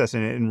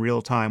processing it in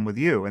real time with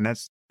you. And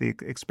that's the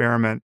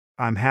experiment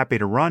I'm happy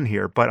to run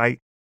here. But I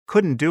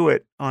couldn't do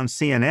it on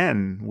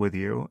CNN with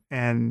you.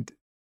 And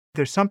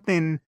there's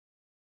something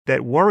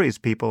that worries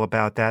people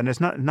about that. And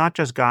it's not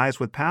just guys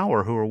with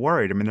power who are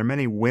worried. There are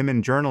many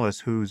women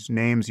journalists whose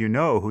names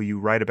who you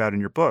write about in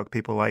your book,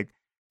 people like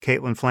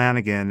Caitlin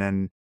Flanagan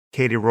and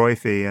Katie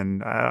Roiphe,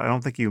 and I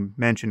don't think you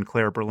mentioned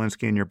Claire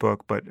Berlinski in your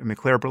book, but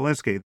Claire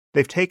Berlinski,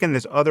 they've taken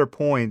this other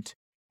point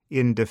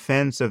in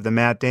defense of the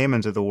Matt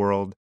Damons of the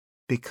world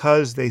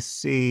because they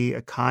see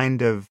a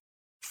kind of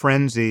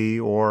frenzy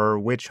or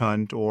witch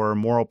hunt or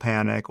moral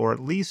panic or at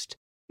least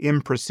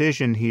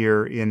imprecision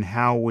here in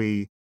how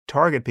we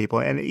target people.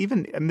 And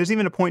there's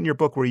even a point in your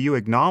book where you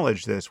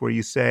acknowledge this, where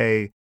you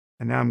say,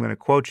 and now I'm going to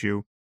quote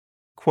you,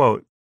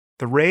 quote,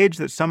 "The rage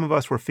that some of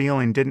us were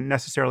feeling didn't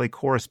necessarily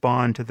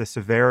correspond to the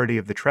severity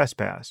of the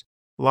trespass.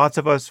 Lots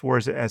of us were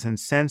as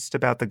incensed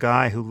about the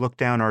guy who looked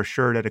down our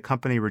shirt at a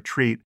company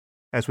retreat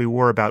as we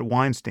were about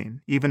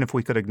Weinstein, even if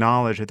we could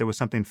acknowledge that there was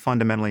something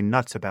fundamentally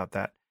nuts about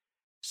that."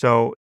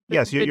 So,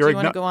 yes, do you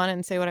want to go on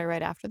and say what I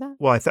write after that?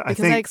 Well,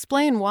 I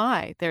explain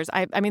why.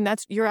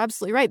 You're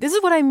absolutely right. This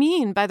is what I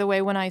mean, by the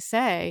way, when I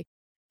say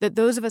that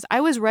those of us, I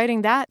was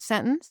writing that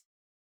sentence,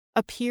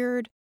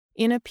 appeared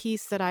in a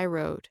piece that I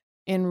wrote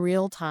in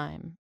real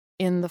time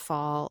in the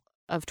fall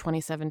of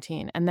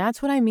 2017. And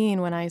that's what I mean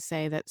when I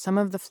say that some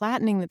of the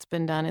flattening that's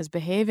been done is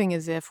behaving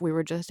as if we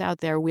were just out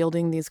there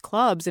wielding these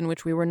clubs in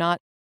which we were not,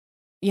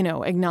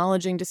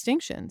 acknowledging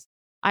distinctions.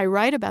 I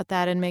write about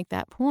that and make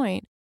that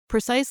point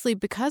precisely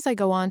because I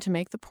go on to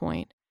make the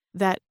point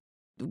that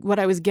what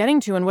I was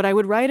getting to and what I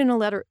would write in a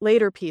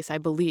later piece, I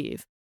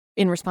believe,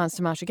 in response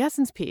to Masha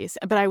Gessen's piece,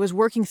 but I was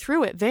working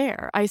through it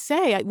there. I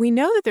say, we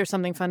know that there's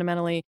something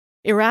fundamentally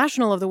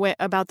irrational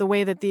about the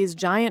way that these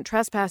giant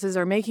trespasses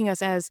are making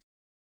us as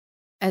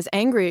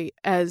angry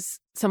as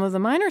some of the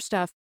minor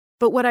stuff.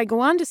 But what I go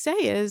on to say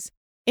is,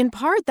 in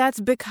part,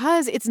 that's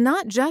because it's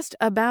not just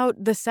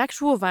about the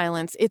sexual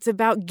violence. It's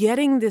about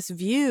getting this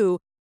view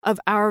of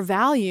our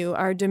value,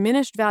 our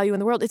diminished value in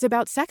the world. It's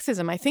about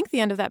sexism. I think the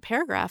end of that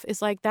paragraph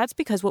is that's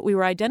because what we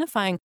were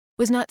identifying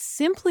was not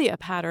simply a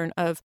pattern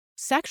of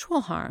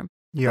sexual harm,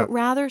 but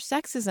rather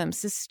sexism,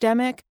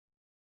 systemic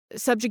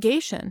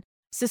subjugation,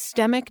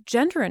 systemic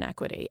gender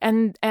inequity.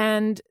 And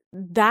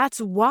that's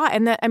why,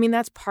 and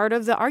that's part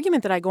of the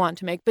argument that I go on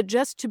to make. But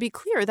just to be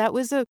clear, that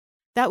was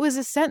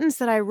a sentence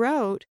that I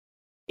wrote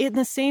in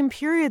the same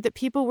period that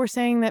people were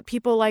saying that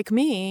people like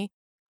me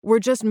were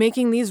just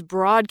making these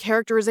broad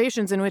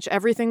characterizations in which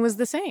everything was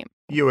the same.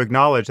 You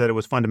acknowledge that it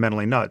was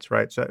fundamentally nuts,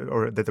 right?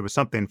 Or that there was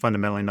something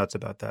fundamentally nuts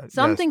about that.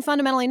 Something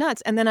fundamentally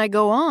nuts. And then I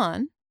go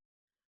on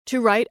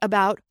to write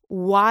about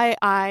why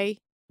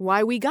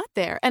we got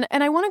there. And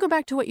I want to go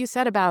back to what you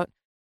said about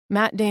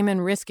Matt Damon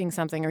risking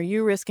something, or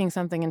you risking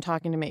something and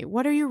talking to me.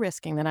 What are you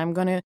risking? That I'm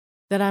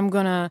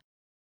gonna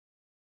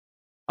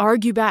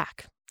argue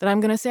back. That I'm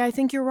gonna say I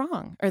think you're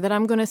wrong, or that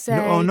I'm gonna say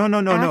No.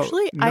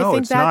 actually I No,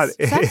 think it's not.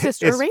 that's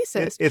sexist or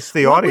racist. It's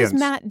the What audience. was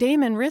Matt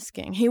Damon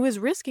risking? He was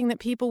risking that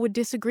people would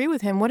disagree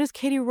with him. What is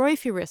Katie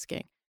Roiphe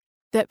risking?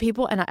 That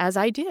people, and as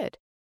I did,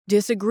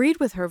 disagreed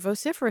with her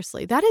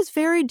vociferously. That is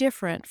very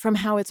different from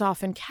how it's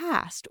often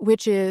cast,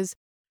 which is,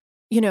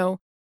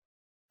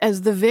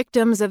 as the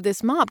victims of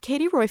this mob.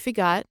 Katie Roiphe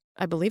got,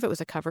 I believe it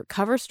was a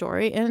cover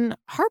story in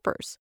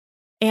Harper's.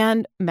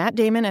 And Matt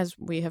Damon, as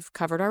we have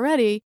covered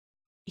already,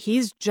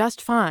 he's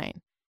just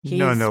fine.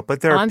 No,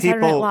 but there are on Saturday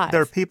Night people. Live.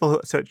 There are people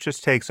who. So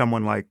just take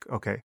someone like,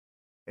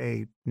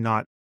 a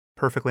not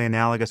perfectly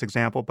analogous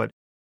example, but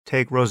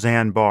take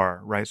Roseanne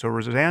Barr, right? So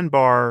Roseanne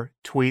Barr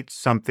tweets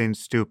something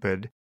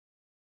stupid.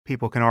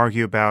 People can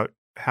argue about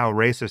how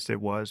racist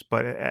it was,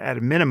 but at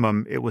a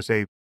minimum, it was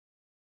a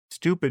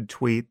stupid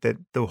tweet that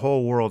the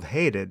whole world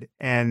hated,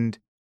 and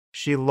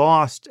she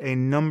lost a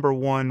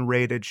 #1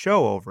 rated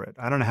show over it.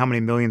 I don't know how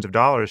many millions of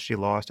dollars she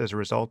lost as a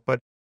result, but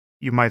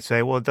you might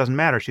say, well, it doesn't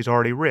matter. She's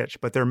already rich.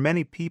 But there are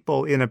many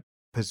people in a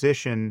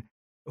position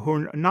who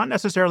are not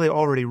necessarily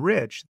already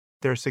rich.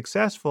 They're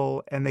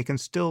successful, and they can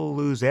still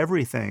lose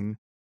everything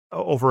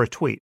over a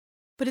tweet.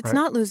 But it's right?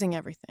 not losing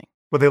everything.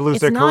 Well, they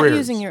lose their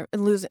careers. It's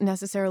not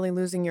necessarily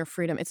losing your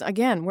freedom. It's,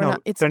 again,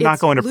 they're not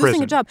going to losing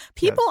prison. a job.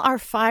 People Yes. are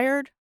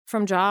fired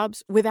from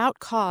jobs without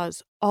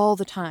cause all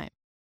the time.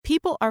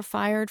 People are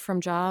fired from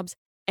jobs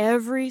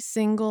every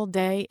single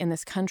day in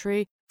this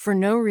country for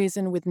no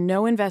reason, with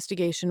no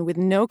investigation, with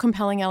no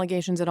compelling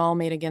allegations at all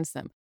made against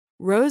them.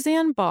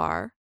 Roseanne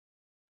Barr,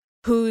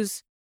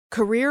 whose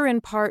career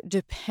in part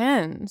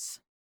depends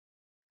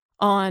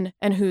on,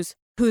 and whose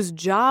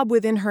job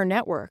within her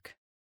network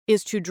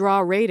is to draw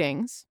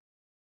ratings,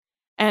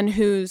 and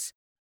whose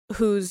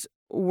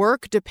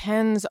work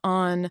depends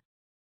on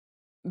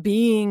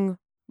being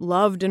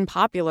loved and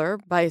popular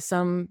by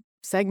some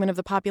segment of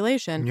the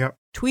population, Yep.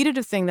 tweeted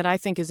a thing that I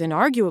think is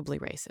inarguably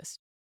racist.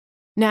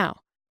 Now,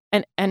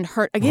 and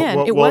her again,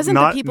 Well, it wasn't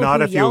not- the people not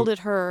who if you- yelled at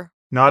her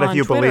Not on if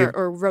you Twitter believe.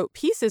 or wrote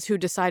pieces who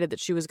decided that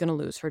she was going to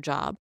lose her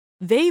job.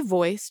 They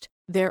voiced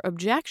their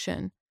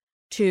objection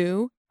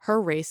to her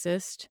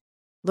racist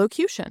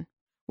locution,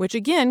 which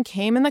again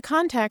came in the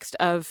context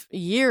of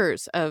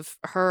years of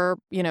her,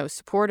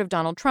 support of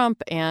Donald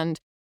Trump. And,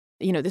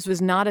 this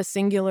was not a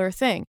singular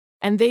thing.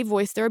 And they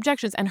voiced their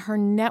objections, and her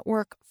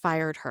network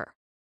fired her.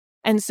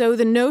 And so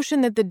the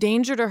notion that the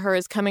danger to her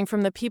is coming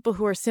from the people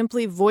who are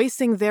simply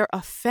voicing their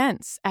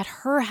offense at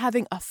her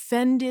having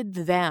offended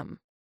them,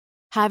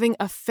 having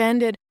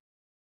offended,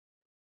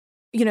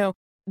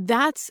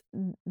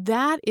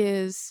 that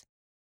is,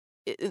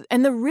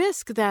 and the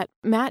risk that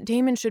Matt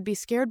Damon should be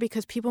scared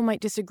because people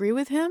might disagree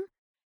with him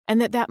and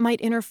that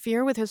might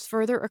interfere with his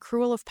further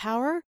accrual of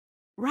power.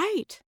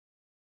 Right.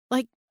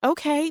 Like,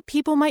 okay,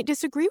 people might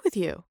disagree with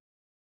you,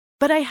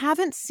 but I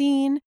haven't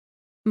seen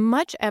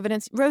much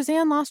evidence.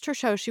 Roseanne lost her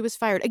show. She was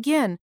fired.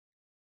 Again,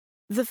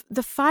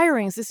 the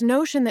firings, this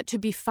notion that to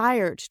be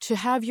fired, to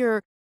have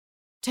your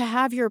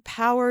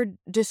power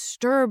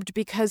disturbed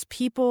because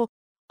people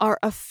are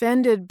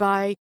offended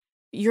by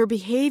your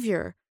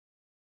behavior.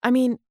 I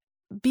mean,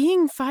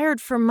 being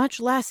fired for much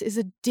less is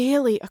a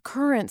daily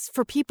occurrence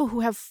for people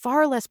who have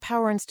far less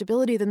power and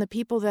stability than the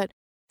people that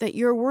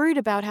you're worried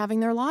about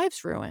having their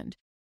lives ruined,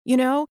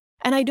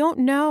 And I don't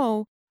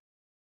know,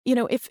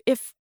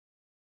 if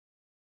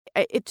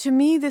to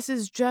me, this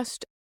is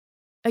just,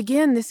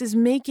 again, this is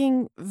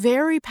making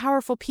very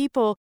powerful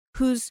people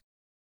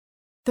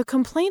the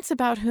complaints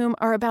about whom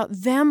are about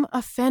them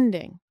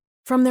offending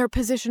from their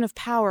position of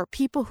power,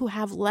 people who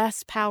have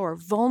less power,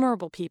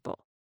 vulnerable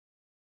people.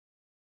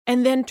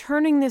 And then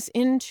turning it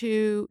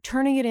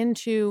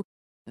into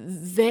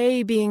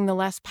they being the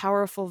less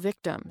powerful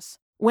victims,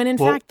 when in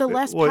fact the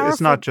less powerful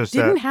it's not just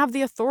didn't that. have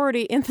the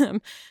authority in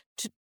them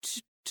to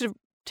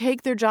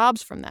take their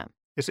jobs from them.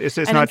 It's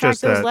and not in fact,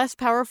 just those that. less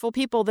powerful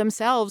people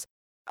themselves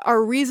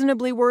are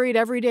reasonably worried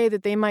every day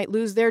that they might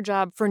lose their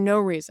job for no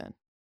reason.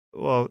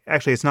 Well,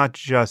 actually, it's not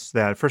just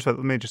that. First of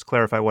all, let me just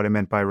clarify what I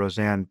meant by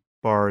Roseanne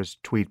Barr's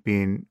tweet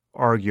being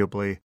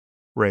arguably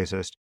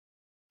racist.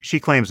 She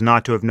claims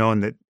not to have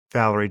known that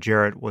Valerie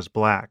Jarrett was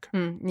black.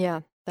 Yeah,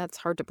 that's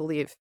hard to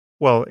believe.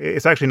 Well,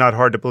 it's actually not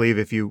hard to believe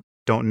if you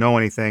don't know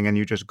anything and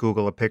you just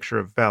Google a picture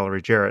of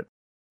Valerie Jarrett.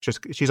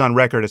 She's on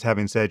record as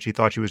having said she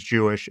thought she was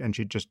Jewish, and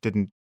she just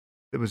didn't.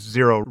 There was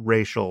zero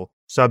racial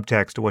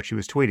subtext to what she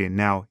was tweeting.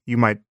 Now, you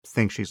might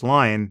think she's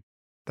lying.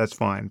 That's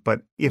fine.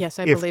 But yes,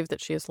 I believe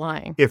that she is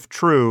lying. If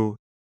true,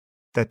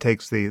 that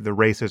takes the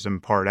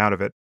racism part out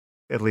of it,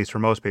 at least for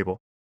most people.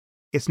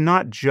 It's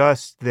not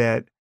just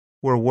that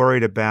we're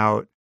worried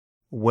about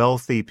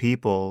wealthy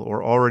people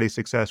or already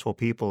successful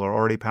people or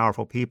already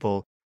powerful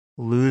people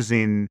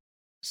losing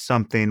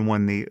something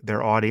when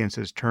their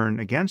audiences turn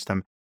against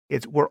them.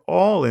 We're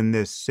all in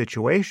this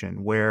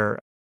situation where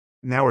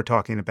now we're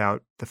talking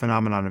about the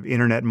phenomenon of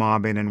internet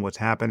mobbing and what's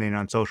happening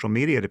on social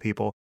media to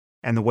people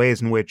and the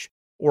ways in which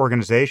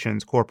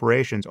organizations,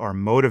 corporations are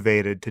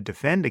motivated to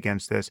defend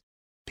against this.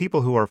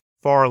 People who are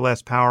far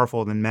less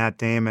powerful than Matt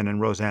Damon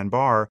and Roseanne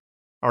Barr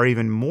are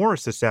even more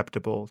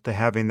susceptible to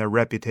having their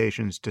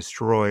reputations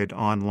destroyed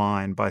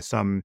online by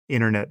some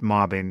internet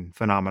mobbing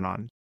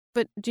phenomenon.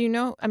 But do you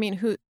know, I mean,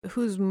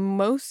 who's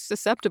most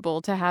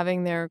susceptible to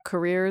having their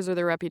careers or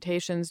their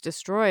reputations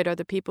destroyed are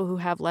the people who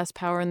have less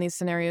power in these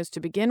scenarios to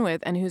begin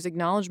with, and whose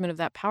acknowledgement of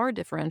that power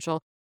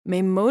differential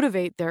may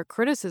motivate their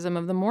criticism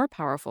of the more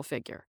powerful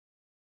figure.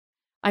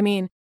 I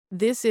mean,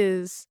 this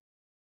is,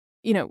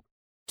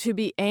 to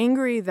be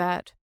angry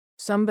that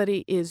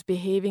somebody is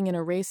behaving in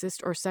a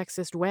racist or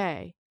sexist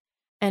way,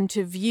 and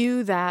to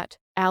view that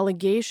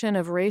allegation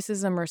of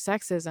racism or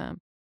sexism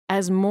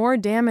as more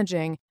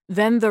damaging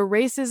than the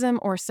racism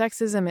or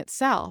sexism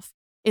itself,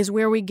 is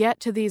where we get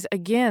to these,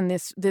 again,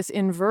 this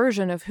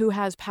inversion of who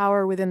has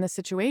power within the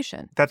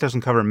situation. That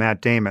doesn't cover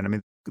Matt Damon. I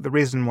mean, the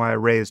reason why I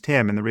raised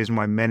him and the reason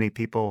why many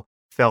people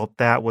felt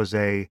that was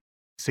a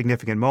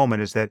significant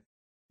moment is that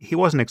he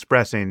wasn't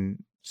expressing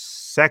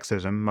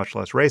sexism, much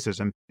less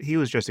racism. He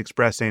was just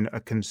expressing a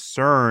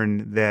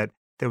concern that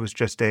there was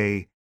just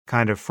a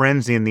kind of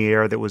frenzy in the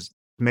air that was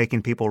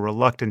making people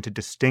reluctant to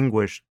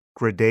distinguish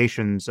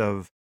gradations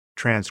of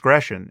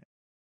transgression.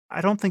 I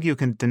don't think you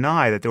can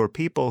deny that there were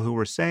people who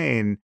were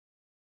saying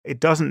it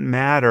doesn't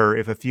matter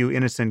if a few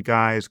innocent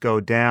guys go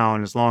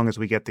down as long as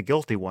we get the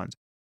guilty ones.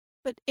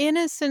 But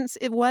innocence,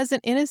 it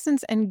wasn't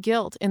innocence, and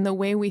guilt in the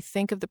way we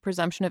think of the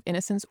presumption of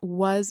innocence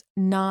was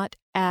not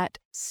at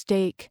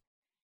stake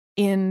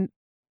in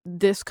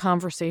this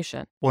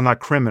conversation. Well, not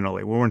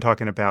criminally. We weren't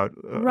talking about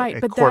right,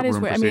 a but courtroom that is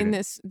where proceeding. I mean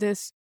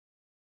this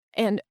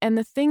and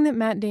the thing that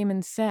Matt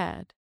Damon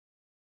said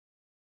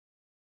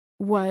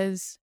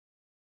was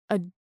a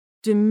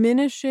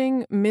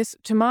diminishing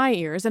to my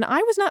ears. And I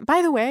was not,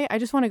 by the way, I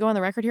just want to go on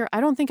the record here.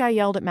 I don't think I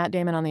yelled at Matt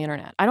Damon on the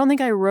internet. I don't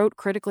think I wrote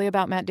critically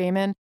about Matt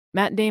Damon.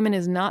 Matt Damon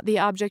is not the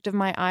object of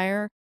my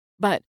ire.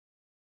 But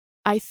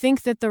I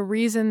think that the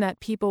reason that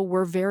people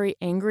were very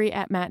angry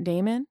at Matt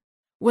Damon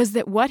was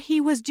that what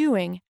he was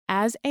doing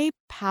as a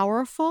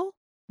powerful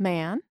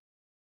man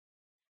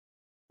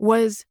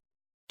was,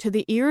 to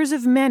the ears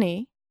of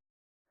many,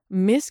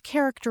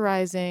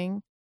 mischaracterizing,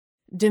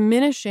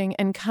 diminishing,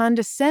 and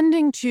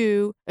condescending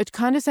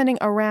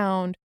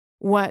around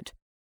what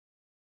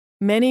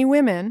many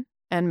women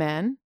and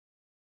men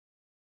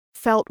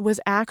felt was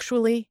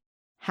actually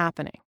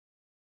happening.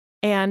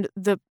 And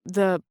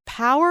the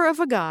power of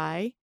a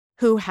guy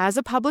who has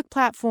a public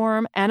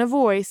platform and a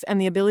voice and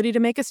the ability to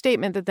make a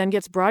statement that then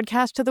gets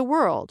broadcast to the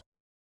world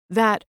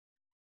that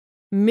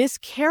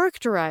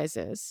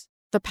mischaracterizes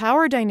the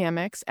power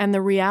dynamics and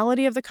the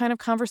reality of the kind of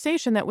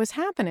conversation that was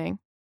happening.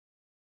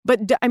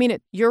 But I mean,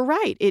 you're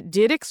right. It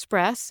did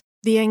express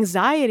the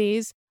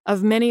anxieties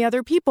of many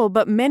other people,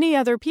 but many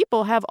other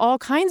people have all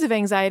kinds of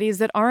anxieties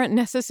that aren't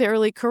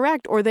necessarily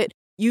correct or that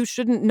you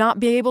shouldn't not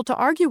be able to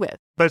argue with.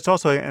 But it's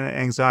also an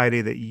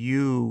anxiety that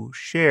you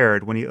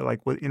shared when you, like,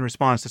 in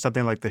response to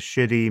something like the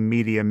shitty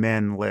media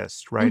men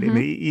list, right? Mm-hmm. I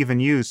mean, even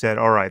you said,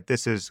 all right,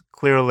 this is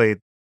clearly,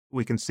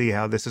 we can see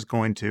how this is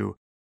going to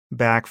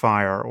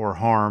backfire or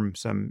harm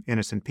some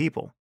innocent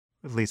people,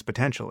 at least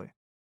potentially.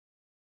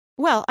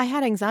 Well, I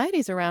had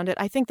anxieties around it.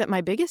 I think that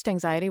my biggest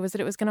anxiety was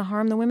that it was going to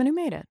harm the women who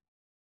made it,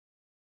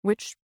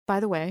 which, by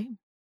the way,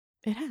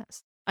 it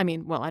has. I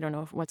mean, well, I don't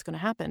know what's going to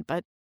happen,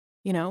 but,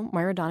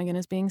 Moira Donegan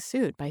is being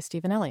sued by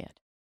Stephen Elliott.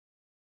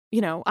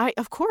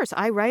 Of course,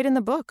 I write in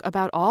the book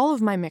about all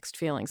of my mixed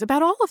feelings,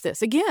 about all of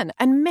this, again,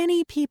 and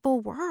many people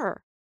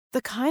were.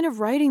 The kind of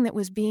writing that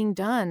was being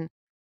done,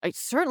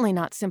 certainly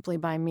not simply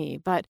by me,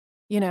 but,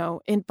 in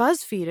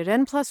BuzzFeed at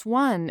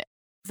N+1,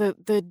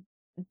 the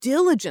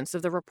diligence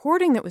of the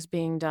reporting that was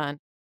being done,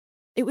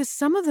 it was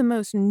some of the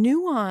most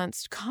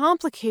nuanced,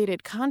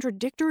 complicated,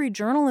 contradictory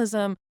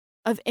journalism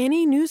of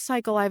any news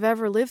cycle I've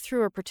ever lived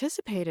through or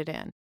participated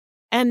in.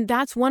 And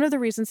that's one of the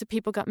reasons that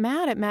people got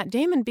mad at Matt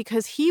Damon,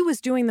 because he was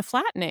doing the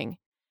flattening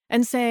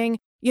and saying,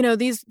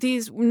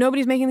 these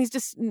nobody's making these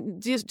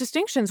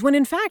distinctions, when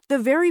in fact the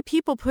very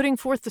people putting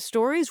forth the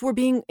stories were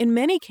being, in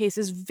many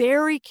cases,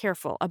 very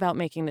careful about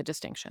making the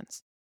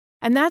distinctions.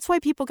 And that's why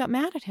people got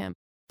mad at him.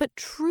 But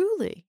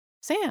truly,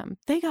 Sam,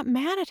 they got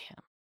mad at him.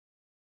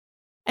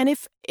 And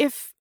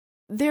if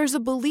there's a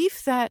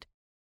belief that,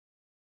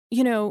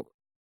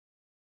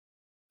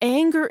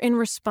 anger in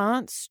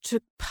response to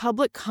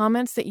public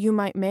comments that you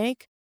might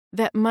make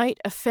that might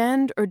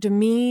offend or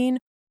demean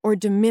or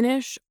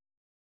diminish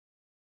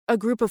a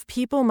group of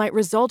people, might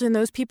result in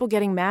those people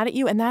getting mad at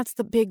you, and that's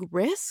the big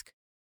risk.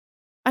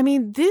 I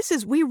mean,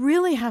 we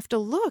really have to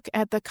look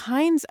at the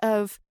kinds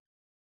of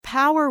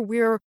power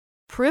we're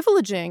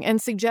privileging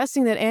and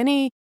suggesting that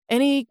any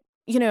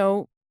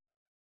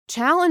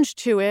challenge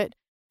to it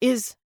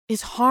is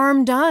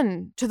harm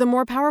done to the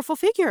more powerful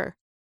figure.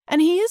 And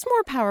he is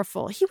more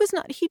powerful. He's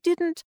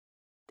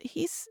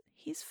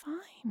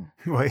fine.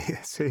 Well,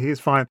 he's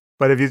fine.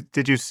 But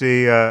did you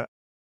see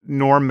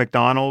Norm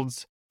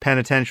Macdonald's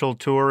penitential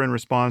tour in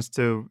response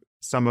to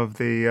some of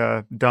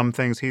the dumb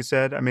things he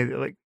said? I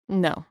mean,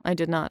 No, I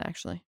did not,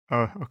 actually.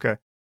 Oh, okay.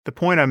 the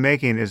point I'm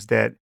making is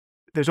that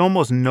there's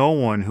almost no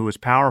one who is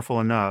powerful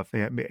enough.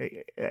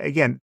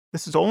 Again,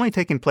 this is only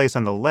taking place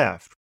on the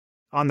left.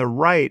 On the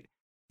right,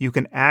 you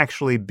can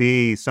actually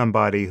be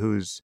somebody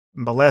who's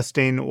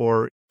molesting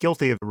or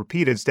guilty of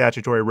repeated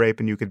statutory rape,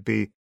 and you could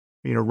be,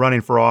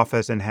 running for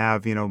office and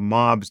have,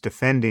 mobs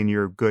defending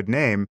your good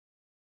name.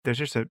 There's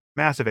just a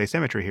massive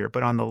asymmetry here.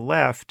 But on the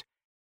left,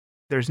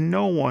 there's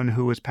no one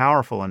who is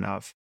powerful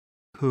enough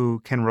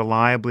who can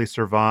reliably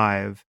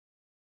survive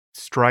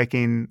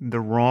striking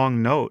the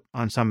wrong note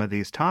on some of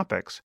these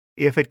topics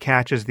if it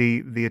catches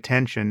the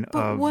attention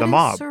of the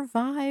mob. What does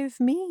survive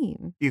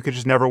mean? You could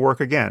just never work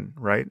again,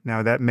 right?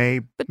 Now that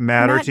may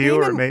matter to you,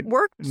 or it may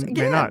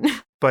not.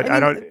 But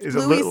I don't.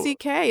 Louis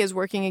C.K. is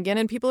working again,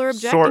 and people are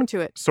objecting to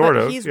it.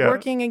 He's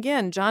working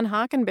again. John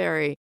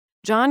Hockenberry,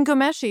 John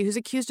Gomeshi, who's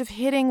accused of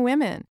hitting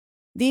women.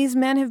 These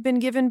men have been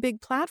given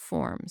big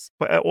platforms.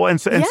 And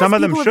some of them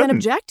shouldn't. People have been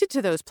objected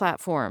to those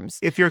platforms.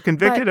 If you're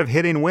convicted of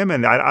hitting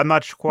women, I'm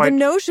not quite. The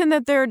notion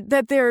that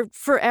they're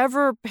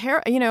forever,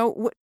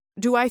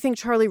 do I think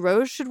Charlie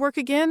Rose should work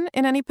again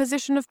in any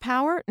position of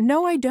power?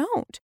 No, I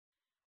don't.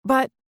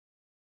 But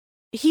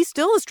he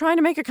still is trying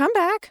to make a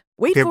comeback.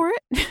 Wait for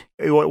it.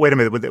 Wait a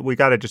minute. We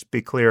got to just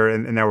be clear,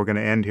 and now we're going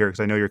to end here because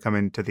I know you're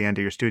coming to the end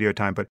of your studio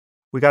time. But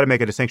we got to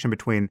make a distinction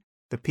between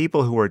the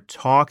people who are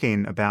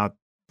talking about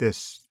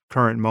this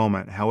current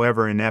moment,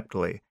 however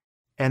ineptly,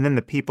 and then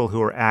the people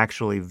who are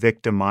actually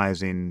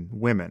victimizing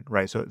women,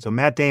 right? So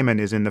Matt Damon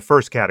is in the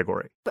first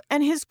category.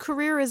 And his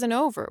career isn't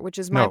over, which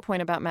is my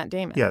point about Matt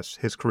Damon. Yes,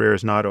 his career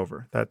is not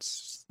over.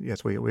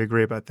 We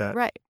agree about that.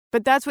 Right.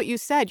 But that's what you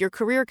said. Your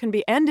career can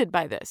be ended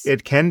by this.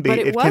 It can be. But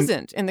it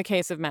wasn't in the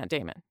case of Matt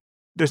Damon.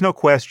 There's no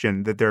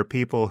question that there are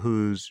people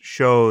whose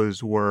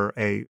shows were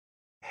a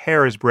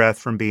hair's breadth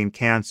from being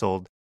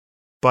canceled,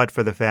 but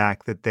for the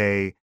fact that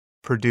they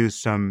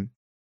produced some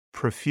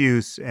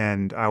profuse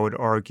and, I would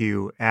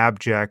argue,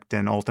 abject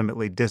and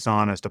ultimately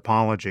dishonest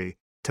apology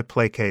to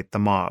placate the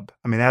mob.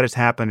 I mean, that is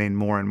happening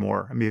more and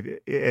more. I mean,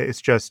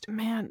 it's just...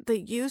 Man, the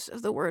use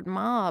of the word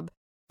mob.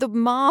 The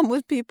mob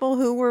was people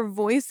who were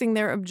voicing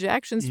their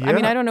objections. Yeah. I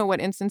mean, I don't know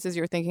what instances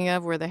you're thinking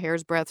of where the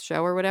hair's breadth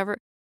show or whatever.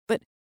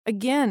 But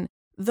again,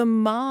 the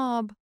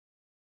mob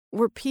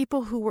were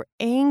people who were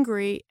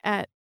angry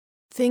at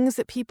things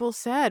that people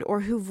said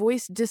or who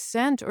voiced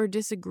dissent or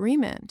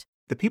disagreement.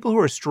 The people who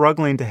are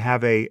struggling to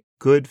have a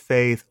good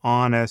faith,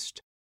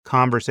 honest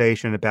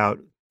conversation about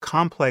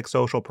complex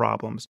social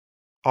problems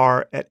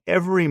are at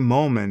every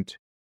moment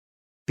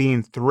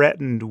being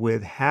threatened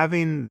with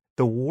having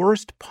the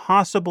worst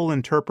possible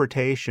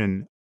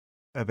interpretation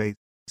of a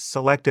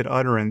selected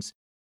utterance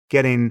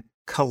getting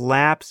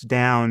collapsed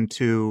down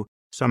to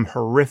some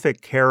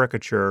horrific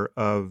caricature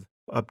of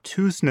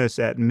obtuseness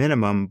at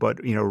minimum, but,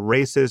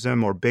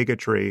 racism or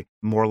bigotry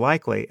more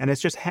likely. And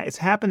it's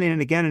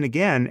happening again and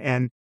again.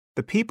 And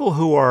the people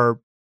who are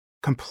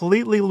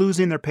completely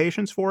losing their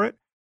patience for it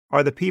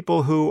are the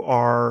people who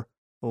are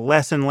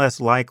less and less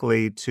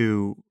likely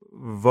to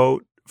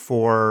vote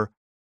for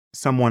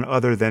someone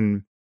other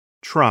than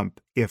Trump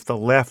if the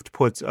left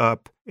puts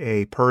up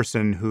a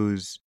person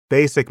whose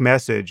basic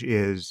message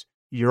is,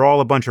 you're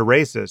all a bunch of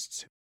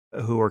racists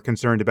who are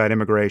concerned about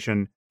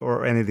immigration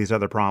or any of these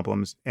other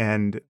problems,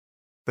 and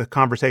the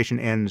conversation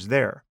ends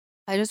there.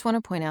 I just want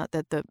to point out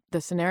that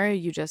the scenario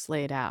you just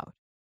laid out,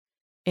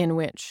 in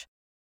which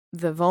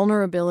the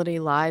vulnerability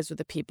lies with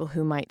the people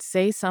who might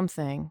say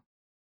something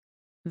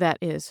that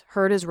is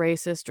heard as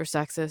racist or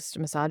sexist,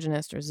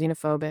 misogynist or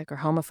xenophobic or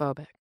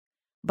homophobic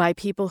by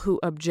people who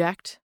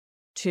object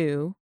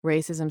to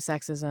racism,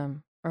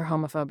 sexism, or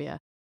homophobia.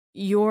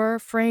 Your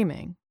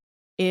framing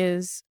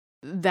is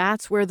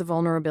that's where the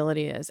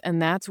vulnerability is,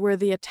 and that's where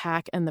the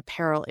attack and the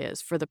peril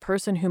is for the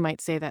person who might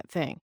say that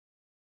thing.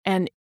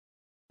 And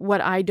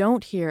what I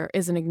don't hear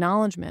is an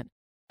acknowledgement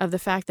of the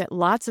fact that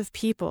lots of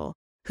people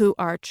who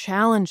are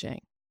challenging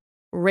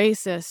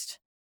racist,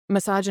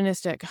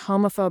 misogynistic,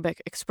 homophobic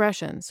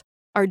expressions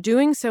are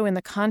doing so in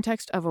the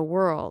context of a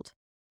world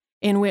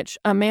in which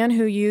a man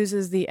who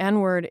uses the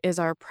N-word is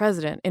our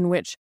president, in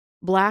which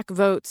Black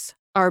votes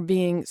are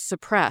being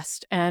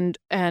suppressed and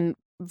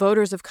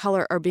voters of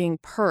color are being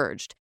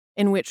purged,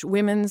 in which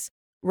women's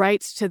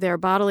rights to their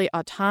bodily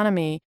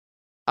autonomy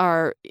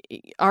are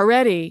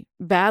already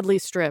badly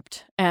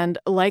stripped and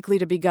likely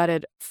to be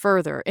gutted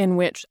further, in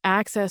which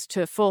access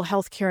to full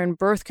health care and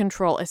birth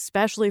control,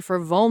 especially for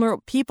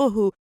vulnerable people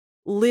who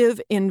live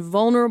in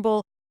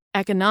vulnerable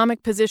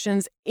economic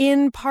positions,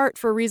 in part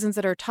for reasons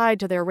that are tied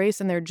to their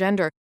race and their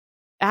gender,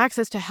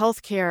 access to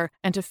health care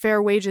and to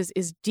fair wages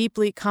is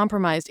deeply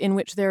compromised, in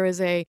which there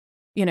is a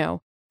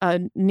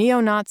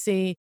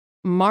neo-Nazi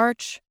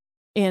march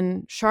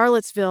in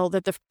Charlottesville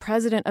that the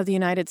President of the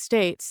United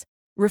States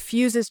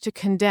refuses to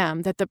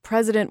condemn, that the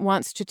president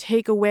wants to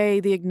take away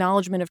the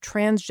acknowledgement of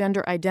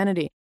transgender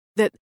identity,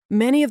 that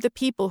many of the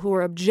people who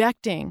are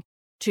objecting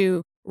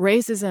to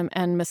racism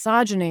and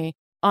misogyny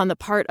on the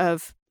part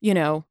of,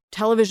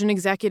 television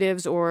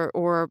executives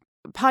or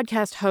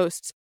podcast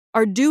hosts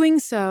are doing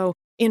so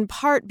in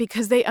part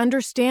because they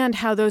understand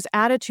how those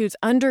attitudes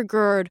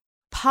undergird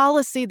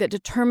policy that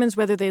determines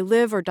whether they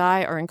live or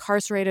die, are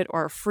incarcerated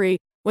or are free,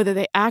 whether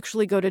they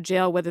actually go to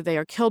jail, whether they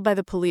are killed by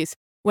the police,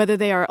 whether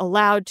they are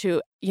allowed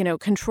to,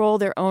 control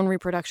their own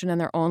reproduction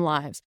and their own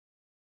lives.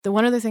 The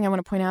one other thing I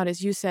want to point out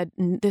is you said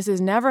this has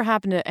never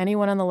happened to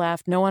anyone on the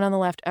left. No one on the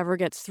left ever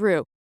gets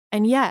through.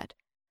 And yet,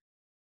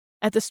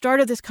 at the start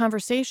of this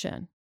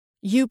conversation,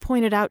 you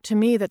pointed out to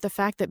me that the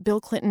fact that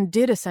Bill Clinton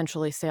did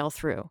essentially sail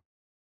through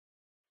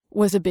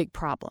was a big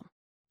problem.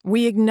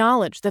 We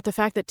acknowledged that the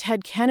fact that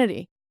Ted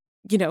Kennedy,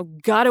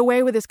 got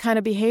away with this kind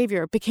of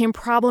behavior became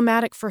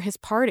problematic for his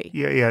party.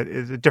 Yeah.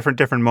 It's a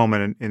different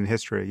moment in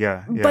history.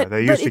 Yeah.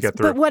 They used to get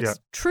through. But what's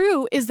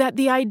true is that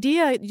the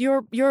idea,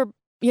 your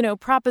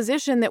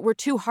proposition that we're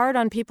too hard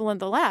on people on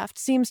the left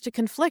seems to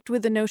conflict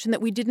with the notion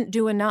that we didn't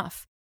do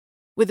enough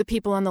with the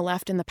people on the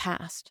left in the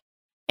past.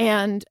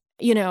 And,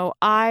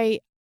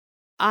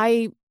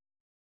 I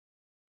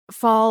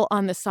fall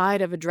on the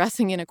side of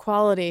addressing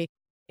inequality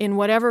in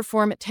whatever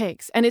form it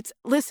takes. And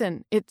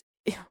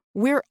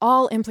we're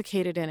all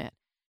implicated in it.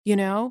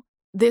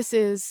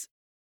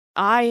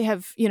 I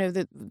have,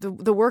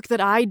 the work that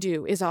I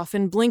do is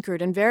often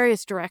blinkered in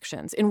various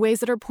directions in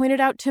ways that are pointed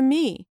out to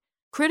me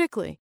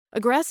critically,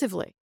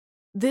 aggressively.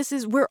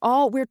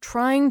 We're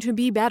trying to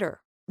be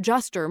better,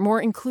 juster,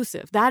 more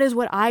inclusive. That is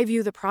what I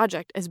view the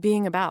project as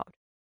being about.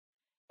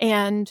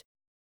 And,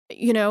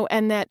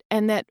 and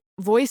that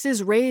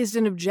voices raised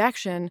in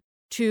objection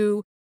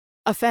to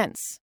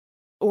offense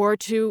or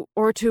to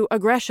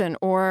aggression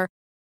or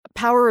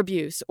power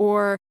abuse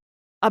or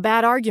a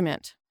bad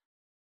argument.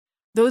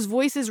 Those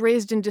voices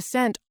raised in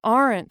dissent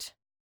aren't,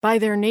 by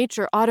their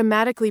nature,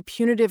 automatically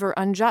punitive or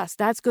unjust.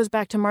 That goes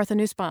back to Martha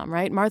Nussbaum,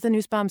 right? Martha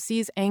Nussbaum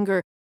sees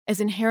anger as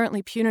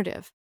inherently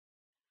punitive.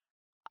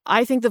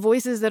 I think the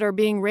voices that are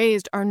being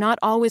raised are not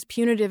always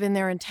punitive in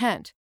their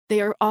intent.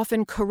 They are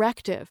often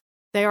corrective.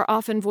 They are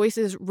often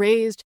voices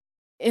raised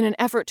in an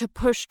effort to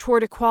push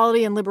toward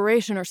equality and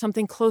liberation or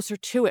something closer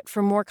to it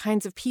for more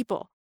kinds of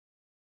people.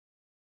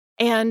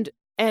 And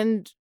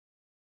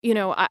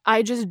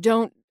I just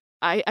don't.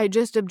 I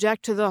just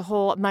object to the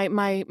whole.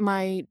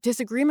 My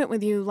disagreement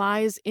with you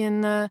lies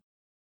in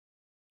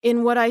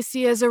what I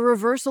see as a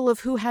reversal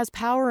of who has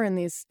power in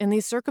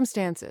these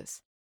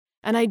circumstances.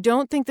 And I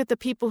don't think that the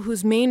people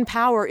whose main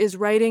power is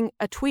writing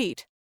a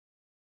tweet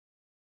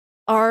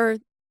are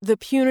the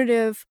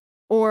punitive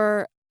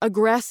or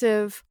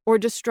aggressive or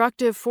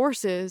destructive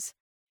forces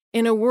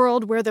in a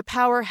world where the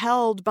power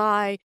held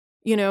by,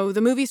 the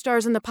movie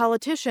stars and the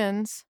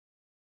politicians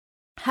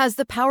has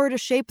the power to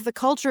shape the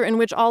culture in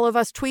which all of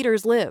us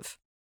tweeters live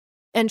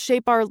and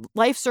shape our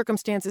life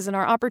circumstances and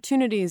our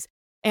opportunities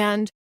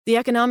and the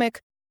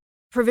economic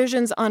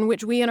provisions on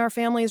which we and our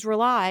families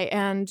rely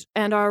and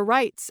our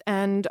rights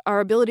and our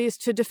abilities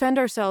to defend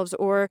ourselves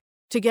or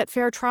to get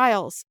fair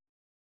trials.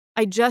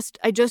 I just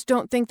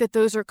don't think that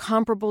those are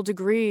comparable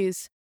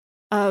degrees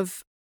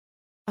of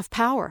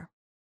power.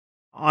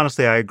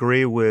 Honestly, I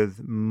agree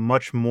with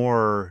much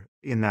more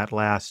in that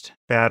last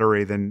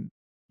battery than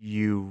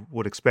you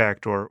would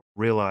expect or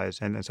realize.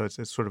 And so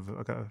it's sort of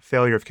like a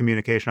failure of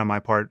communication on my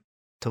part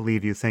to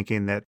leave you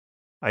thinking that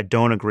I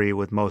don't agree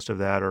with most of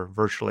that or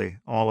virtually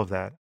all of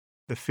that.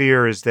 The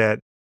fear is that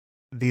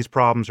these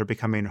problems are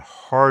becoming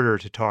harder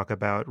to talk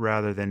about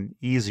rather than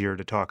easier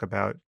to talk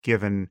about,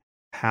 given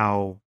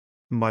how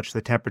much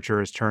the temperature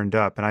has turned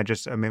up.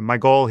 And my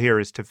goal here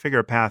is to figure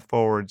a path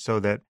forward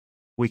so that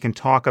we can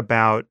talk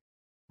about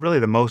really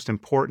the most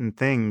important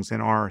things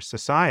in our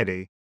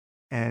society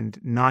and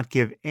not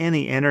give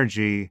any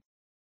energy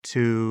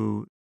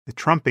to the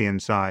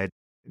Trumpian side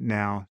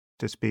now,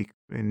 to speak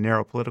in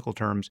narrow political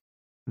terms,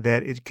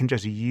 that it can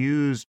just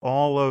use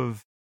all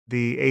of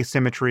the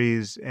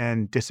asymmetries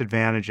and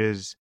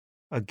disadvantages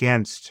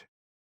against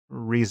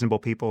reasonable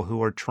people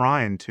who are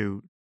trying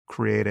to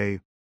create a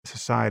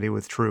society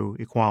with true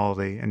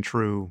equality and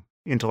true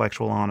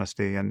intellectual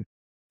honesty and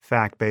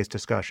fact-based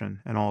discussion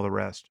and all the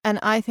rest. And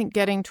I think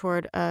getting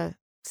toward a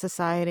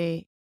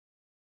society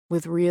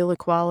with real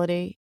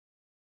equality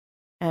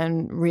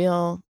and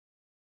real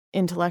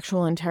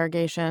intellectual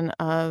interrogation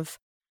of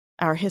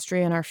our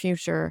history and our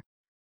future,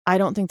 I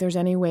don't think there's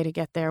any way to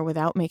get there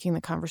without making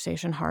the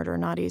conversation harder,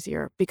 not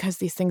easier, because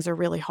these things are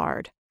really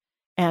hard.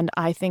 And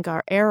I think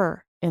our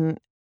error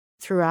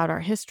throughout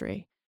our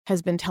history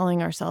has been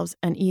telling ourselves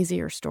an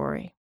easier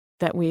story,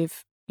 that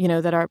we've,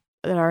 that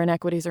our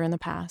inequities are in the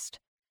past,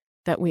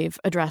 that we've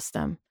addressed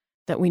them,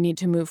 that we need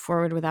to move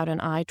forward without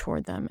an eye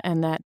toward them,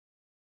 and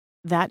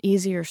that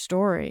easier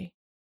story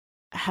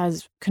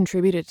has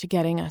contributed to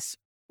getting us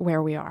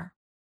where we are.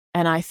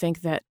 And I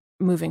think that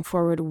moving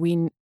forward,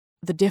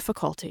 the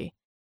difficulty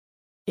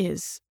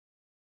is,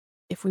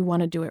 if we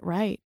want to do it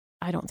right,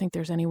 I don't think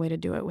there's any way to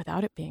do it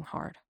without it being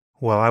hard.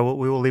 Well,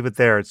 we will leave it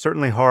there. It's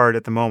certainly hard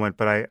at the moment,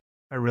 but I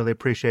really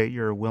appreciate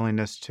your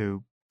willingness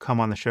to come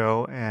on the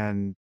show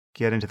and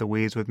get into the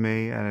weeds with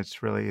me. And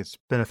it's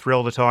been a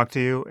thrill to talk to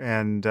you.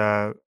 And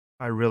I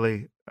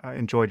really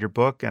enjoyed your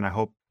book, and I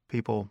hope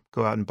people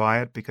go out and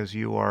buy it, because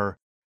you are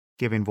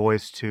giving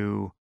voice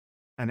to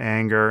an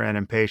anger and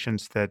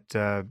impatience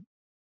that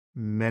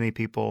many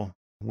people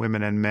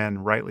women and men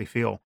rightly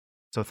feel.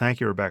 So thank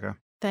you, Rebecca.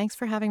 Thanks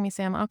for having me,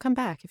 Sam. I'll come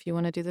back if you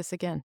want to do this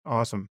again.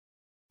 Awesome.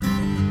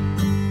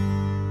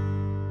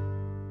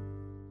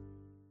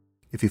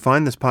 If you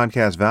find this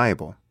podcast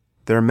valuable,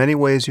 there are many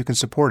ways you can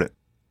support it.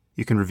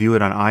 You can review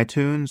it on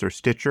iTunes or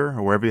Stitcher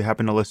or wherever you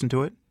happen to listen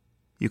to it.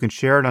 You can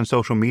share it on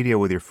social media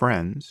with your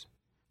friends.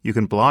 You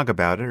can blog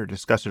about it or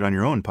discuss it on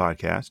your own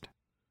podcast.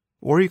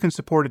 Or you can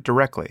support it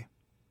directly.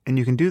 And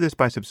you can do this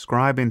by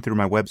subscribing through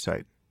my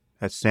website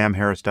at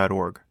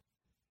samharris.org.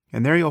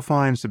 And there you'll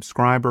find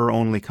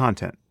subscriber-only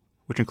content,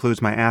 which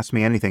includes my Ask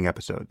Me Anything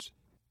episodes.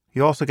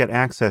 You also get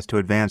access to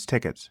advance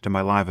tickets to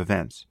my live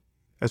events,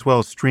 as well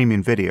as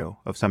streaming video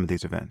of some of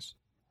these events.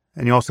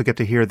 And you also get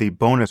to hear the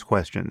bonus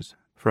questions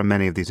from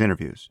many of these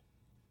interviews.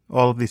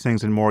 All of these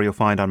things and more you'll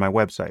find on my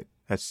website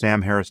at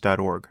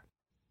samharris.org.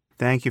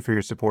 Thank you for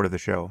your support of the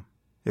show.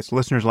 It's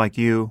listeners like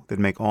you that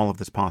make all of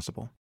this possible.